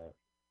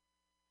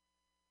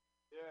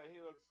 he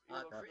looks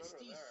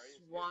Christy better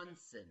there.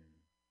 Swanson.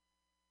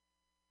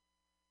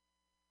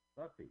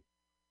 Buffy.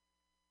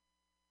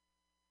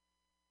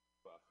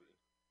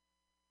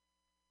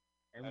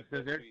 And That so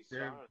could there's be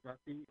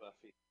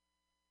Buffy.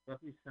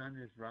 Buffy's son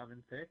is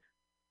Robin Thicke.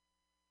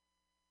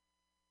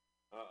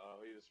 Uh-oh,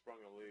 he just sprung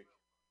a leak.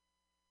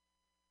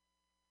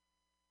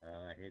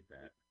 I hate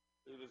that.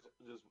 It just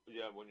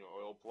when your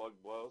oil plug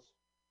blows.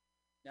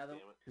 Now the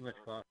Too much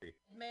coffee.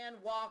 man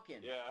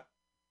walking. Yeah.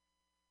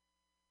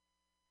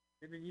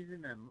 They've been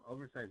using them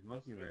oversized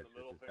monkey wrench the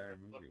middle this entire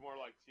finger. movie. Look more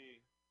like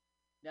tea.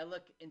 Now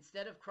look,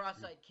 instead of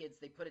cross-eyed kids,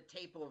 they put a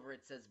tape over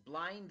it says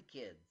blind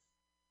kids.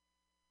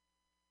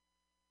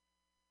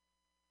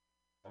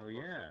 Oh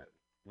yeah.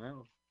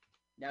 Well.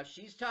 Now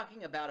she's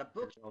talking about a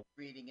book she's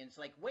reading, and it's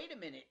like, wait a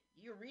minute,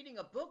 you're reading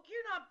a book?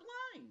 You're not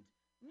blind.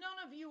 None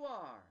of you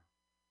are.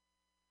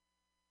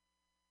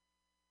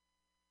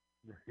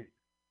 Right.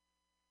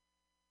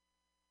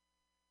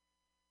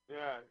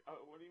 Yeah.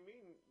 What do you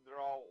mean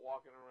they're all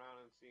walking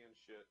around and seeing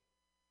shit?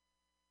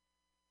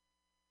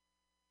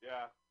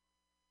 Yeah.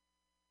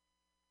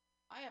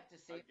 I have to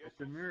I say, guess It's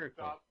a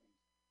miracle.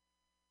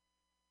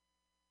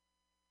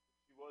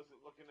 She wasn't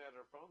looking at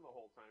her phone the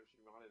whole time.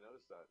 She might have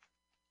noticed that.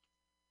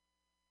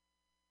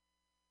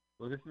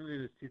 Well, this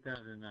movie was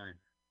 2009.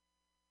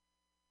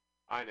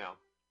 I know.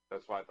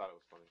 That's why I thought it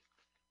was funny.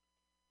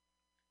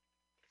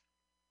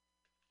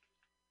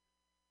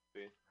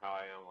 See how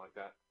I am like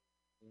that?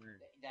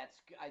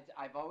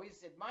 I've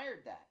always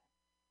admired that.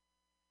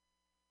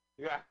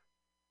 Yeah.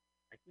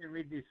 I can't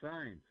read these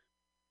signs.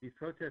 These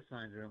protest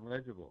signs are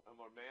illegible. I'm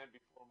a man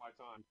before my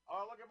time.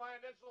 Oh, look at my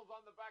initials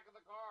on the back of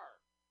the car.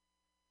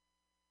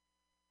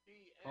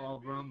 Paul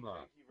PNB. Brumbaugh.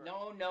 Thank you very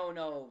much.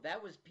 No.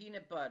 That was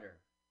peanut butter.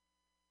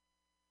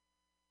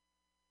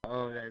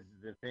 Oh, that's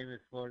the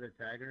famous Florida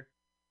tagger?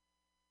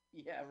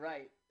 Yeah,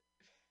 right.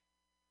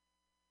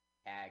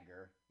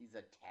 Tagger. He's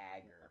a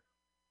tagger.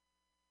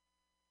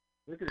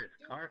 Look at this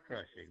car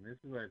crushing. This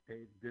is what I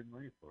paid good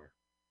money for.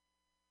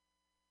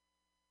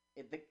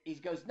 He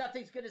goes,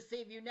 nothing's going to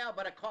save you now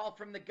but a call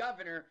from the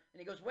governor. And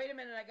he goes, wait a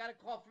minute, I got a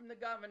call from the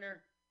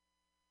governor.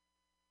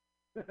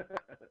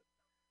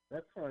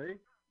 That's funny.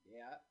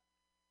 Yeah.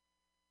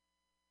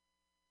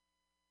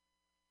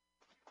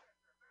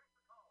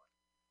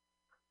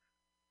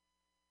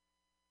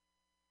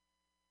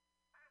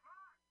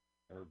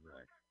 Oh,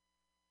 boy.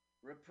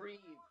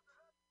 Reprieved.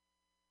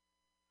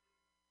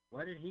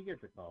 Why did he get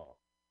the call?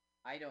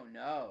 I don't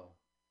know.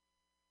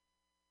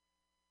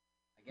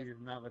 I He guess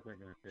does not look like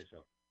an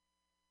official.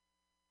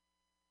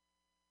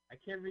 I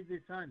can't read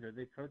these signs. Are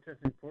they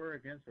protesting for or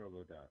against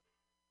RoboDoc?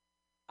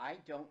 I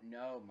don't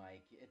know,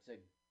 Mike. It's a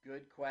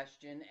good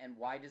question. And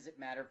why does it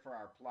matter for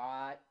our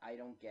plot? I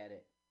don't get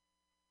it.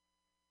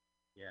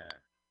 Yeah.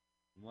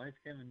 Why is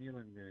Kevin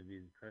Nealon going to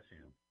be crushing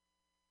him?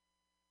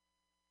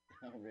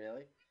 Oh,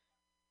 really?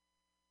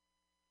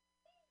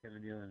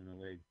 Kevin Nealon in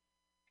the league.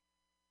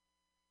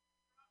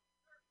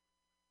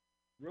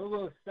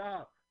 Robo,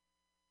 stop!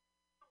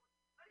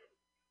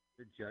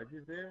 The judge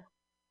is there?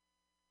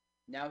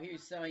 Now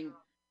he's saying,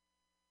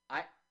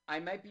 I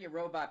might be a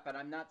robot, but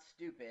I'm not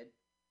stupid.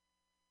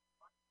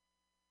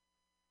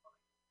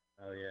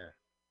 Oh, yeah.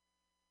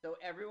 So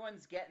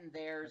everyone's getting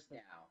theirs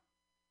now.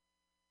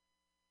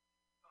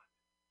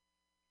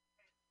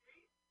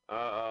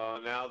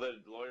 Now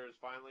the lawyer's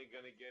finally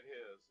going to get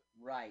his.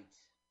 Right.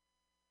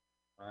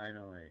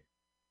 Finally.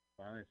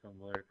 Finally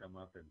some lawyer come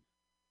up and...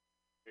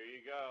 Here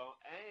you go.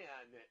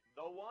 And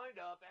the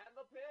wind-up and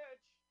the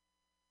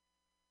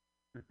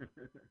pitch.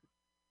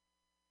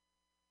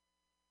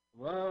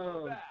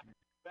 Whoa!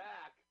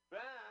 Back.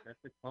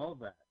 That's a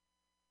callback.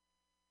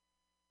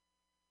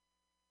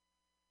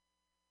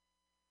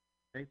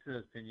 Thanks to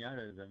those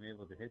pinatas, I'm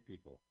able to hit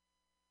people.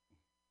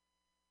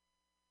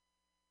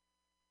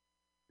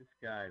 This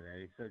guy, man,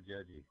 he's so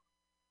judgy.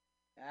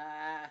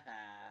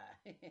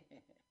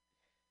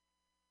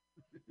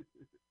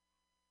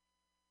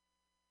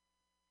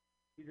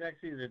 He's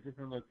actually in a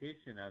different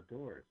location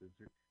outdoors.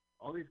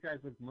 All these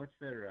guys look much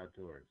better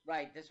outdoors.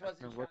 Right, this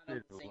wasn't shot on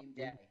the same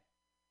day.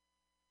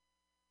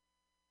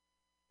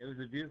 It was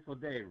a beautiful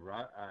day.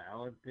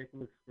 Alan Thicke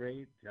looks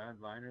great. John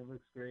Viner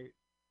looks great.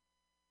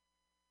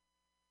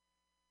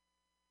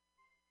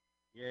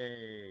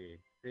 Yay.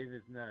 Save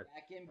his nuts.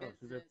 Back in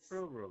So they're business.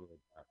 pro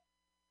RoboDoc.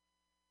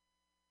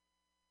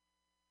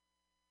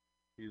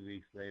 2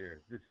 weeks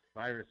later. This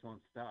virus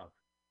won't stop.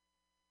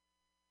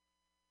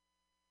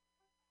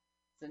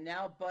 So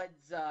now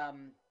Bud's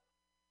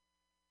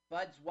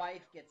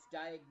wife gets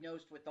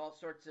diagnosed with all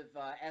sorts of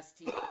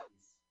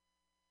STDs.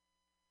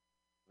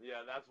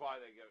 Yeah, that's why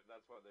they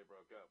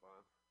broke up,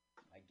 huh?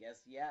 I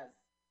guess yes.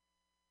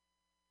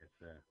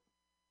 It's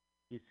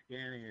he's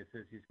scanning. It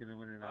says he's going to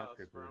win an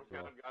Oscar for sperm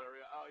himself. count got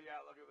oh yeah,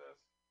 look at this.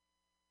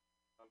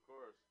 Of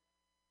course.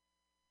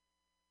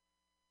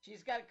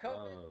 She's got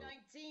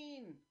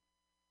COVID-19.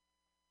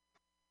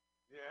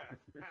 Yeah.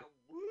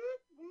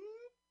 Whoop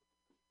whoop.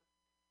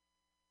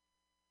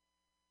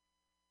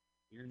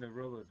 Even the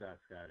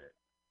RoboDoc's got it.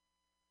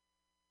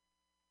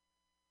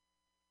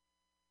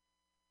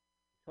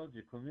 I told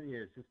you,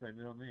 chlamydia is just my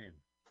middle name.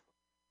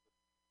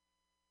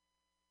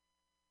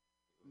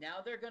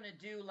 Now they're going to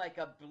do like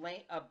a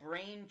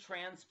brain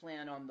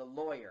transplant on the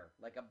lawyer,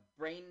 like a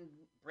brain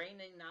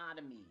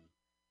anatomy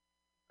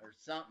or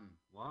something.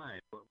 Why?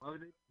 Why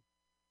would they?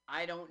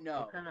 I don't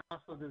know. What kind of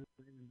hospital does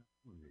it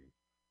be?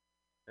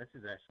 That's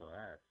his actual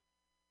ass.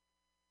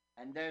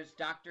 And there's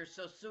Dr.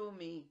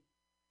 Sosumi.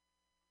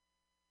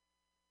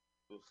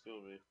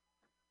 Sosumi.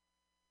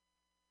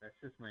 That's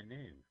just my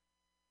name.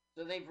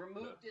 So they've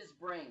removed his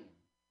brain.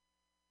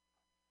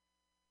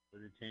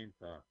 With a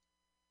chainsaw.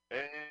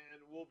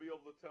 And we'll be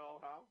able to tell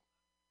how?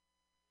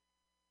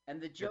 And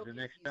the joke is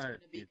he's going to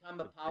become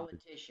a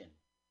politician.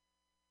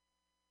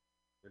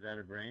 Without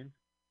a brain?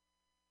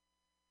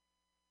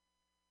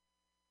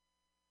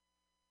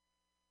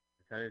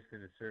 I thought he was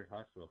going to serve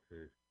hospital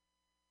food.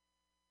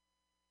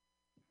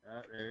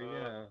 Oh, there you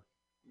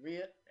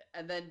go.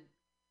 And then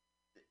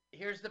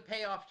here's the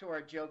payoff to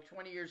our joke.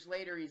 20 years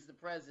later, he's the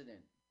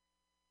president.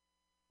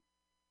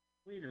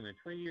 Wait a minute.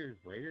 20 years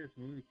later, this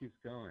movie keeps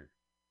going.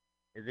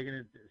 Is it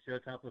going to show a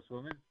topless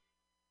woman?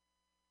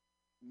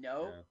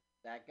 Nope,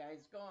 that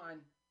guy's gone.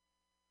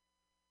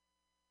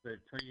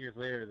 But 20 years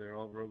later, they're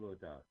all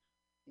RoboDocs.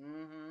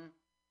 Mm-hmm.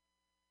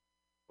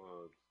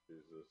 Oh,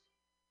 Jesus.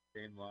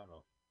 Same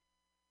model.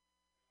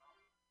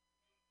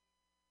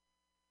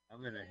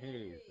 I'm gonna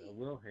haze. I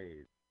will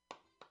haze.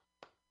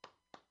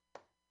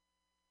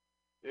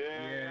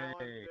 Yeah,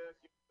 Alan Yay. Fisk,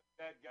 you're the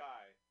dead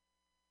guy.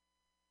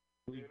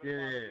 We David did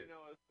it.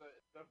 Faustino is the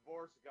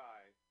divorce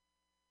guy.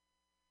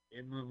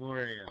 In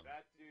memoriam.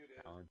 That dude is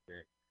Alan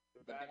Fisk.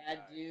 the The bad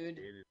bad guy. dude.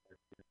 David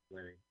Faustino's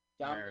wedding.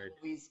 Dom Marriage.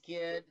 Louis'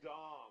 kid.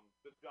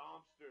 The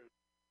Domsters.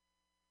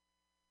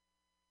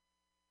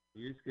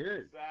 He was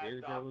good. Sad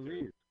David doctor.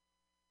 Louise.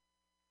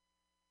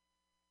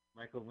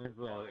 Michael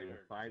Winslow in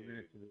Minor, 5 dude.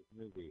 minutes of this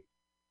movie.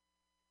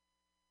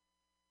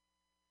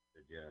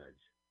 The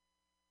judge.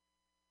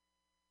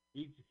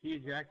 He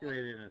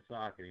ejaculated in a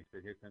sock and he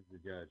said, "Here comes the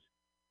judge."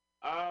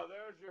 Oh,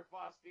 there's your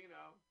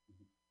Faustino.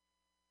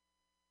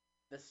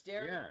 The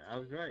stereo. Yeah, I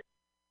was right.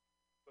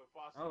 So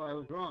Faustino Oh, I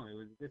was wrong. It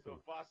was So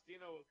different.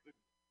 Faustino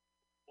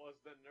was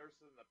the nurse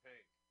in the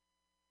pink.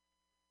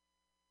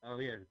 Oh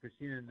yeah,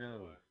 Christina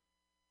knows. What?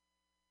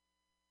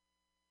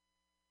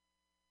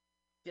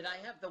 Did I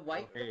have the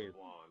white? Hey.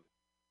 Blonde.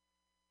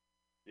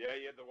 Yeah,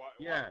 you had the wife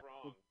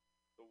wrong.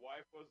 The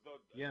wife was the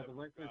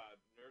wife was.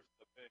 nurse in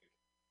the pink.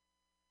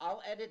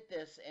 I'll edit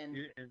this and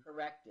And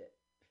correct it.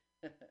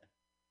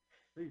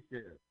 please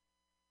do.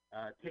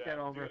 Take out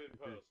all do it in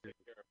references. post. To,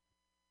 Take care of it.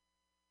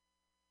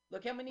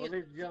 Look how many well,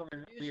 ladies and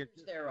gentlemen,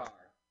 producers there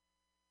are.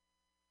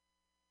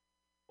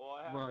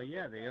 Well,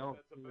 yeah, they all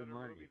that's a threw better the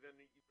money. movie than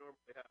you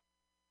normally have.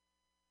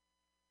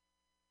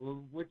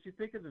 Well, what'd you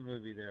think of the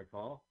movie there,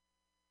 Paul?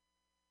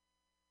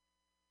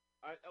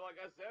 Like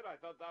I said, I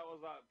thought that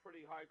was a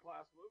pretty high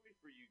class movie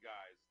for you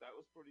guys. That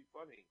was pretty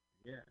funny.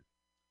 Yeah.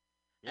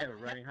 Yeah, we're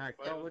running high.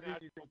 But it Paul, was what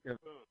did you think of?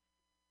 Spoon.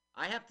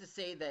 I have to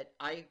say that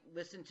I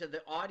listened to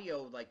the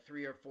audio like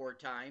 3 or 4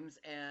 times,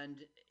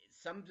 and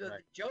some of the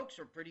jokes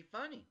were pretty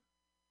funny.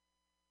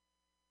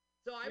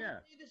 So I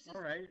would say this is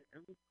all right.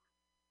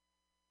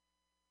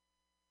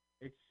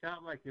 It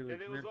shot like it was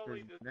And it meant was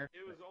only for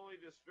it was only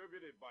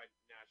distributed by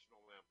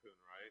National Lampoon,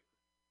 right?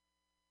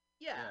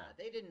 Yeah,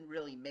 they didn't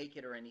really make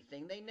it or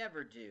anything. They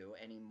never do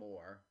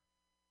anymore.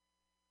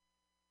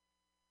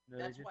 No,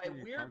 That's why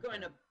we're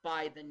going to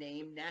buy the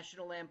name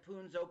National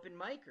Lampoon's Open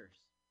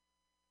Micers.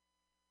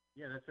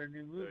 Yeah, that's our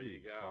new movie, There you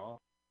go.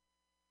 Paul.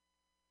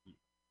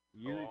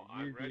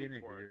 I'm ready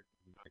for it.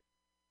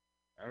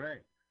 All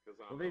right.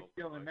 Well, ladies and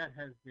gentlemen, mic. that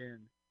has been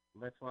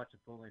Let's Watch a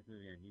Full-Length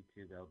Movie on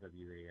YouTube,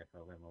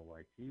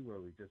 LWAFLMOYT,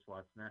 where we just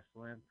watched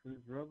National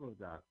Lampoon's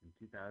RoboDoc in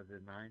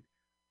 2009,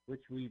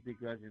 which we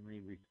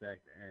begrudgingly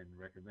respect and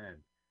recommend.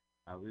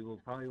 We will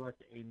probably watch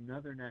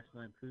another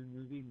National Lampoon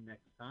movie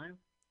next time.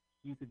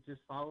 You could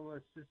just follow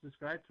us, just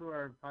subscribe to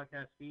our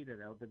podcast feed at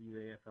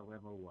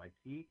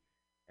LWAFLMOYT,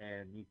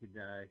 and you could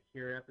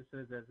hear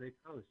episodes as they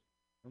post.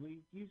 And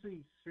we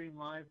usually stream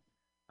live.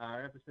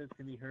 Our episodes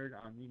can be heard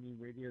on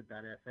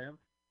MutinyRadio.fm,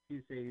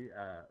 Tuesday,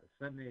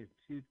 Sunday,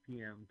 2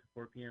 p.m. to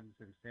 4 p.m.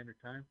 Pacific Standard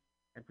Time.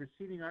 And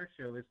preceding our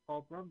show is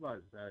Paul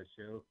Brumbaugh's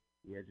show,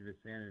 The Edge of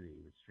Insanity,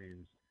 which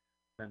streams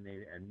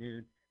Sunday at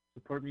noon.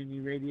 Support Mutiny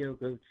Radio.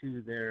 Go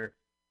to their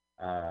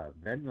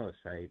Venmo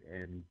site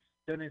and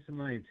donate some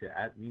money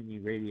to @Mutiny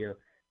Radio.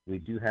 We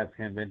do have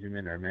Pam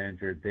Benjamin, our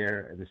manager,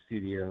 there in the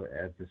studio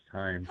at this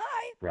time.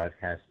 Hi.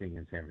 Broadcasting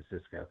in San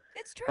Francisco.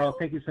 It's true. Paul,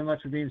 thank you so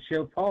much for being on the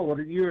show. Paul,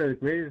 you are the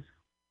greatest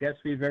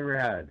guest we've ever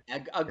had.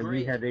 Agree. And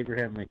we had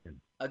Abraham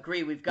Lincoln.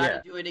 Agree. We've got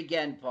to do it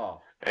again,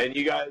 Paul. And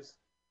you guys,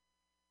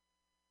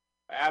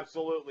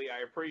 absolutely, I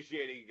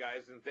appreciate it, you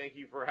guys, and thank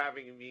you for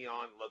having me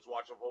on Let's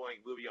Watch a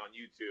Full-Length Movie on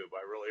YouTube.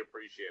 I really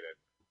appreciate it.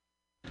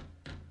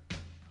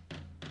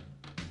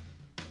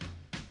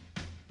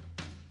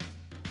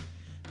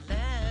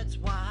 Let's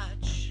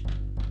watch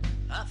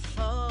a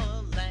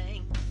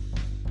full-length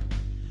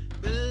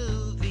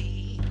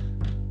movie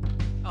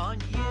on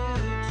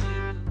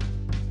YouTube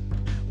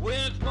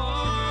with Mike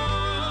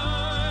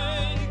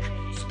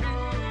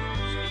Spiegelman.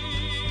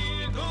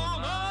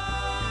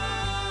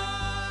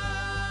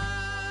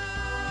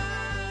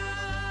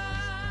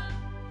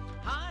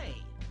 Hi,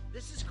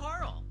 this is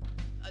Carl.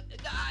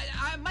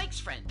 I'm Mike's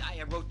friend.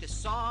 I wrote this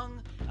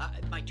song.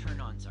 My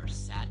turn-ons are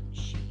satin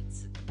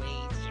sheets and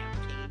waves,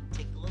 champagne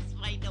tickles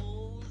my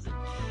nose.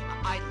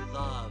 I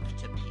love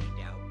to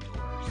pee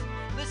outdoors.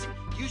 Listen,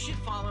 you should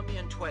follow me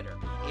on Twitter.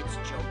 It's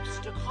Jokes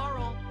to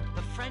Carl,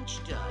 the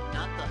French duh,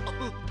 not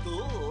the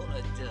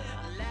duh.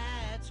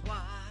 Let's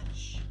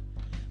watch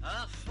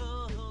a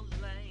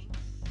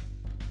full-length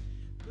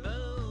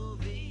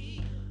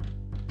movie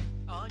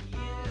on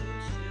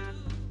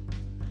YouTube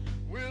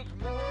with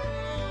Mike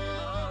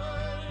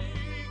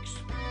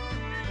Spiegelman.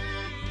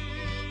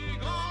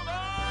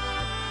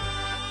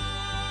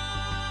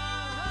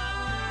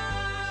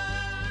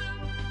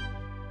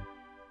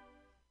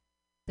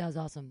 That was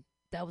awesome.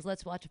 That was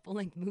Let's Watch a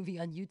Full-Length Movie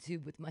on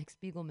YouTube with Mike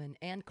Spiegelman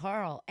and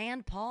Carl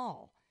and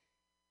Paul.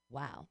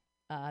 Wow.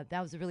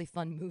 That was a really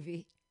fun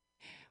movie.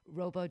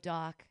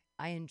 RoboDoc,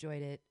 I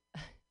enjoyed it,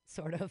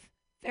 sort of,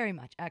 very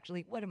much.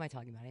 Actually, what am I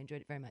talking about? I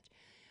enjoyed it very much.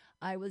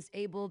 I was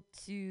able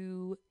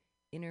to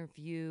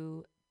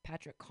interview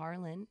Patrick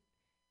Carlin.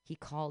 He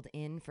called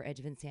in for Edge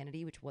of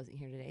Insanity, which wasn't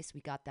here today, so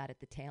we got that at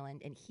the tail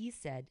end. And he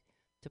said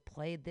to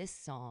play this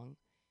song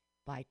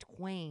by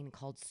Twain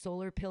called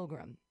Solar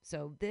Pilgrim.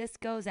 So this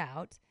goes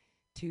out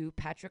to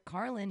Patrick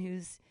Carlin,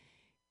 who's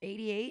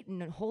 88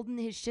 and holding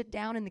his shit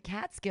down in the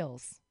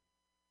Catskills.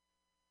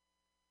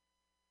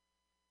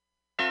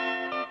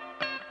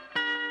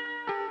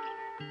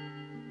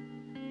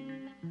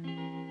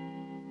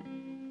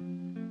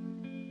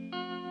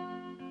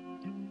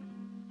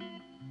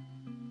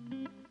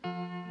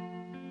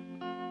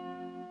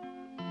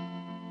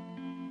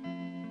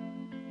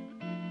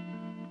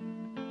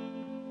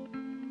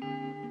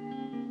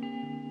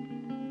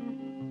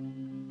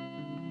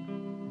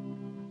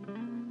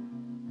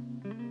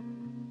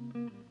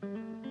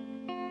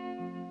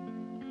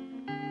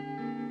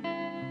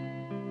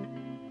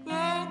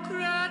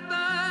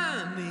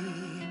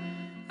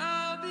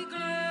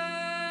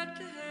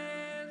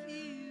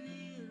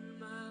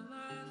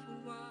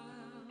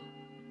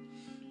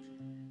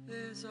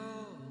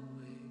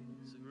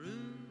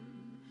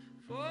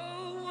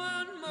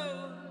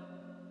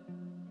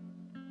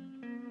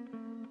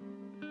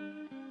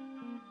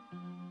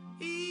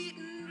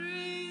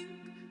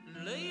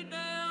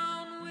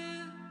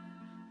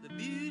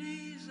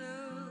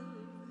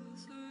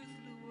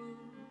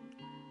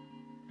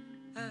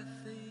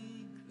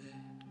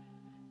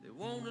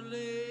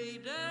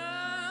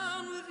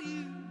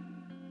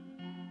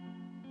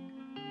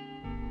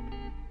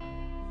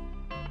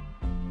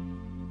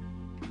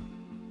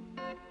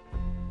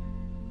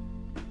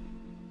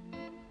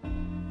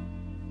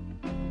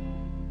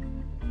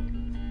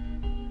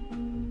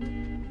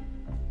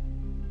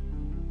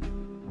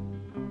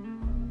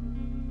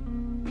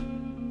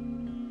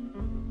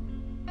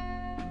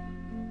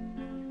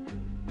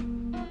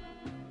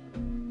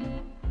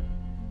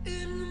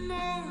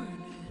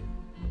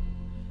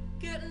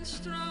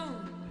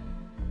 Stronger,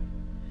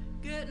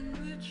 getting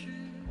richer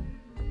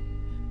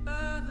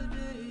by the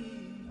day.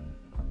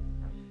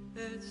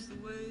 That's the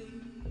way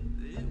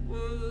it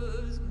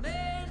was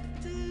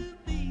meant to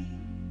be.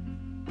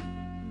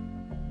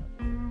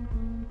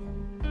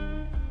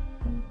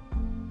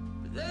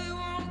 But they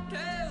won't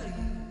tell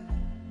you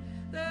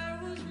there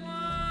was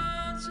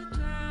once a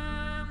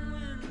time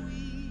when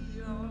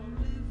we all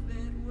lived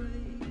that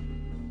way.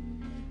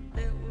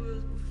 That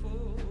was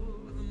before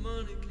the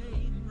money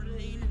came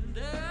raining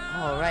down.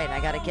 All right, I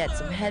gotta get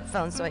some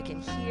headphones so I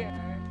can hear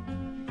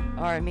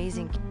our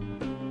amazing.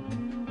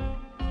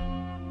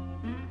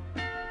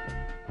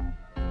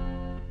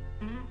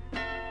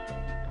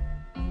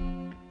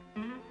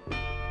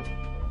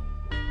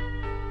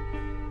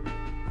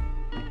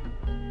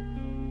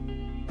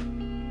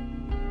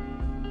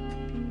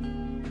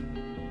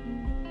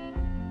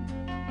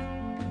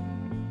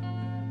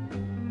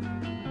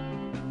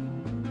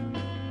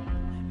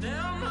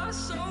 Now my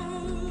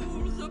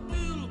soul's a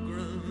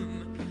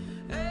pilgrim,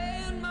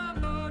 and my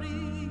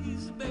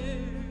body's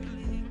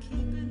barely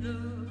keeping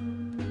up.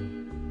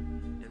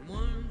 And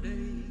one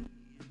day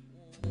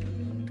it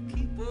won't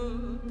keep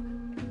up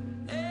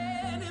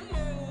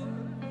anymore.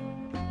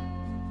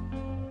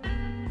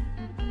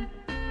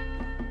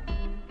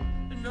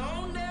 And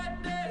on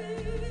that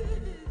day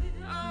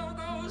I'll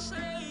go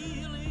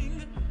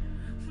sailing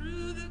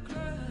through the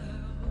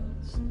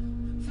clouds,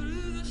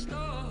 through the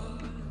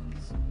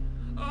stars,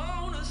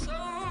 on a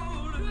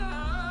solar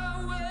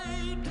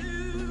highway to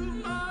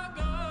my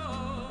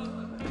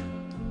God.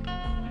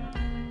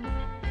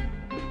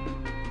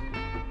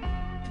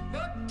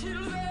 But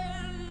till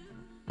then,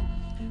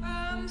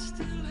 I'm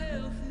still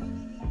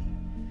healthy,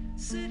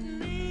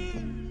 sitting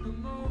in the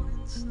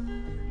morning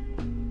sun,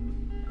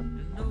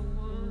 and no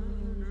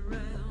one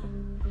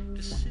around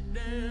to sit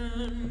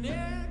down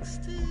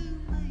next to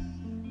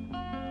me.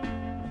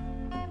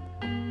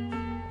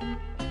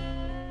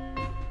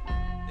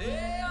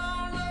 They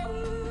all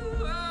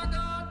know I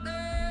got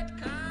that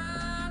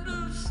kind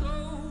of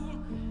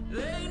soul.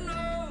 They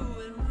know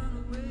and run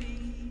away,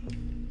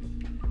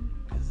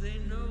 'cause they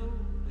know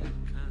that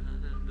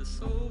kind of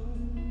soul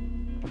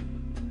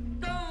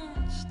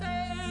don't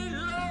stay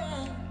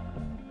long.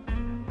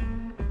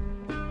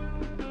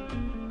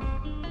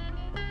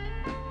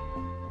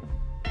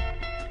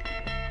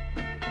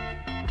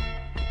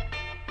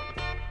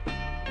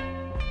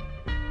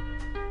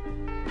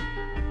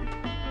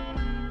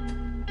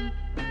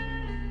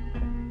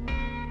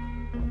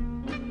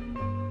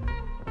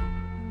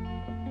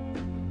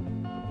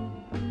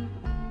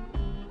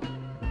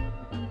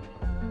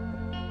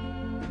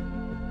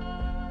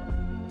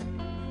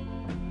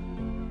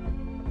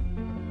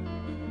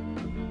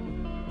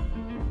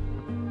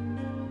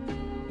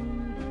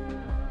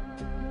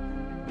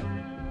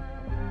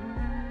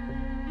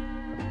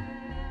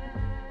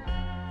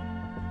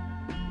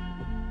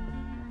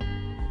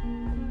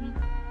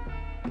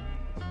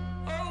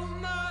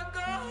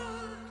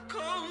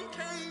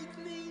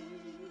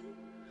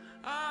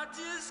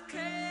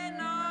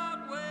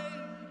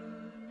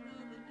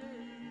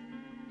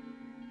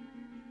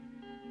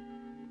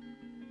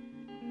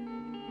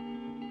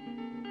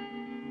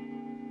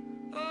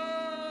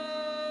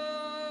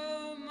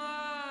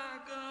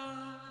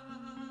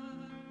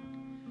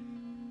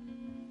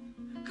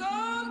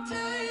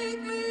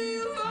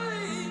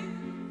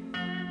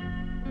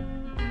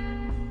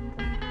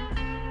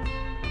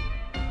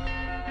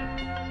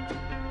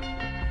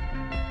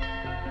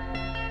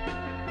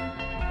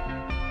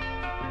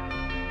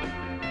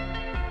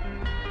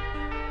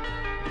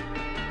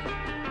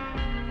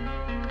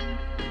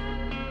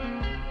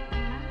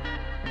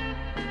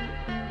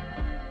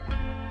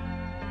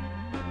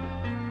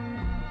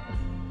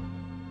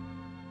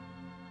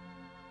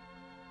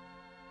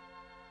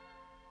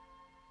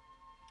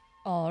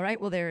 All right,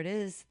 well, there it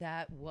is.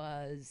 That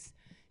was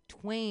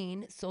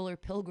Twain, Solar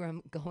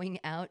Pilgrim, going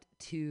out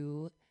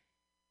to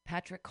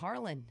Patrick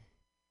Carlin.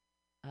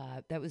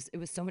 It was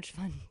so much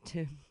fun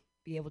to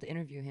be able to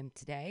interview him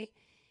today.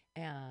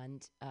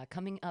 And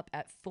coming up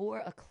at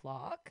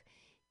 4:00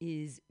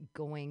 is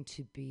going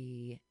to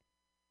be,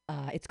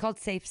 it's called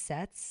Safe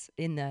Sets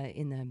in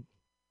the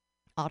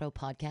Auto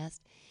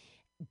podcast.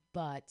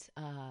 But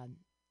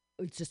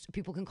it's just,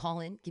 people can call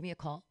in, give me a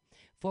call,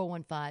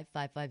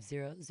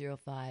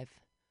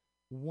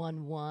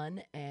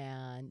 415-550-0511,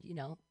 and,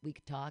 we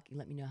could talk. You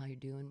let me know how you're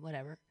doing,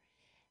 whatever.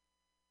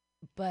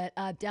 But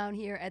down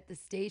here at the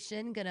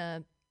station,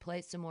 gonna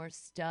play some more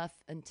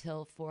stuff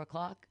until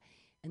 4:00,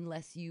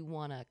 unless you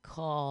want to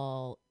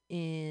call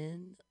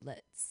in.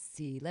 Let's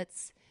see.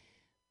 Let's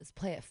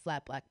play a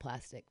Flat Black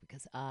Plastic,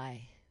 because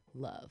I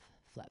love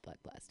Flat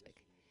Black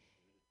Plastic.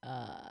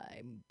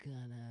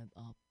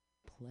 I'll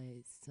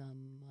play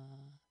some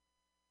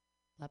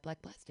Flat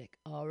Black Plastic.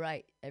 All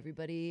right,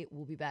 everybody,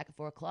 we'll be back at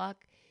 4:00.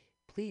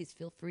 Please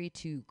feel free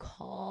to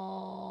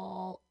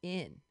call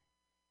in.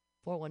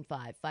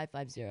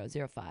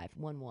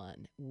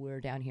 415-550-0511. We're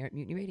down here at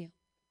Mutiny Radio.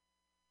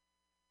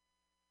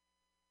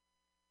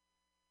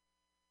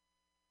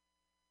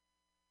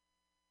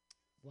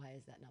 Why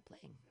is that not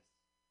playing?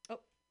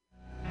 Oh.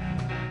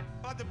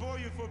 I'd like to bore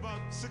you for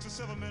about 6 or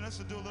 7 minutes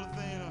to do a little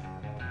thing.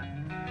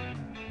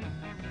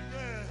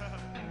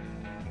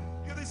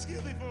 Yeah,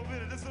 excuse me for a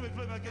minute. Just let me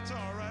play my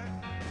guitar, all right?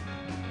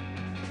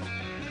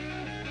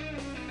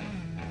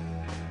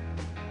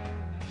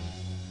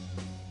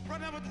 Right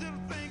now, I'm going to do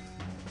a thing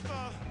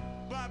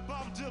by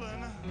Bob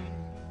Dylan.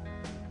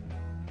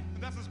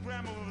 And that's his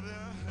grandma over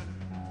there.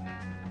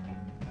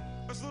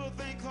 It's a little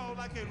thing called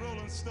Like a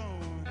Rolling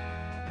Stone.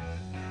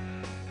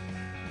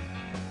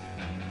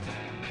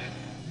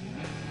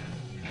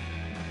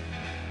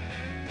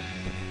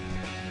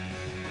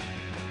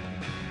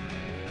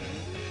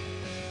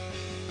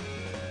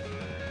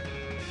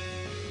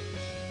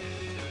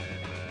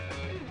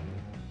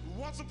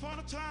 Once upon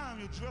a time,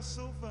 you dressed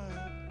so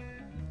fine,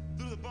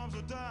 through the bumps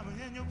of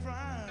diamond in your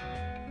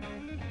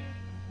prime.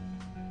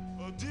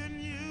 Oh, didn't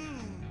you?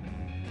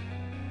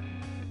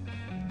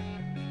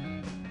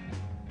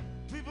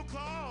 People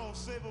call,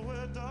 say, but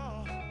where,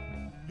 dog?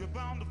 You're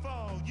bound to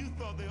fall. You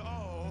thought they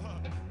all.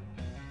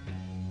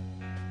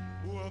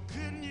 Well,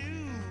 couldn't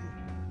you?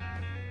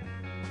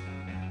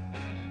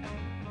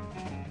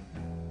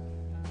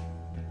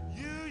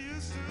 You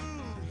used to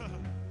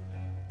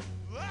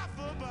laugh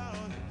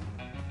about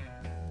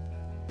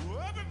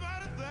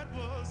everybody that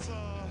was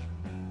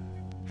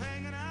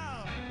hanging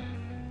out.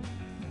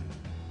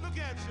 Look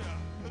at you,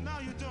 but now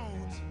you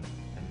don't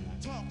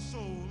talk so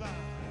loud.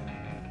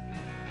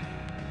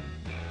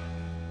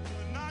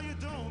 And now you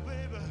don't,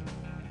 baby,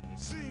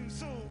 seem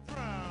so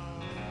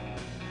proud.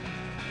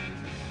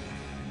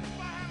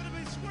 By having to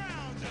be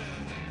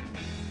scrounging,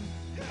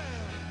 yeah,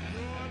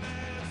 your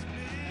last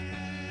meal.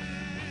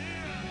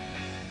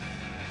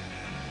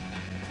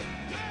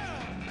 Yeah,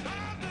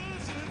 how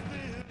does it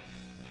feel?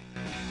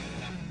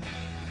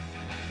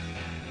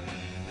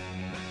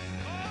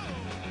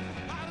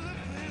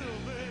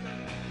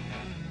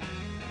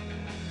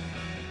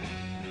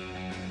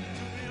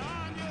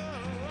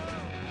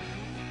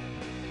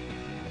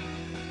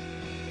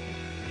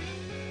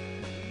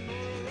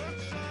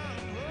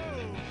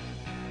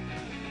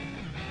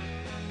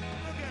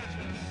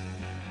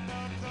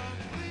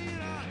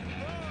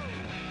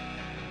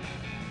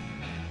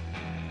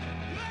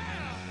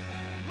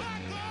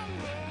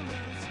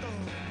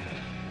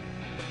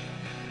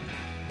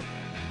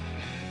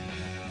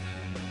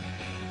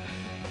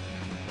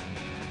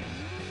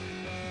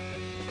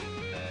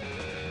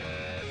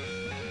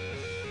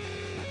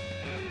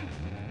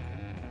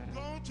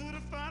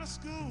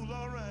 School,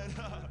 all right,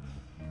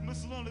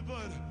 Mr. Lonely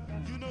Bud,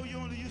 you know you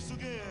only used to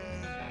get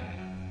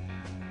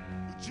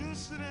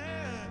juice in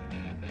it.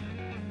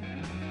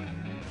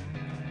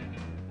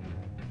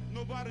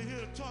 Nobody here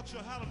to taught you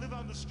how to live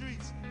on the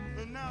streets,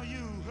 and now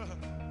you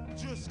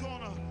just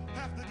gonna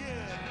have to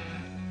get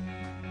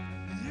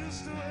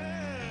used to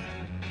it.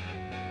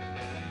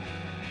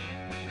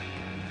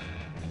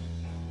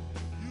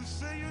 You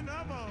say you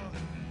never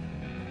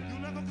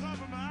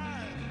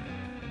compromise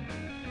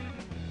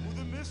with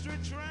a mystery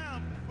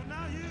tramp, but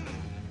now you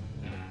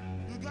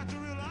got to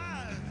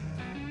realize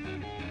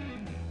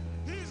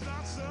he's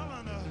not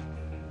selling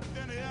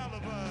any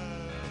alibi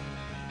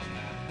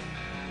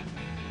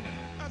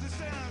as he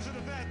stands in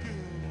the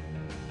vacuum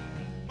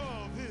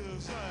of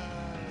his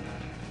side.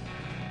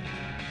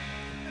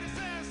 And he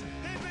says,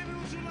 hey baby,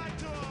 would you like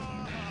to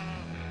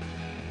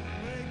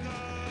make a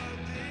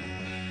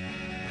deal?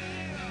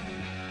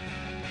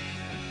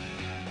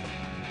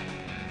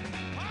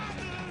 How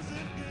does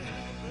it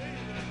feel,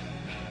 baby?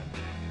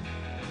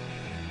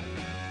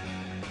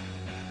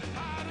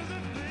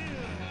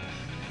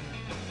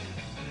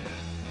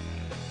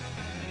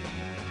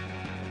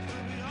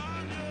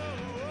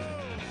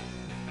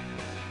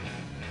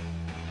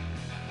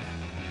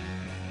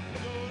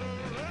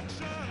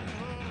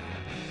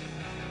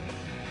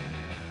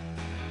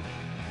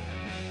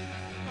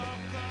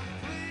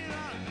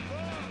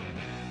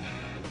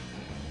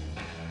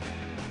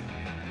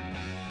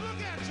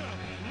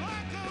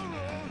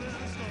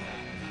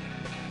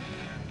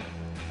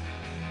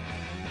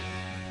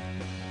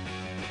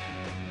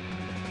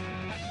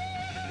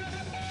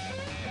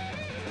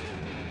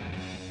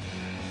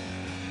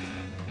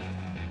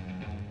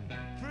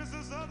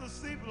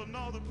 steeple and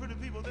all the pretty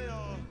people, they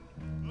all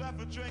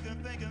laughing, drinking,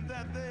 thinking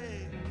that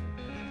they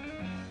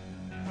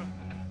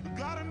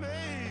got it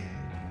made.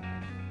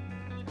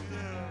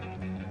 Yeah.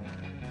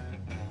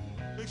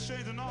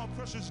 Exchanging all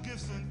precious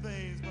gifts and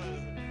things,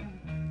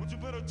 but you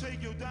better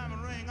take your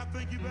diamond ring. I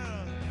think you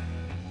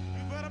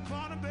better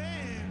pawn a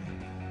babe.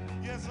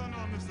 Yes, I know,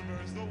 Mr.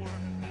 Burns, don't worry.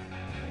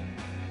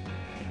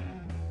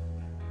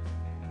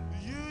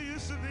 You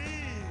used to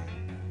be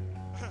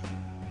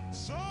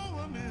so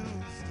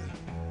amused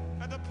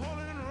at the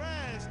pulling and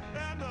rags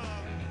and the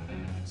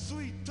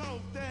sweet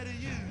talk daddy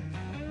you.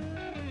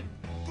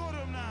 Go to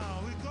him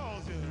now, he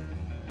calls you.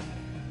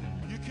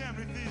 You can't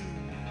refuse.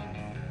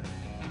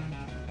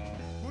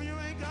 When you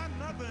ain't got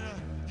nothing,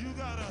 you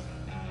got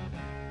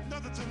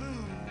nothing to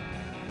lose.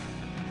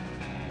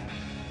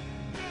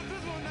 Here's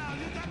this one now,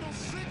 you got no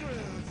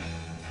secrets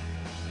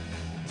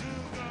to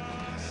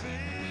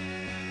conceal.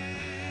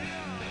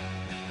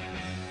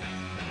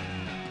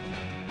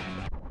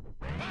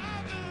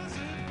 How does it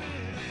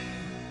feel?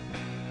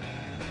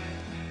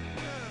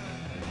 Yeah.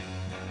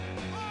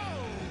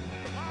 Oh,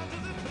 how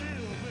does it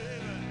feel,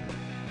 baby,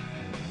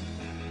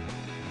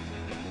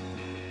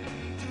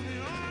 to be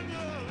on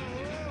your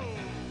own?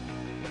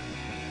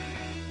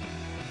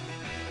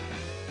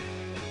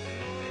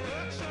 No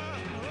direction,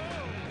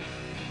 oh.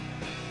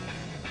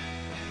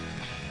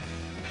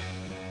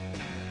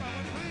 I'm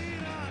a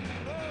clean on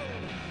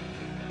road.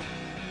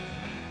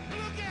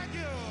 Look at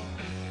you,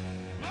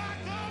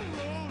 like a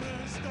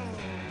rolling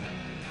stone.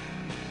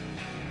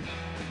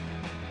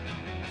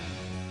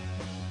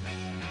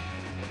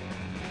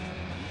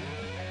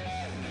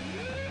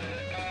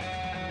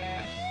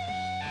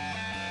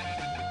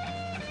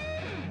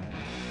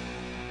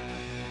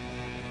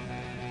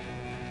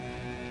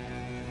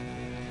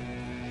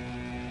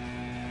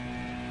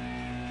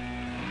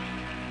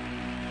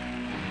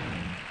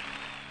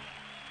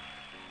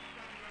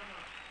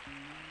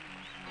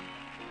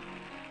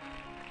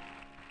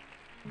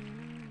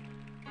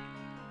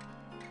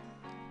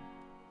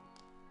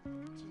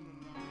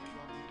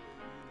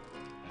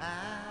 I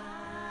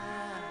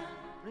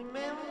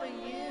remember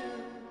you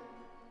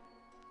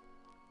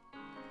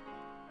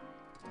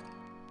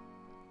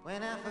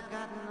when I've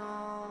forgotten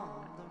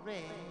all the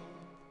rest.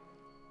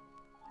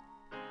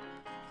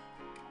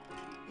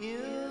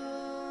 You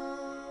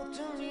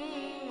to me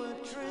were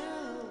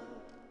true.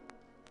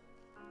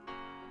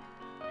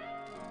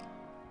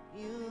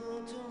 You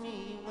to me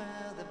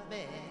were the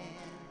best.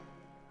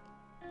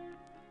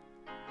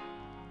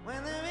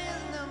 When there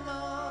is no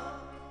more,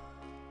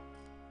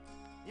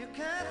 you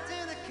cut to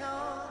the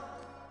core,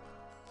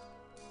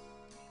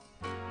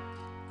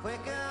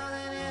 quicker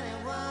than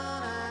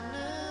anyone I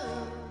knew.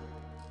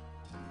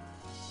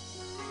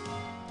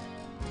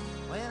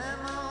 When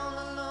I'm all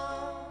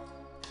alone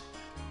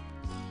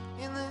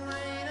in the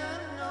great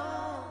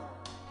unknown,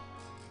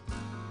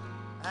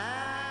 I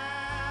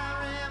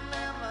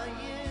remember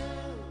you.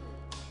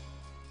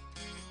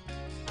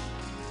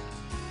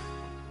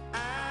 I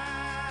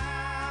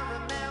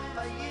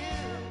remember you.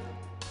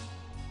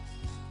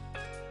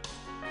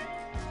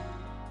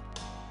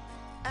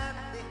 At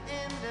the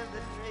end of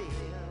the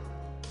trail,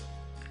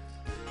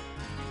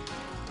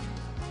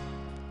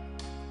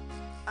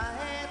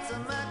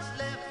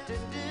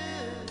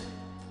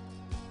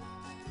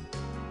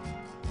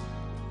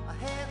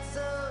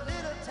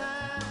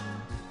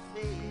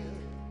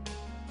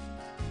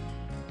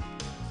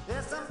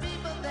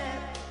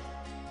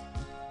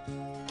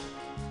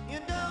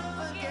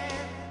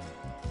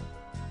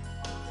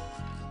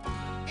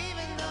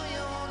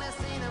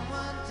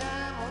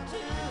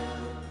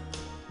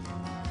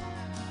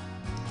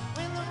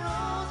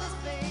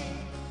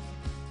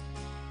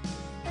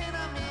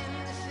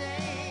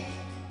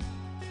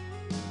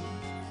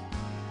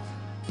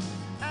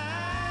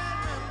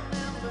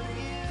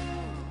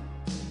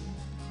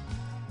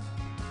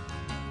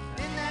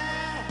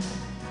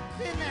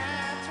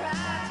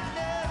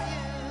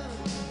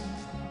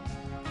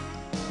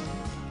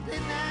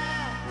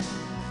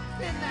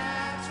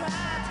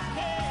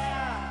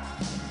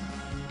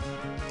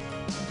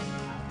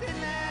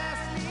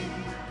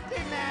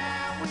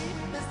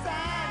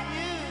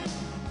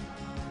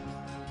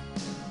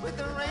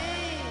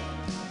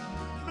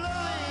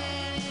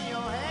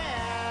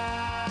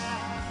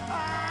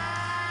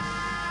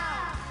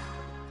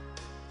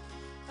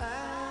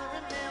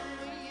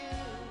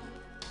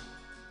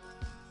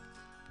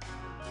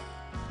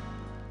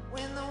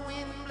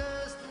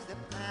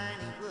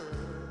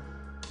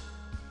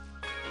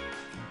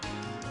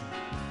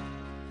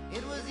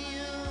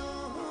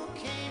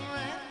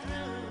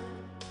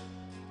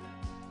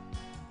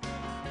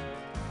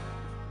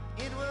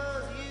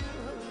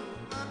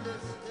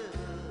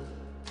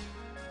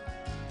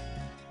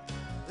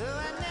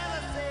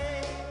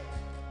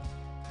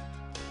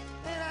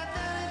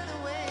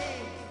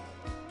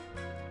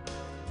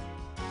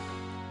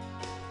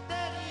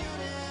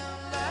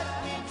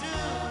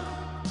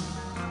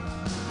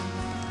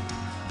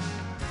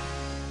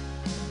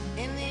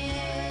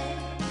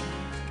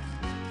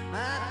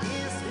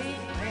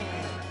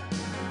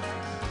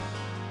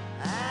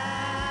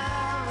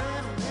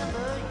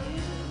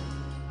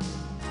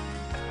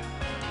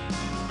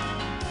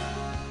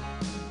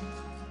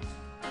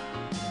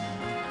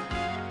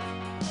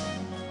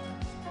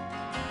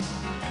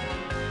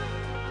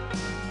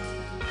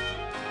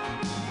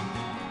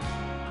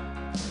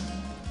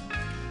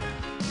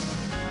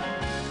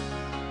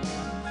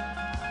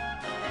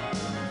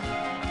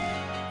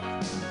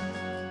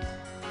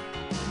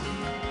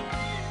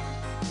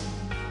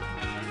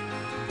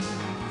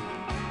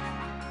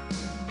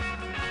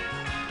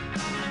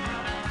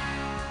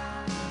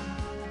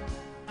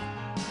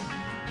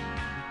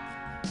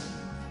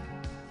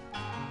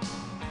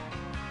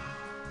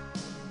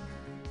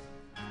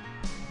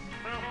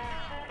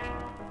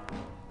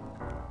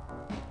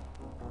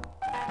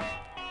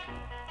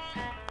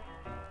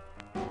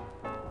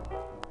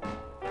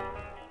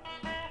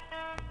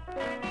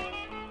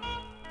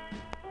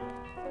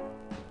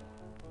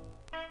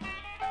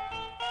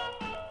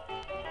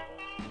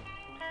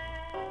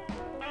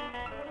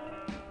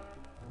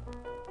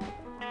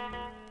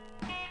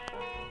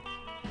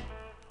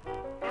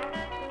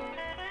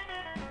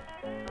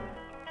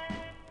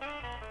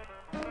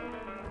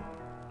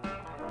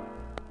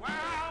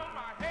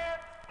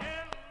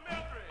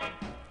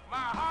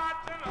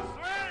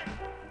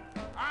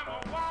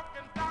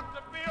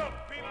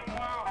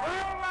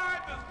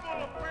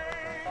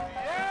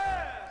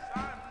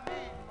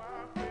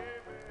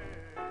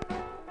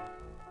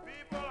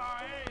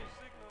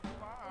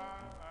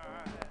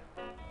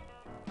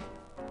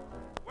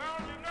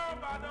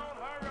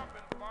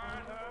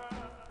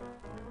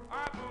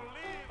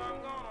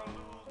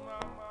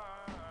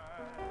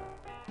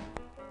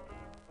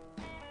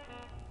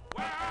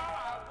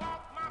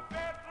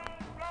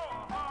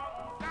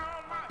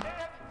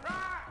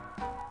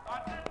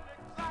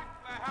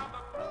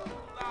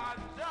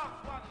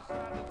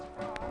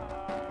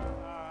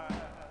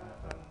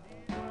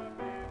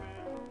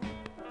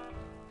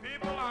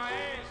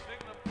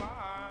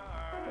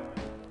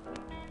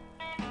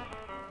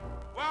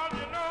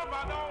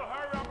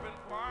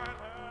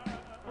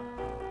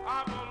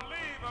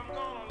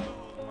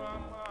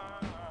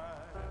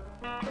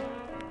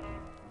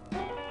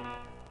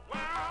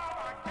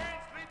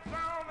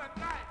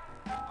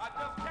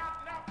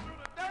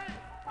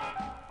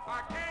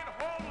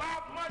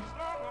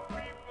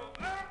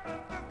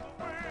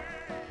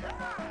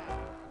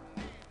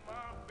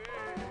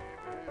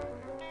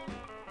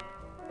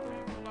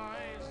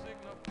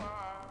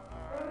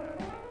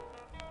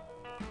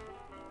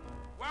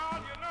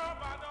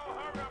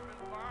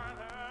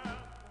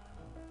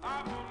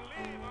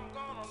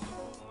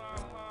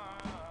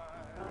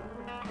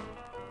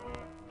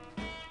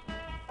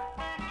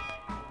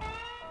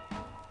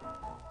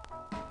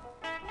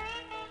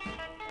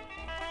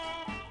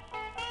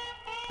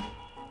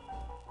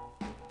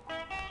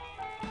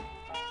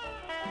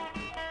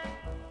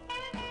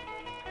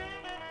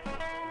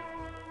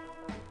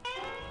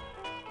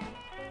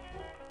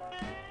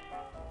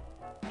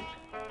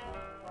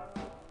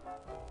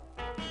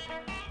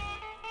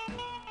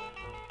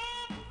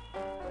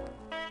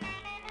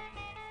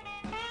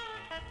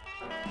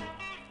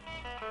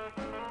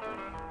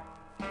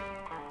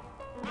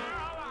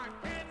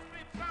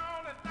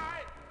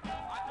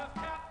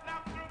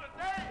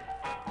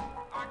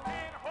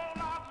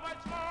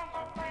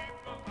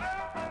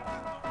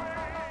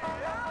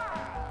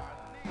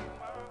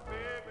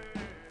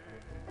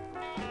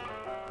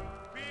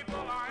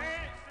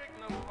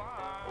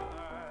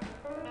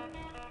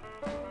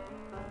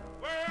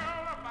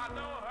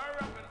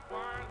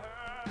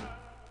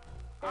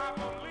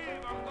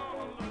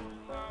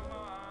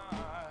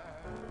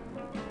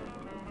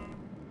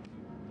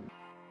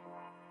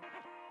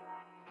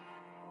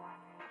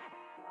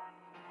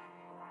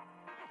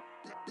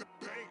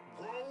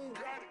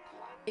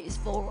 It's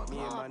 4 Me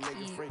and my o'clock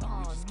nigga here Frankie, we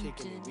on just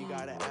kicking it. We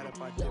gotta add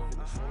up our Mutiny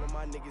difference. All of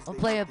my niggas, I'll they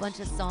play a with the bunch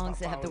of shoes, songs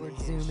that pop have the out word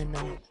in Zoom here. in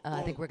them.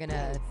 I think we're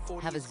gonna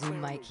have a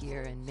Zoom mic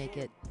here and make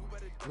it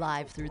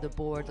live through the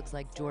board. Looks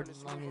like Jordan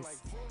Long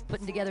is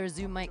putting together a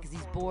Zoom mic because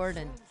he's bored.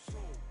 And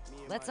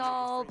let's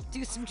all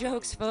do some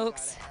jokes,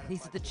 folks.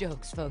 These are the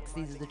jokes, folks.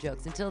 These are the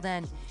jokes. Until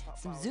then,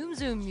 some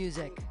Zoom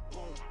music.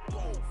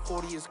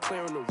 40 is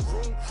clearing the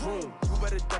room. You better